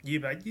for you,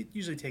 but it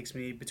usually takes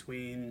me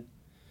between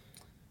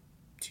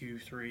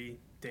 2-3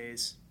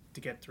 days to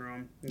get through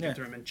them. Get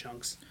through them in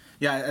chunks.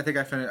 Yeah, I think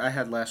I finished. I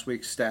had last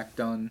week's stack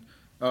done,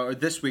 or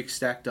this week's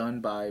stack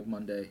done by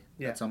Monday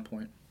at some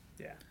point.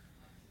 Yeah.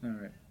 All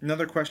right.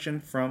 Another question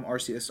from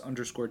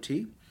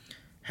RCS_T.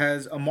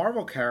 Has a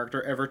Marvel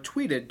character ever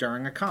tweeted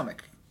during a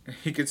comic?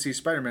 You could see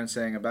Spider-Man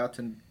saying about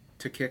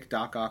to kick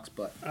Doc Ock's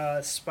butt.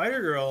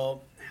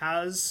 Spider-Girl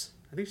has...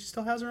 I think she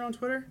still has her own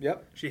Twitter.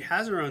 Yep. She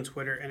has her own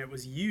Twitter, and it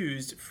was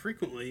used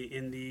frequently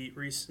in the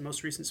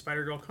most recent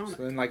Spider-Girl comic.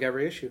 So in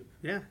every issue.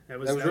 Yeah. That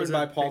was written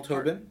by Paul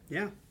Tobin.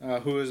 Yeah.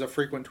 Who is a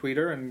frequent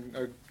tweeter and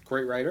a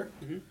great writer.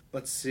 Mm-hmm.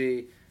 Let's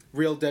see.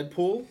 Real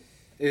Deadpool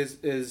is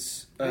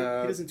he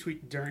doesn't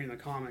tweet during the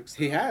comics,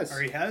 though. He has.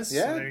 Or he has?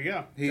 Yeah. So there you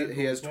go.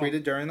 He has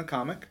tweeted during the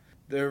comic.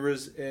 There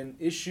was an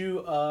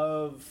issue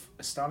of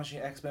Astonishing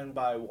X-Men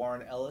by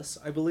Warren Ellis,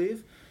 I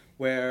believe,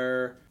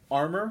 where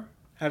Armor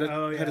had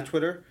a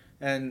Twitter.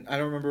 And I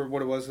don't remember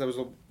what it was. It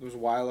was a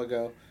while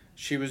ago.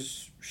 She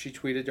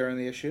tweeted during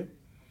the issue.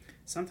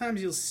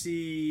 Sometimes you'll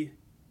see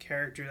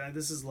characters.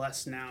 This is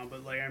less now,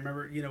 but I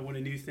remember when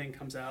a new thing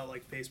comes out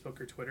like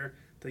Facebook or Twitter,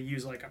 they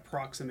use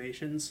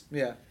approximations.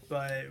 Yeah.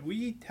 But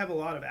we have a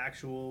lot of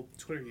actual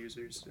Twitter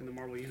users in the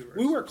Marvel universe.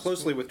 We work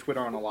closely with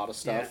Twitter on a lot of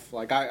stuff.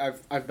 Yeah.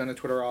 I've been to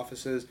Twitter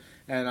offices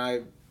and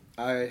I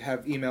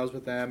have emails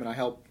with them and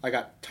I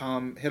got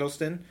Tom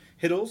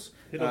Hiddles.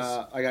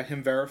 I got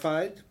him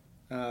verified.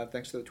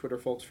 Thanks to the Twitter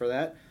folks for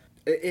that.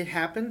 It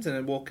happens, and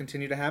it will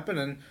continue to happen.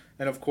 And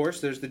of course,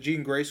 there's the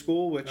Jean Grey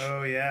School, which,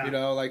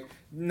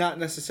 not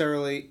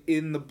necessarily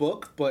in the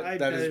book, but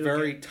that is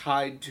very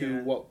tied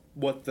to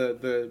what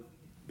the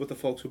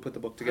folks who put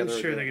the book together.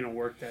 I'm sure they're going to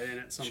work that in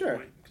at some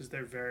point because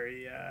they're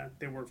very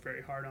they work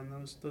very hard on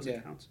those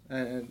accounts.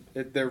 And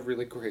they're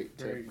really great.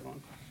 Very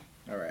fun.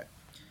 All right.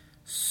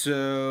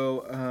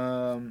 So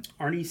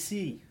Arnie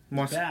C.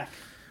 back.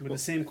 With the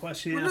same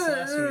question he asked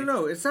last week.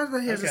 No. It's not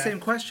that he has the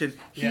same question.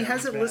 He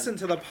hasn't listened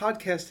to the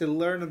podcast to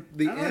learn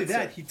the answer. Not only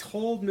that, he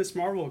told Miss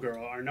Marvel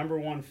Girl, our number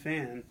one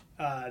fan,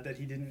 that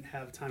he didn't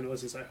have time to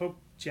listen. So I hope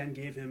Jen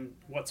gave him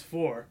what's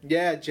for.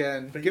 Yeah,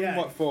 Jen. Give him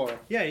what for.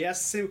 Yeah, he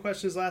asked the same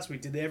question as last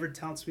week. Did they ever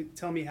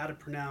tell me how to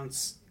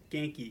pronounce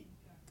Genki?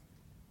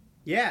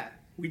 Yeah,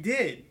 we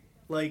did.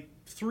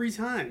 3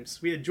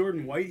 times. We had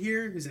Jordan White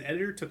here, who's an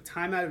editor, took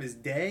time out of his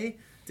day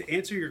to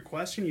answer your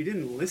question, you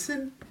didn't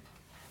listen?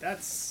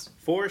 That's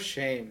For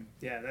shame.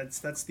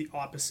 that's the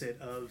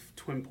opposite of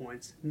TWiM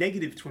points.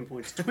 Negative TWiM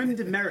points. TWiM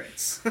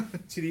demerits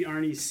to the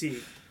Arnie C.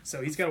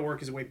 So he's got to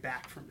work his way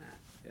back from that.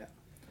 Yeah.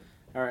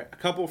 All right. A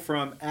couple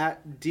from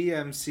at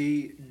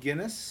DMC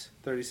Guinness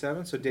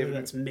 37. So David.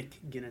 That's Mick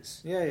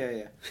Guinness.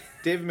 Yeah.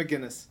 David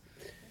McGinnis.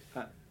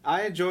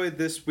 I enjoyed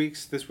this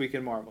week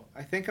in Marvel.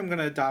 I think I'm going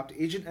to adopt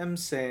Agent M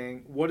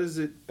saying, "What is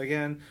it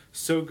again?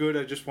 So good,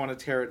 I just want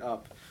to tear it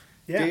up."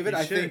 Yeah, David, you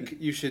I should.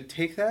 think you should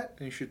take that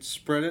and you should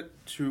spread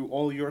it to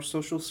all your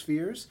social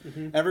spheres.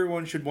 Mm-hmm.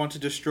 Everyone should want to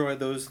destroy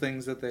those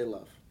things that they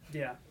love.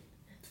 Yeah.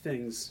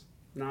 Things,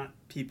 not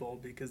people,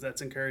 because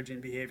that's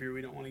encouraging behavior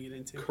we don't want to get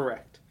into.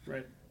 Correct.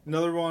 Right.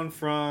 Another one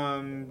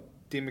from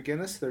D.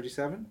 McGinnis,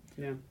 37.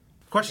 Yeah.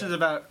 Questions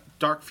about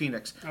Dark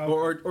Phoenix, Oh.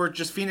 or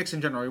just Phoenix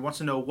in general. He wants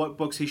to know what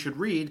books he should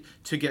read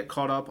to get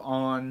caught up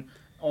on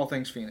all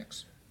things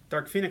Phoenix.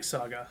 Dark Phoenix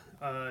Saga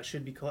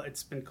should be.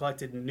 It's been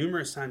collected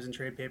numerous times in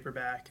trade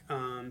paperback.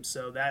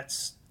 So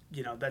that's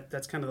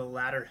that's kind of the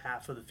latter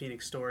half of the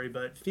Phoenix story.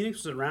 But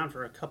Phoenix was around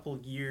for a couple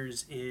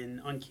years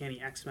in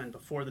Uncanny X-Men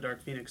before the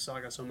Dark Phoenix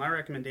Saga. So my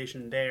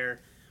recommendation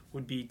there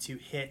would be to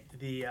hit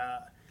the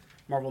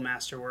Marvel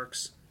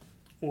Masterworks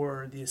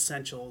or the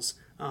Essentials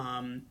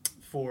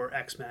for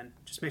X-Men.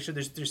 Just make sure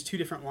there's two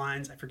different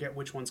lines. I forget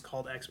which one's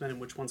called X-Men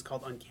and which one's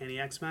called Uncanny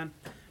X-Men.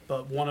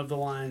 But one of the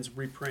lines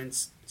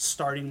reprints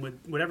starting with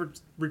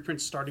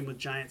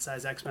Giant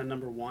Size X-Men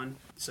 #1.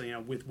 So,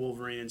 with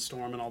Wolverine and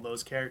Storm and all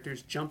those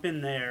characters. Jump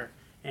in there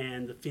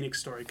and the Phoenix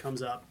story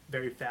comes up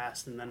very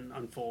fast and then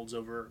unfolds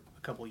over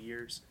a couple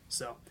years.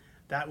 So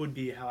that would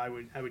be how I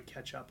would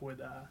catch up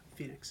with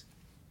Phoenix.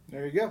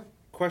 There you go.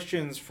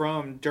 Questions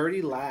from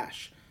Dirty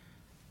Lash.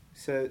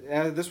 So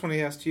this one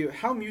he asked you: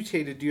 how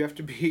mutated do you have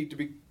to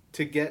be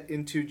to get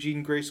into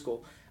Jean Grey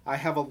School? I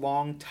have a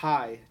long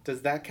tie.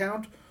 Does that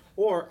count?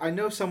 Or I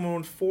know someone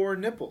with 4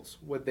 nipples.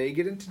 Would they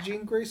get into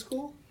Jean Grey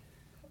School?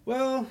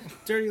 Well,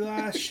 Dirty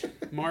Lash,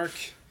 Mark.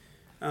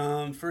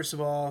 First of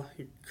all,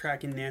 you're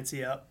cracking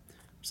Nancy up,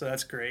 so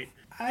that's great.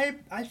 I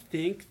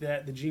think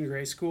that the Jean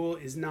Grey School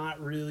is not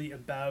really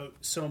about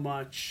so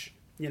much,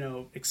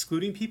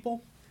 excluding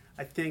people.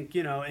 I think,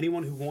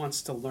 anyone who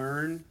wants to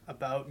learn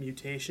about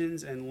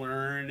mutations and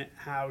learn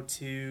how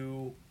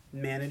to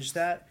manage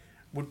that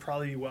would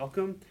probably be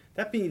welcome.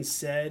 That being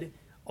said,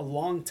 a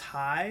long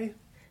tie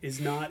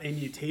is not a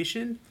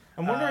mutation.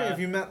 I'm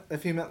wondering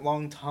if he meant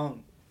long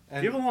tongue. And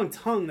if you have a long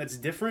tongue, that's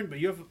different. But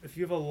if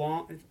you have a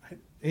long,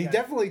 he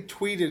definitely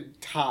tweeted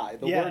tie.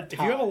 The word tie. If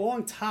you have a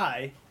long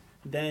tie,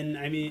 then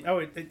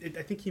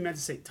I think he meant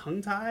to say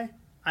tongue tie.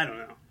 I don't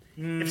know.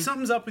 If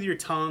something's up with your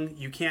tongue,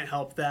 you can't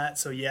help that.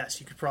 So yes,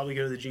 you could probably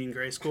go to the Jean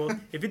Grey School.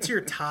 If it's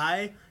your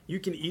tie, you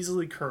can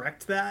easily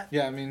correct that.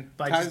 Yeah,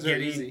 by ties just are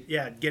easy.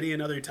 getting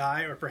another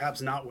tie, or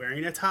perhaps not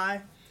wearing a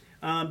tie.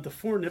 The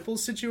 4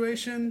 nipples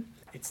situation,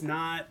 it's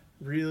not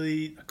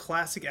really a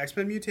classic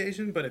X-Men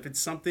mutation, but if it's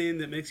something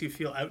that makes you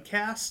feel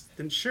outcast,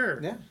 then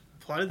sure. Yeah.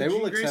 Apply to the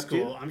Jean Grey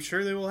School. I'm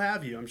sure they will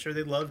have you. I'm sure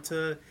they'd love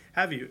to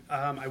have you.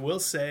 I will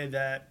say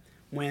that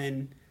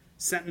when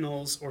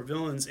Sentinels or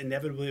villains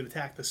inevitably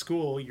attack the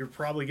school, you're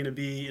probably going to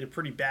be in a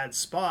pretty bad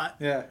spot.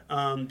 Yeah.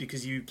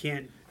 Because you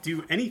can't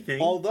do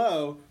anything.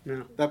 Although,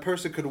 No. that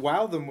person could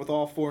wow them with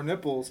all 4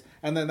 nipples,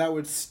 and then that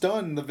would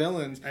stun the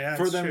villains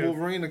for then true.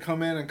 Wolverine to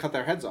come in and cut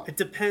their heads off. It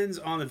depends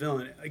on the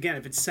villain. Again,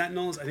 if it's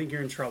Sentinels, I think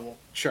you're in trouble.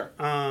 Sure.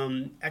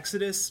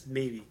 Exodus,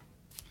 maybe.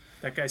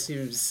 That guy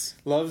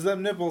Loves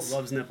them nipples.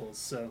 loves nipples.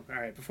 So, all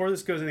right. Before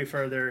this goes any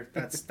further,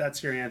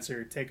 that's your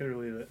answer. Take it or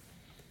leave it.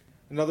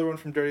 Another one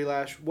from Dirty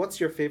Lash. What's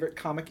your favorite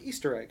comic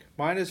Easter egg?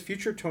 Mine is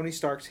future Tony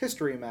Stark's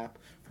history map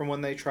from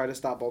when they try to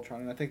stop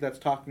Ultron. And I think that's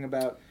talking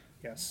about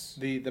Yes.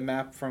 the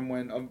map from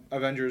when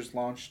Avengers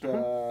launched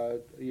a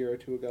year or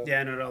 2 ago.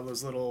 Yeah, and all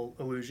those little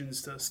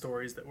allusions to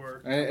stories that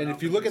were. And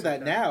if you look at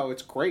that now,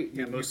 it's great.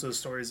 Yeah, most of those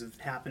stories have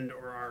happened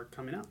or are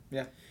coming out.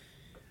 Yeah.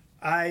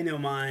 I know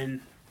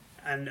mine,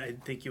 and I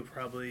think you'll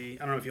probably,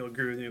 I don't know if you'll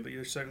agree with me, but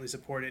you'll certainly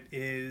support it,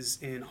 is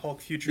in Hulk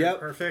Future Yep,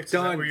 Imperfect. Is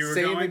that done. where you were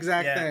Same going?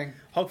 exact Yeah. thing.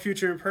 Hulk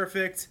Future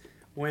Imperfect,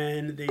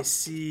 when they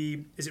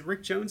see, is it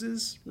Rick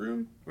Jones's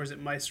room, or is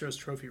it Maestro's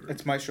trophy room?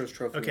 It's Maestro's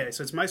trophy. Okay,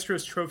 so it's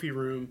Maestro's trophy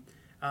room.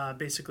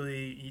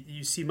 Basically,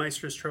 you see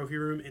Maestro's trophy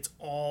room. It's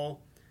all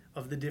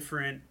of the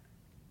different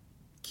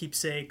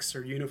keepsakes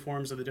or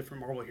uniforms of the different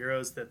Marvel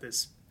heroes that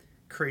this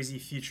crazy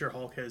future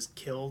Hulk has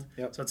killed.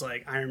 Yep. So it's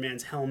like Iron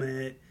Man's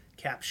helmet,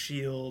 Cap's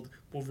shield,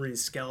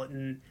 Wolverine's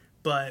skeleton.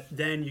 But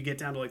then you get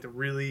down to like the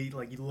really,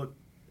 like you look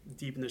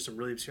deep and there's some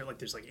really obscure, like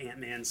there's like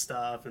Ant-Man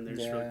stuff and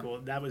there's really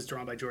cool. That was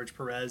drawn by George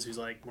Perez, who's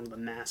like one of the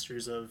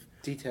masters of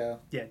detail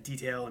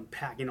and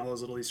packing all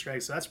those little Easter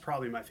eggs. So that's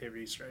probably my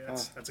favorite Easter egg.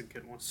 That's a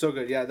good one. So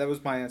good. Yeah, that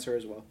was my answer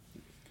as well.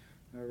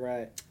 All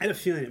right. I had a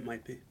feeling it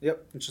might be.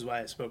 Yep. Which is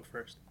why I spoke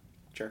first.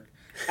 Jerk.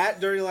 At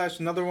Dirty Lash,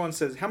 another one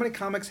says, how many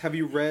comics have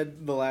you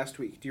read the last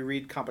week? Do you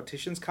read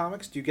competitions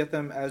comics? Do you get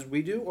them as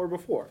we do or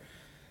before?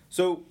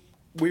 So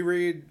we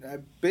read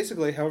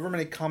basically however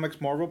many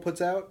comics Marvel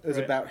puts out is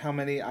Right. about how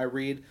many I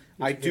read.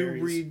 Which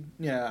varies.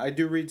 I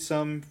do read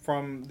some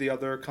from the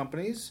other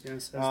companies. Yes,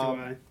 as do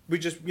I. We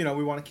just, we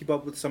want to keep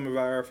up with some of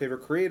our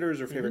favorite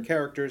creators or favorite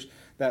characters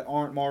that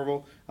aren't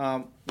Marvel.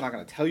 I'm not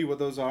going to tell you what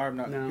those are. I'm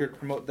not here to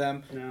promote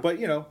them. No. But,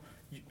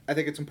 I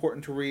think it's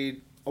important to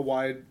read a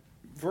wide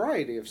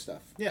variety of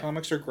stuff. Yeah.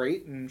 Comics are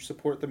great and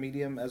support the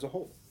medium as a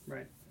whole.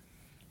 Right.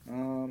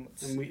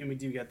 Let's And we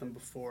do get them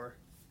before.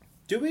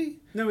 Do we?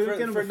 No, we don't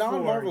get them for before.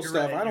 non-Marvel You're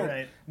stuff. right, I don't. you're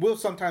right. We'll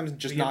sometimes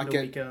just We get not the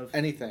get week of.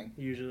 anything.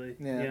 Usually.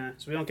 Yeah.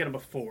 So we don't get them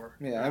before.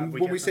 Yeah, and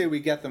when we say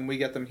we get them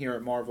here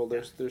at Marvel.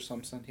 There's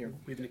some sent here.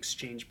 We have an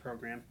exchange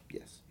program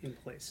Yes. in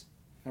place.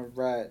 All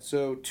right.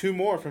 So 2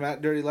 more from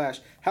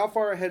 @DirtyLash. How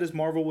far ahead is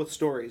Marvel with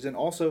stories, and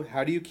also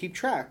how do you keep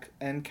track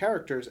and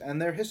characters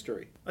and their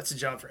history? That's a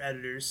job for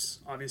editors,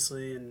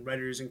 obviously, and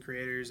writers and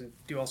creators, and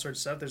do all sorts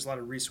of stuff. There's a lot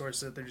of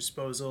resources at their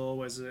disposal,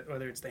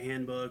 whether it's the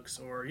handbooks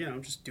or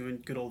just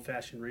doing good old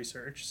fashioned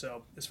research.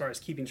 So as far as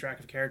keeping track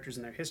of characters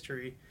and their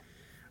history,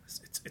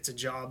 it's a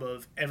job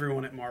of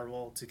everyone at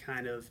Marvel to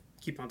kind of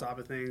keep on top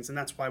of things, and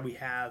that's why we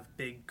have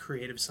big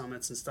creative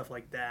summits and stuff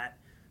like that.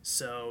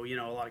 So, a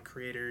lot of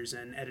creators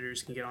and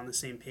editors can get on the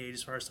same page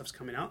as far as stuff's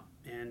coming out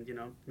and,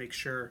 make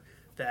sure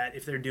that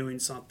if they're doing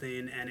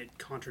something and it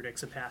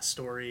contradicts a past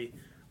story,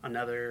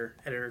 another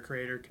editor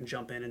creator can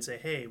jump in and say,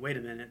 hey, wait a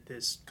minute,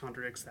 this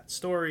contradicts that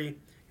story.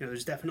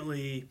 There's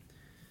definitely,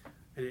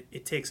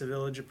 it takes a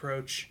village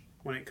approach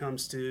when it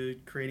comes to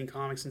creating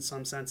comics in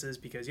some senses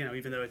because,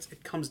 even though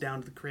it comes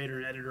down to the creator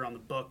and editor on the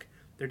book,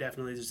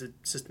 there's a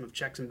system of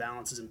checks and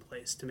balances in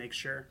place to make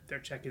sure they're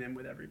checking in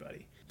with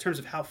everybody. In terms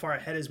of how far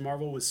ahead is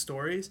Marvel with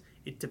stories,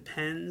 it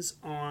depends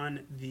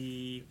on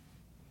the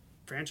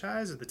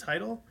franchise or the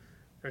title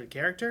or the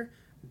character.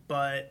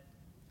 But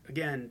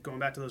again, going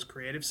back to those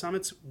creative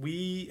summits,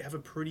 we have a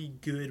pretty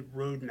good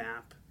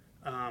roadmap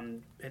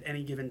at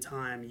any given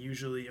time,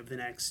 usually of the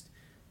next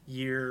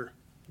year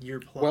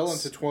plus. Well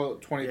into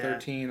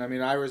 2013. Yeah. I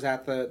mean, I was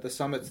at the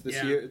summits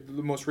this year,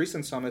 the most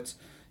recent summits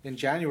in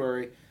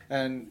January,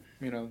 and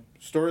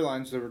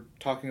storylines that were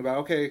talking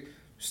about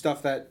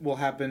stuff that will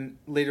happen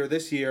later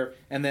this year,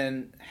 and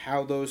then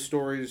how those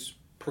stories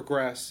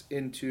progress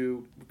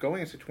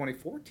going into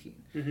 2014.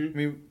 Mm-hmm. I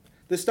mean,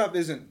 this stuff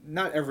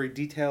not every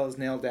detail is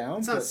nailed down.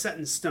 It's not set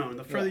in stone.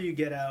 The further you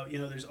get out,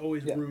 there's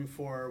always room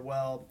for,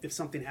 if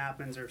something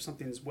happens or if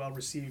something's well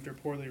received or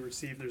poorly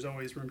received, there's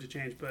always room to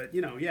change. But,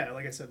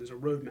 like I said, there's a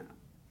roadmap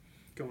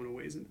going a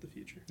ways into the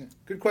future. Yeah.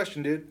 Good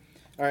question, dude.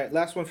 All right,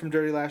 last one from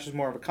Dirty Lash is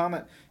more of a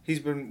comment.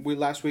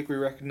 Last week we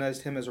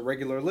recognized him as a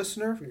regular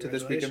listener to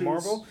This Week in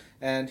Marvel,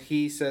 and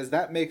he says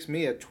that makes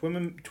me a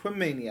TWiM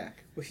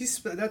maniac. Well,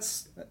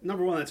 that's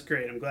number one. That's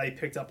great. I'm glad he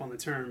picked up on the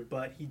term,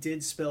 but he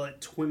did spell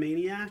it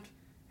TWiManiac,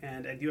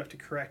 and I do have to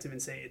correct him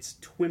and say it's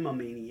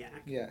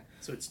TWiManiac. Yeah.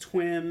 So it's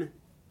TWiM-A-maniac.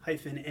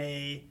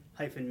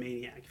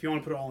 If you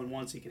want to put it all in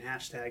one, so you can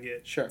hashtag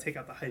it. Sure. Take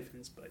out the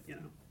hyphens, but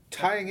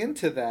Tying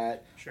into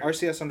that, Sure.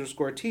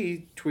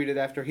 RCS_T tweeted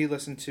after he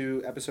listened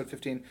to episode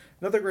 15,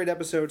 another great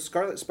episode,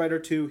 Scarlet Spider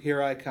 2,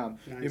 Here I Come.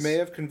 Nice. You may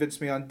have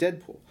convinced me on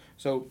Deadpool.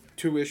 So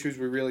 2 issues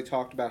we really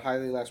talked about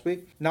highly last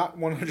week. Not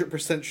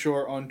 100%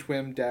 sure on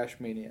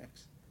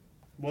TWiM-Maniacs.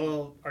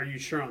 Well, are you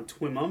sure on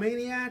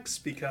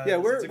TWiManiacs? Because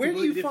where it's a do you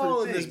completely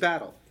fall in different this thing.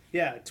 battle?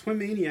 Yeah,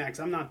 TWiManiacs,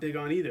 I'm not big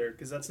on either,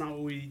 because that's not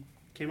what we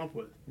came up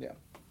with. Yeah.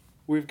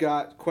 We've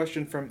got a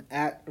question from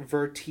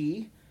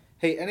 @Verti.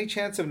 Hey, any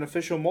chance of an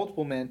official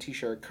Multiple Man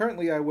t-shirt?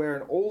 Currently, I wear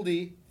an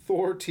oldie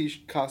Thor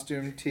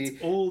costume tee.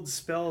 It's old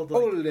spelled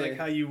like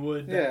how you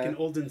would back in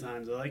olden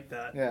times. I like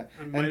that. Yeah.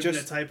 It might have been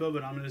a typo,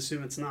 but I'm going to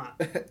assume it's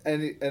not.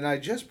 and I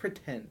just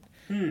pretend.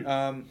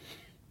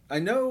 I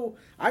know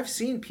I've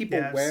seen people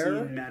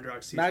wear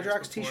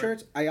Madrox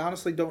t-shirts. I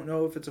honestly don't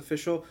know if it's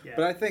official,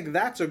 but I think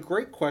that's a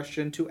great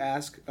question to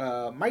ask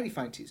Mighty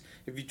Fine Tees.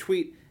 If you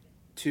tweet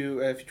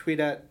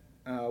at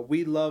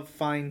We Love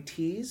Fine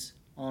Tees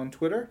on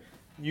Twitter,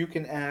 you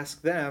can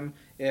ask them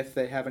if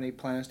they have any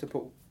plans to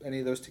put any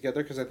of those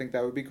together, because I think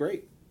that would be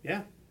great.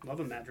 Yeah, love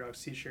a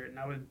Madrox t-shirt, and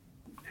I would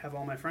have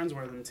all my friends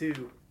wear them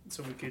too,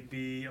 so we could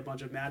be a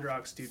bunch of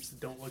Madrox dupes that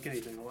don't look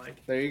anything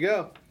alike. There you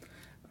go.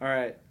 All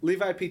right.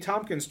 Levi P.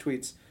 Tompkins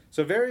tweets,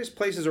 so various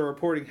places are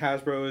reporting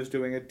Hasbro is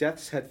doing a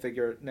Death's Head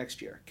figure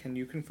next year. Can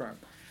you confirm?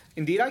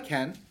 Indeed, I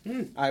can.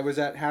 I was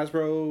at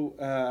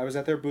Hasbro. I was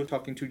at their booth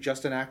talking to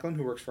Justin Acklin,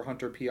 who works for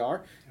Hunter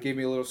PR. Gave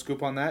me a little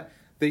scoop on that.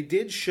 They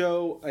did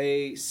show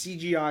a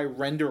CGI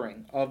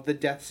rendering of the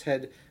Death's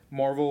Head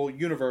Marvel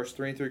Universe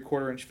 3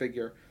 3/4 inch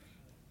figure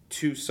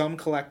to some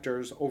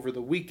collectors over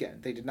the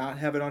weekend. They did not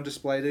have it on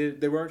display.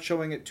 They weren't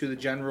showing it to the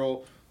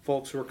general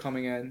folks who were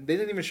coming in. They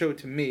didn't even show it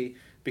to me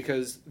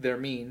because they're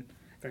mean.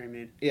 Very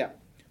mean. Yeah.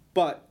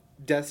 But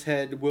Death's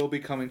Head will be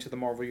coming to the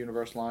Marvel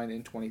Universe line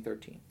in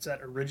 2013. Is that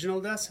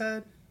original Death's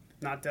Head?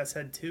 Not Death's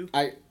Head 2?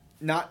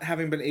 Not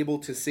having been able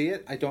to see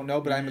it, I don't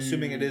know, but I'm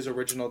assuming it is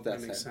original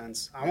Death's Head. That makes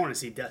sense. I want to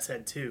see Death's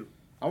Head 2.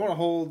 I want a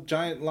whole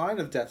giant line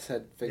of Death's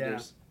Head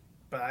figures.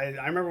 But I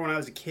remember when I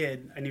was a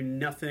kid, I knew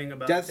nothing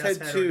about Death's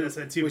Head 2 Death's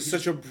Head 2 was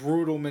such a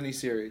brutal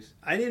miniseries.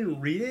 I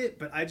didn't read it,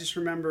 but I just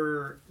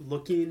remember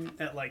looking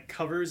at like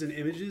covers and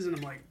images, and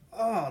I'm like,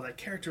 oh, that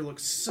character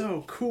looks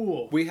so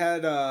cool. We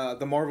had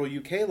the Marvel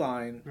UK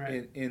line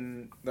Right.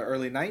 in the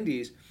early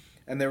 90s,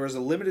 and there was a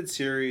limited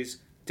series,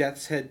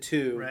 Death's Head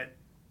 2, Right.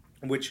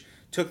 which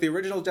took the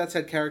original Death's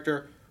Head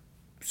character,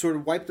 sort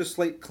of wiped the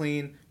slate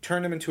clean,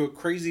 turned him into a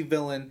crazy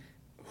villain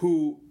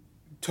who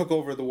took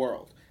over the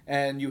world.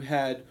 And you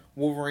had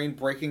Wolverine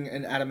breaking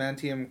an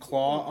adamantium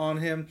claw on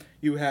him.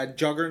 You had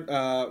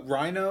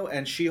Rhino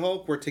and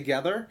She-Hulk were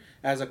together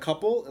as a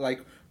couple,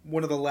 like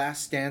one of the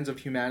last stands of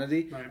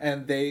humanity. Right.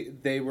 And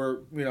they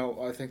were,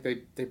 I think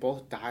they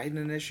both died in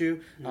an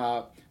issue.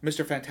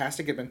 Mr.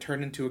 Fantastic had been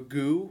turned into a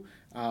goo.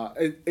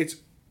 I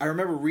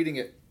remember reading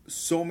it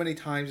so many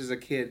times as a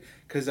kid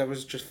because I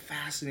was just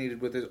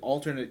fascinated with this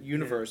alternate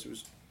universe. It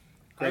was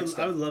great stuff.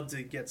 I would love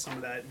to get some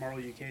of that Marvel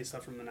UK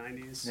stuff from the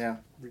 90s. Yeah.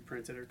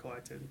 Reprinted or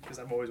collected, because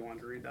I've always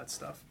wanted to read that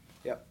stuff.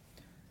 Yep.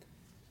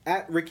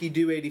 At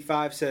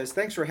RickyDo85 says,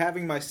 thanks for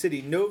having my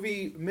city,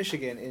 Novi,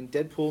 Michigan, in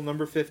Deadpool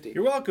number 50.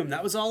 You're welcome.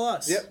 That was all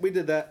us. Yep, we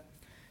did that.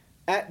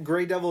 At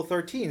Grey Devil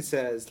 13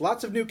 says,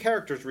 lots of new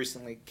characters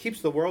recently.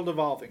 Keeps the world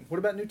evolving. What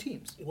about new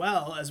teams?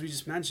 Well, as we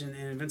just mentioned,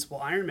 in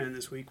Invincible Iron Man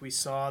this week, we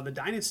saw the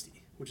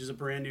Dynasty, which is a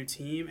brand new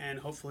team, and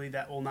hopefully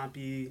that will not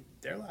be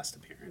their last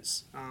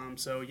appearance.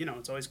 So,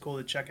 it's always cool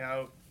to check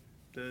out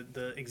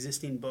the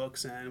existing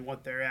books and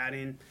what they're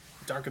adding.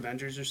 Dark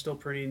Avengers are still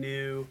pretty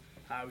new.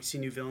 We see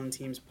new villain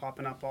teams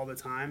popping up all the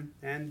time,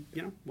 and,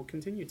 we'll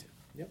continue to.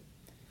 Yep.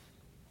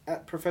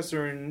 At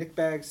Professor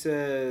Nickbag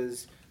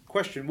says,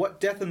 question, what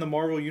death in the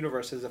Marvel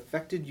Universe has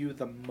affected you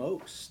the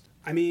most?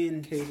 I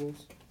mean...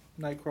 Cables,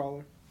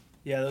 Nightcrawler.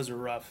 Yeah, those were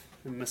rough.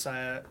 And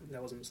Messiah,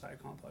 that wasn't Messiah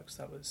Complex.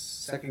 That was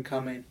Second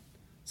Coming.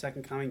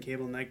 Second Coming,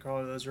 Cable,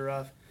 Nightcrawler, those are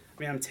rough.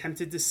 I mean, I'm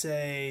tempted to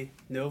say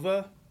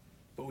Nova,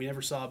 but we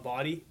never saw a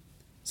body.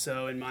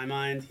 So in my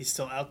mind, he's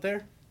still out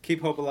there.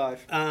 Keep hope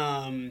alive.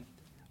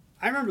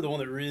 I remember the one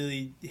that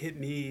really hit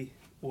me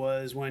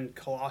was when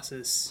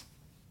Colossus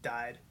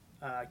died,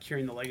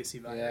 curing the legacy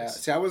virus. Yeah.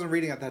 See, I wasn't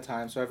reading at that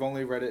time, so I've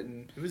only read it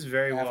It was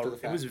very after well. the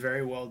fact. It was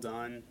very well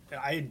done.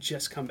 I had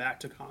just come back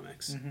to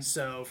comics,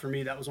 so for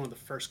me, that was one of the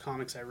first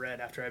comics I read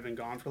after I'd been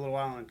gone for a little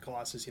while. And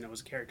Colossus,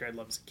 was a character I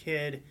loved as a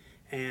kid.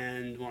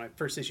 And when I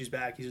first issues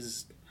back, he's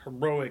this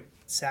heroic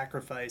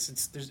sacrifice.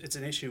 It's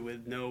an issue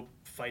with no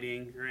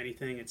fighting or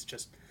anything. It's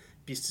just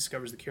Beast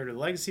discovers the cure to the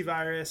legacy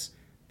virus.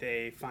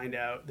 They find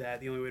out that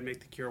the only way to make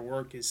the cure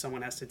work is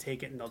someone has to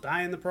take it and they'll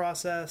die in the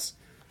process.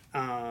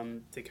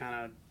 They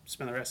kind of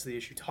spend the rest of the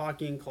issue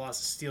talking.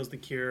 Colossus steals the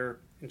cure,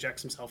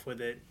 injects himself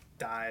with it,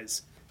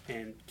 dies,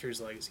 and cures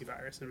the legacy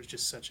virus. And it was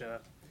just such a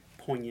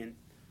poignant,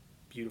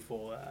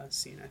 beautiful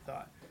scene, I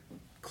thought.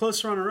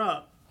 Close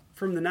runner-up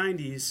from the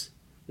 90s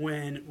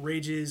when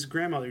Rage's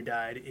grandmother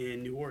died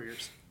in New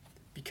Warriors.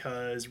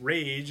 Because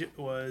Rage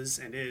was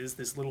and is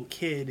this little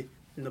kid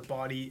in the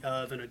body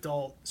of an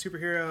adult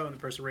superhero, and the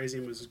person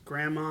raising him was his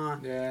grandma.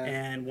 Yeah.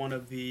 And one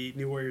of the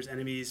New Warriors'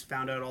 enemies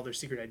found out all their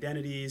secret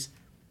identities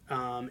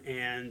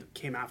and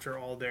came after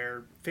all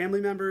their family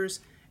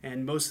members.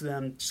 And most of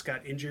them just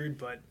got injured,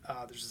 but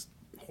there's this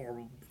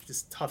horrible,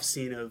 this tough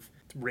scene of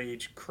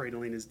Rage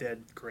cradling his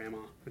dead grandma,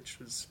 which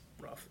was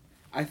rough.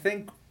 I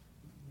think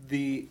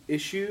the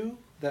issue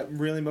that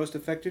really most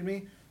affected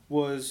me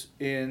was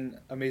in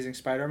Amazing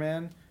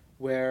Spider-Man,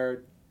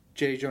 where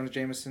J. Jonah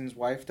Jameson's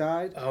wife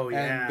died. Oh,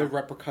 yeah. And the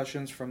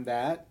repercussions from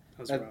that. That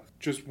was rough.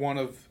 Just one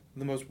of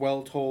the most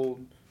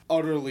well-told,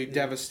 utterly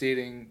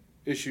devastating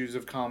issues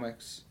of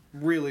comics.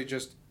 Really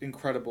just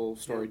incredible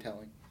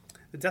storytelling.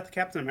 The death of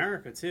Captain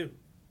America, too.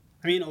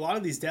 I mean, a lot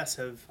of these deaths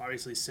have,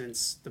 obviously,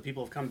 since the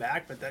people have come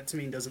back, but that, to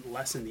me, doesn't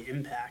lessen the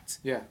impact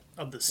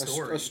of the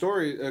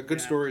story. A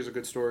good story is a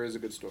good story is a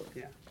good story.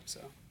 Yeah,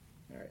 so.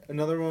 All right.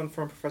 Another one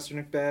from Professor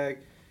Nick Bag.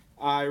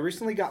 I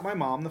recently got my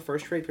mom the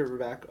first trade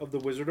paperback of The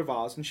Wizard of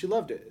Oz, and she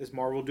loved it. Is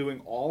Marvel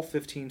doing all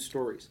 15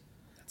 stories?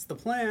 That's the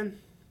plan,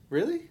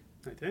 Really?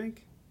 I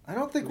think. I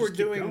don't think We'll we're just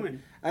keep doing...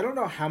 going. I don't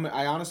know how many...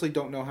 I honestly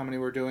don't know how many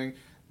we're doing.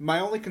 My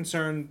only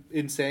concern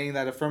in saying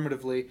that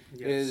affirmatively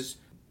is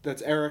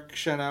that's Eric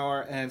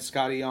Schenauer and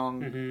Scotty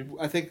Young. Mm-hmm.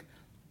 I think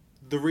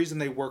the reason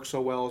they work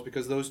so well is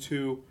because those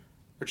two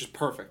are just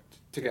perfect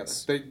together.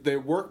 Yes. They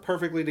work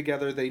perfectly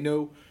together. They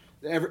know...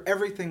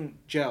 everything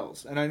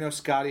gels, and I know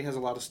Scotty has a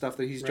lot of stuff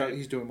that he's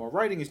doing more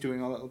writing. He's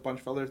doing a bunch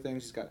of other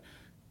things. He's got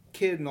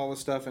Kid and all this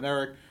stuff, and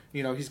Eric,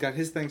 he's got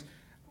his things.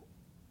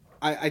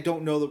 I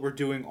don't know that we're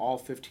doing all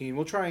 15.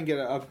 We'll try and get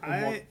a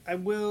more... I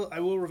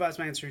will revise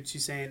my answer to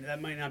saying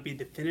that might not be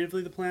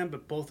definitively the plan,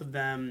 but both of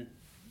them,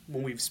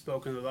 when we've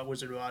spoken about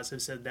Wizard of Oz,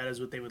 have said that is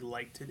what they would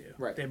like to do.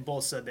 Right. They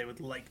both said they would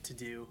like to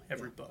do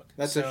every book.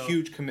 That's a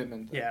huge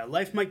commitment. Yeah,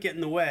 life might get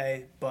in the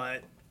way,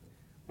 but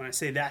when I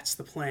say that's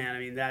the plan, I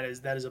mean that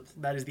is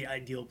the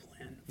ideal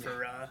plan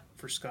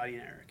for Scotty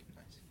and Eric.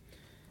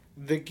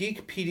 The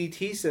Geek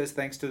PDT says,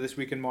 thanks to This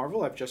Week in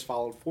Marvel, I've just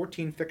followed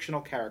 14 fictional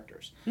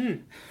characters,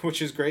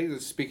 which is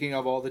great. Speaking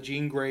of all the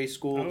Jean Grey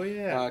school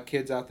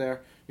kids out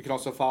there, You can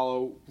also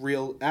follow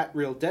Real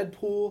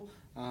Deadpool.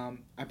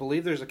 I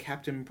believe there's a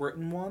Captain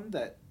Britain one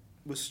that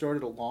was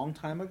started a long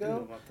time ago. I don't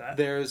know about that.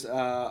 There's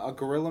a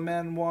Gorilla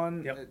Man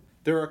one. Yep.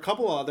 There are a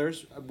couple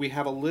others. We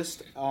have a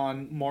list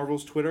on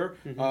Marvel's Twitter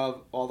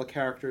of all the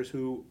characters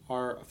who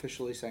are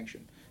officially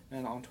sanctioned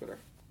and on Twitter.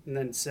 And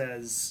then it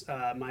says,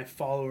 my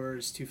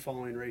followers to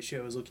following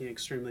ratio is looking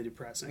extremely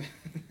depressing.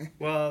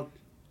 Well,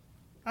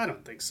 I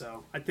don't think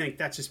so. I think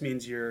that just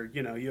means you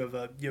have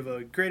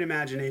a great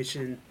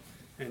imagination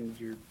and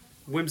you're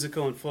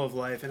whimsical and full of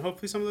life, and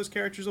hopefully some of those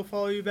characters will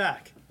follow you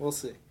back. We'll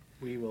see.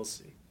 We will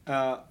see.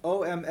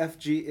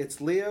 OMFG, it's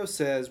Leo,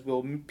 says,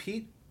 will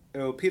Peter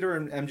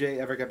and MJ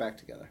ever get back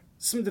together?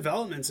 Some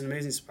developments in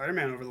Amazing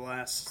Spider-Man over the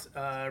last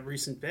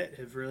recent bit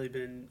have really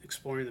been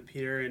exploring the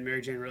Peter and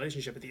Mary Jane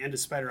relationship. At the end of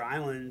Spider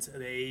Island,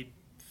 they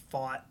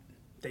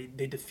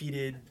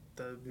defeated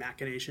the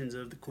machinations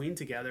of the Queen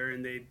together,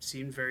 and they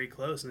seemed very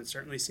close, and it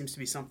certainly seems to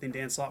be something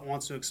Dan Slott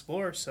wants to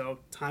explore, so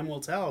time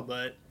will tell,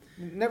 but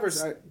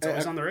it's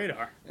always on the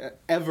radar.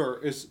 Ever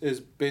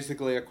is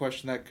basically a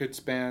question that could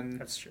span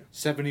That's true.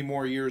 70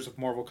 more years of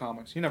Marvel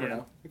Comics. You never Yeah.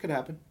 know. It could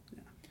happen. Yeah.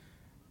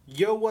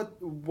 Yo,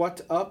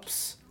 what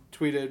ups?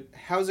 Tweeted,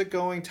 how's it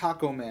going,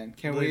 Taco Man?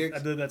 I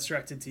believe that's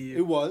directed to you.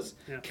 It was.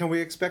 Yeah. Can we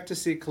expect to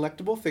see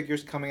collectible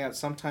figures coming out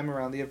sometime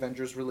around the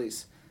Avengers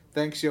release?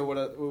 Thanks, yo,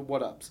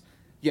 what ups?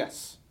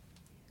 Yes.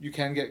 You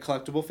can get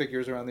collectible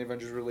figures around the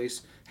Avengers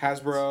release.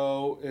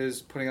 Hasbro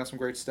is putting out some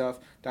great stuff.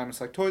 Diamond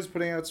Select Toys is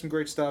putting out some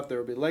great stuff. There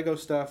will be Lego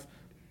stuff.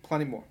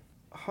 Plenty more.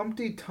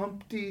 Humpty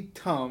Tumpty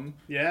Tum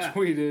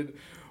tweeted,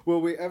 will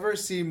we ever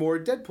see more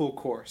Deadpool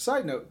core?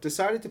 Side note,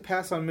 decided to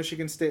pass on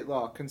Michigan state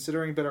law,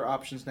 considering better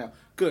options now.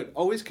 Good.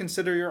 Always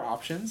consider your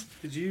options.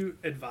 Did you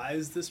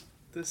advise this?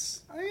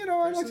 I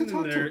like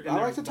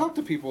to talk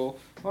to people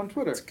on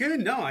Twitter. It's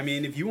good. No, I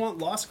mean, if you want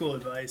law school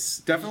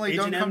advice, definitely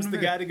Agent don't come M's to the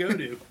me. guy to go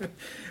to.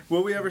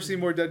 Will we ever see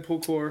more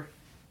Deadpool core?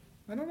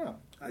 I don't know.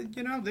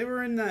 They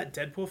were in that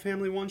Deadpool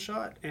family one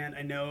shot, and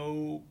I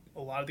know a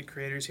lot of the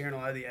creators here and a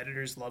lot of the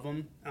editors love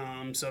them.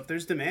 So if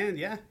there's demand,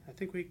 yeah, I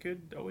think we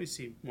could always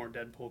see more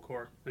Deadpool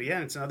core. But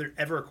yeah, it's another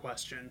ever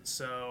question.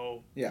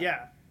 So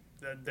yeah,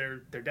 there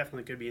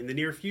definitely could be in the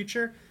near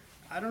future.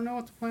 I don't know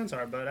what the plans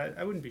are, but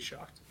I wouldn't be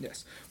shocked.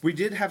 Yes. We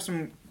did have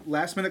some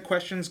last-minute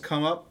questions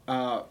come up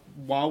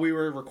while we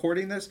were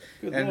recording this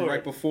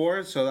right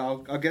before,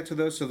 so I'll get to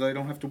those so they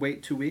don't have to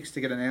wait 2 weeks to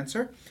get an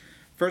answer.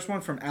 First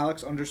one from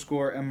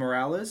Alex_M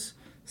Morales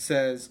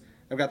says,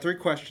 I've got 3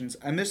 questions.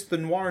 I missed the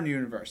Noir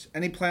universe.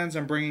 Any plans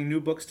on bringing new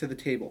books to the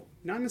table?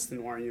 I missed the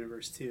Noir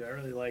universe, too. I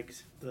really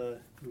liked the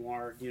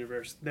Noir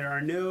universe. There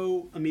are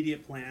no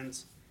immediate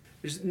plans.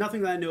 There's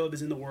nothing that I know of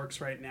is in the works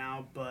right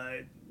now,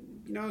 but...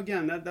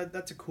 again,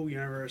 that's a cool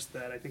universe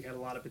that I think had a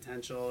lot of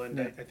potential, and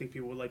I think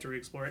people would like to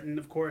re-explore it. And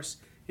of course,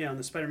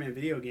 the Spider-Man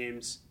video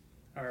games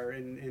are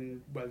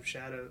in Web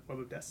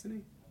of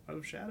Destiny? Web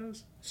of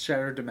Shadows?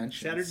 Shattered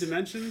Dimensions. Shattered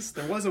Dimensions?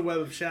 There was a Web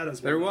of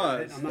Shadows. There was.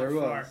 Right? I'm not there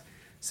far. was.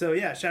 So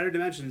yeah, Shattered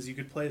Dimensions, you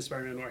could play as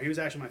Spider-Man Noir. He was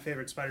actually my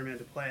favorite Spider-Man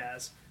to play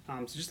as.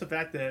 So just the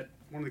fact that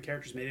one of the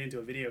characters made it into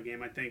a video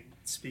game, I think,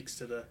 speaks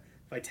to the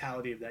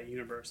vitality of that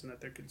universe, and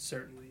that there could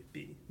certainly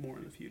be more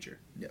in the future.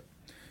 Yep.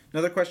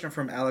 Another question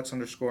from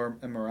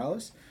Alex_M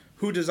Morales.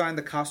 Who designed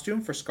the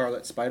costume for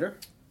Scarlet Spider?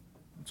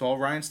 It's all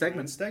Ryan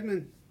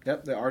Stegman.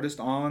 Yep, the artist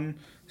on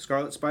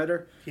Scarlet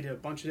Spider. He did a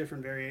bunch of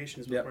different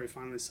variations before he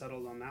finally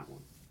settled on that one.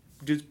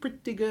 Dude's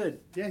pretty good.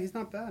 Yeah, he's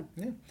not bad.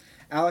 Yeah.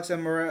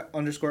 Alex_M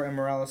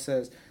Morales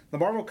says, the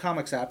Marvel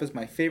Comics app is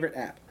my favorite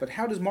app, but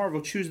how does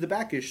Marvel choose the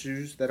back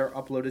issues that are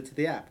uploaded to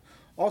the app?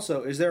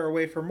 Also, is there a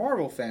way for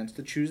Marvel fans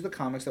to choose the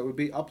comics that would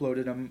be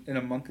uploaded in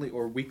a monthly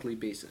or weekly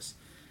basis?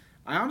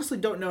 I honestly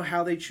don't know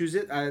how they choose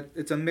it.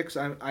 It's a mix.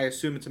 I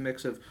assume it's a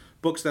mix of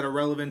books that are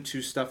relevant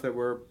to stuff that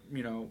we're,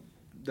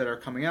 that are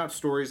coming out,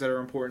 stories that are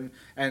important,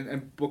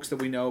 and books that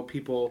we know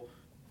people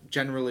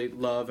generally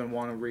love and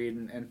want to read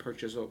and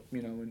purchase,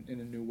 in a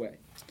new way.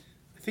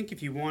 I think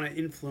if you want to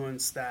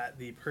influence that,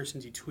 the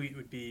person you tweet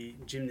would be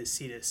Jim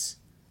Nacedis.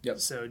 Yep.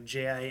 So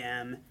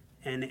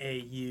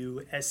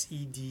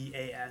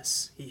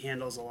JimNausedas. He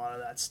handles a lot of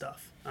that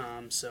stuff.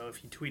 So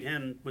if you tweet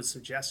him with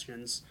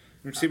suggestions,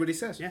 We'll see what he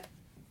says. Yeah.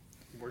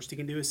 Worst he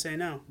can do is say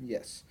no.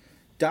 Yes.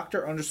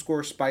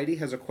 Dr_Spidey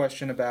has a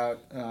question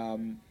about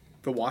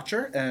The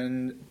Watcher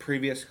and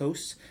previous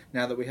hosts,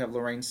 now that we have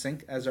Lorraine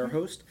Sink as our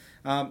host.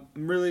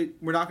 We're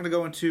not going to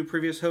go into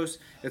previous hosts.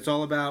 It's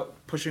all about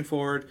pushing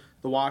forward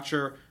The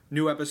Watcher,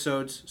 new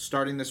episodes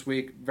starting this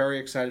week. Very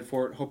excited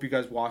for it. Hope you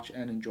guys watch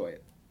and enjoy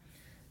it.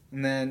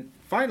 And then,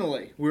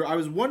 finally, I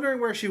was wondering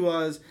where she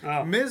was.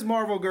 Oh. Ms.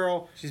 Marvel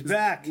Girl. She's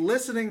back.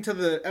 Listening to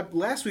the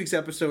last week's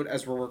episode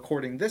as we're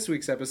recording this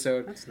week's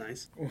episode. That's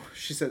nice.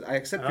 She said, I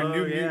accept your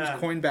New Mutants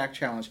coin back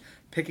challenge.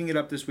 Picking it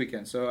up this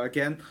weekend. So,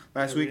 again,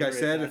 last week I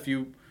said if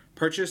you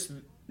purchase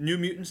New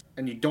Mutants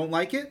and you don't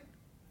like it,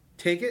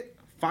 take it,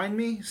 find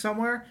me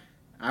somewhere.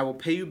 I will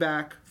pay you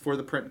back for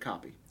the print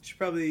copy. You should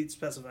probably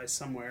specify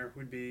somewhere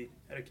would be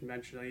at a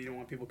convention. You don't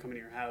want people coming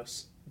to your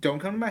house. Don't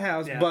come to my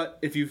house, but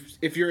if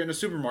you're in a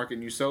supermarket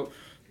and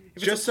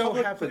If Just it's a so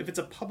public, happen- if it's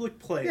a public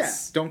place, Yeah,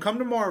 don't come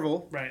to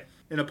Marvel. right?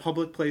 In a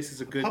public place is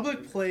a good...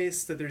 Public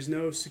place that there's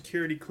no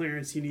security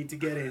clearance you need to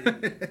get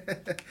in.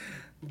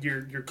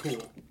 you're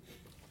cool.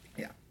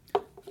 Yeah.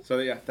 So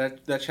yeah,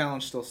 that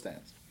challenge still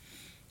stands.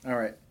 All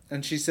right.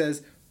 And she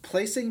says,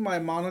 placing my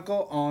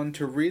monocle on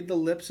to read the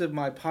lips of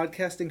my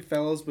podcasting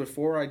fellows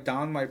before I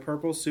don my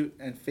purple suit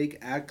and fake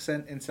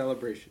accent in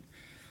celebration.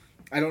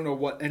 I don't know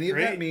what any of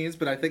that Great. means,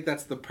 but I think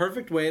that's the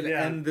perfect way to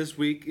end this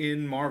week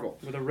in Marvel.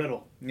 With a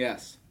riddle.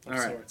 Yes. Of All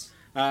right. sorts.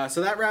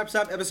 So that wraps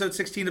up episode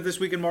 16 of This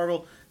Week in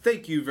Marvel.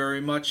 Thank you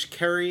very much,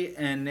 Kerry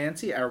and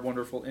Nancy, our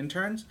wonderful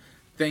interns.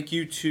 Thank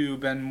you to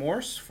Ben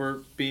Morse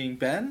for being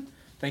Ben.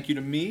 Thank you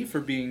to me for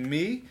being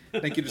me.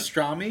 Thank you to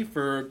Strami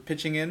for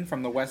pitching in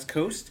from the West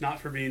Coast. Not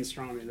for being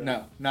Strami, though.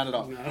 No, not at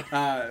all.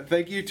 No.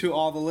 Thank you to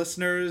all the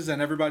listeners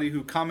and everybody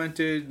who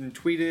commented and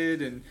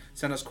tweeted and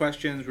sent us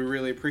questions. We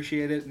really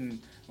appreciate it, and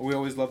we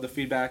always love the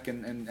feedback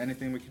and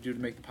anything we can do to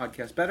make the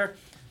podcast better.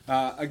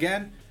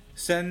 Again,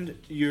 send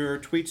your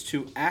tweets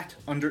to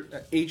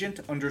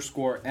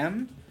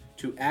 @agent_M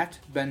to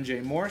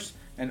 @BenJMorse.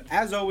 And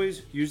as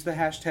always, use the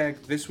hashtag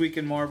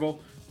ThisWeekInMarvel.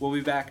 We'll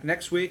be back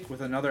next week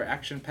with another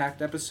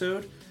action-packed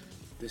episode.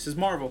 This is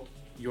Marvel,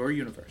 your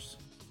universe.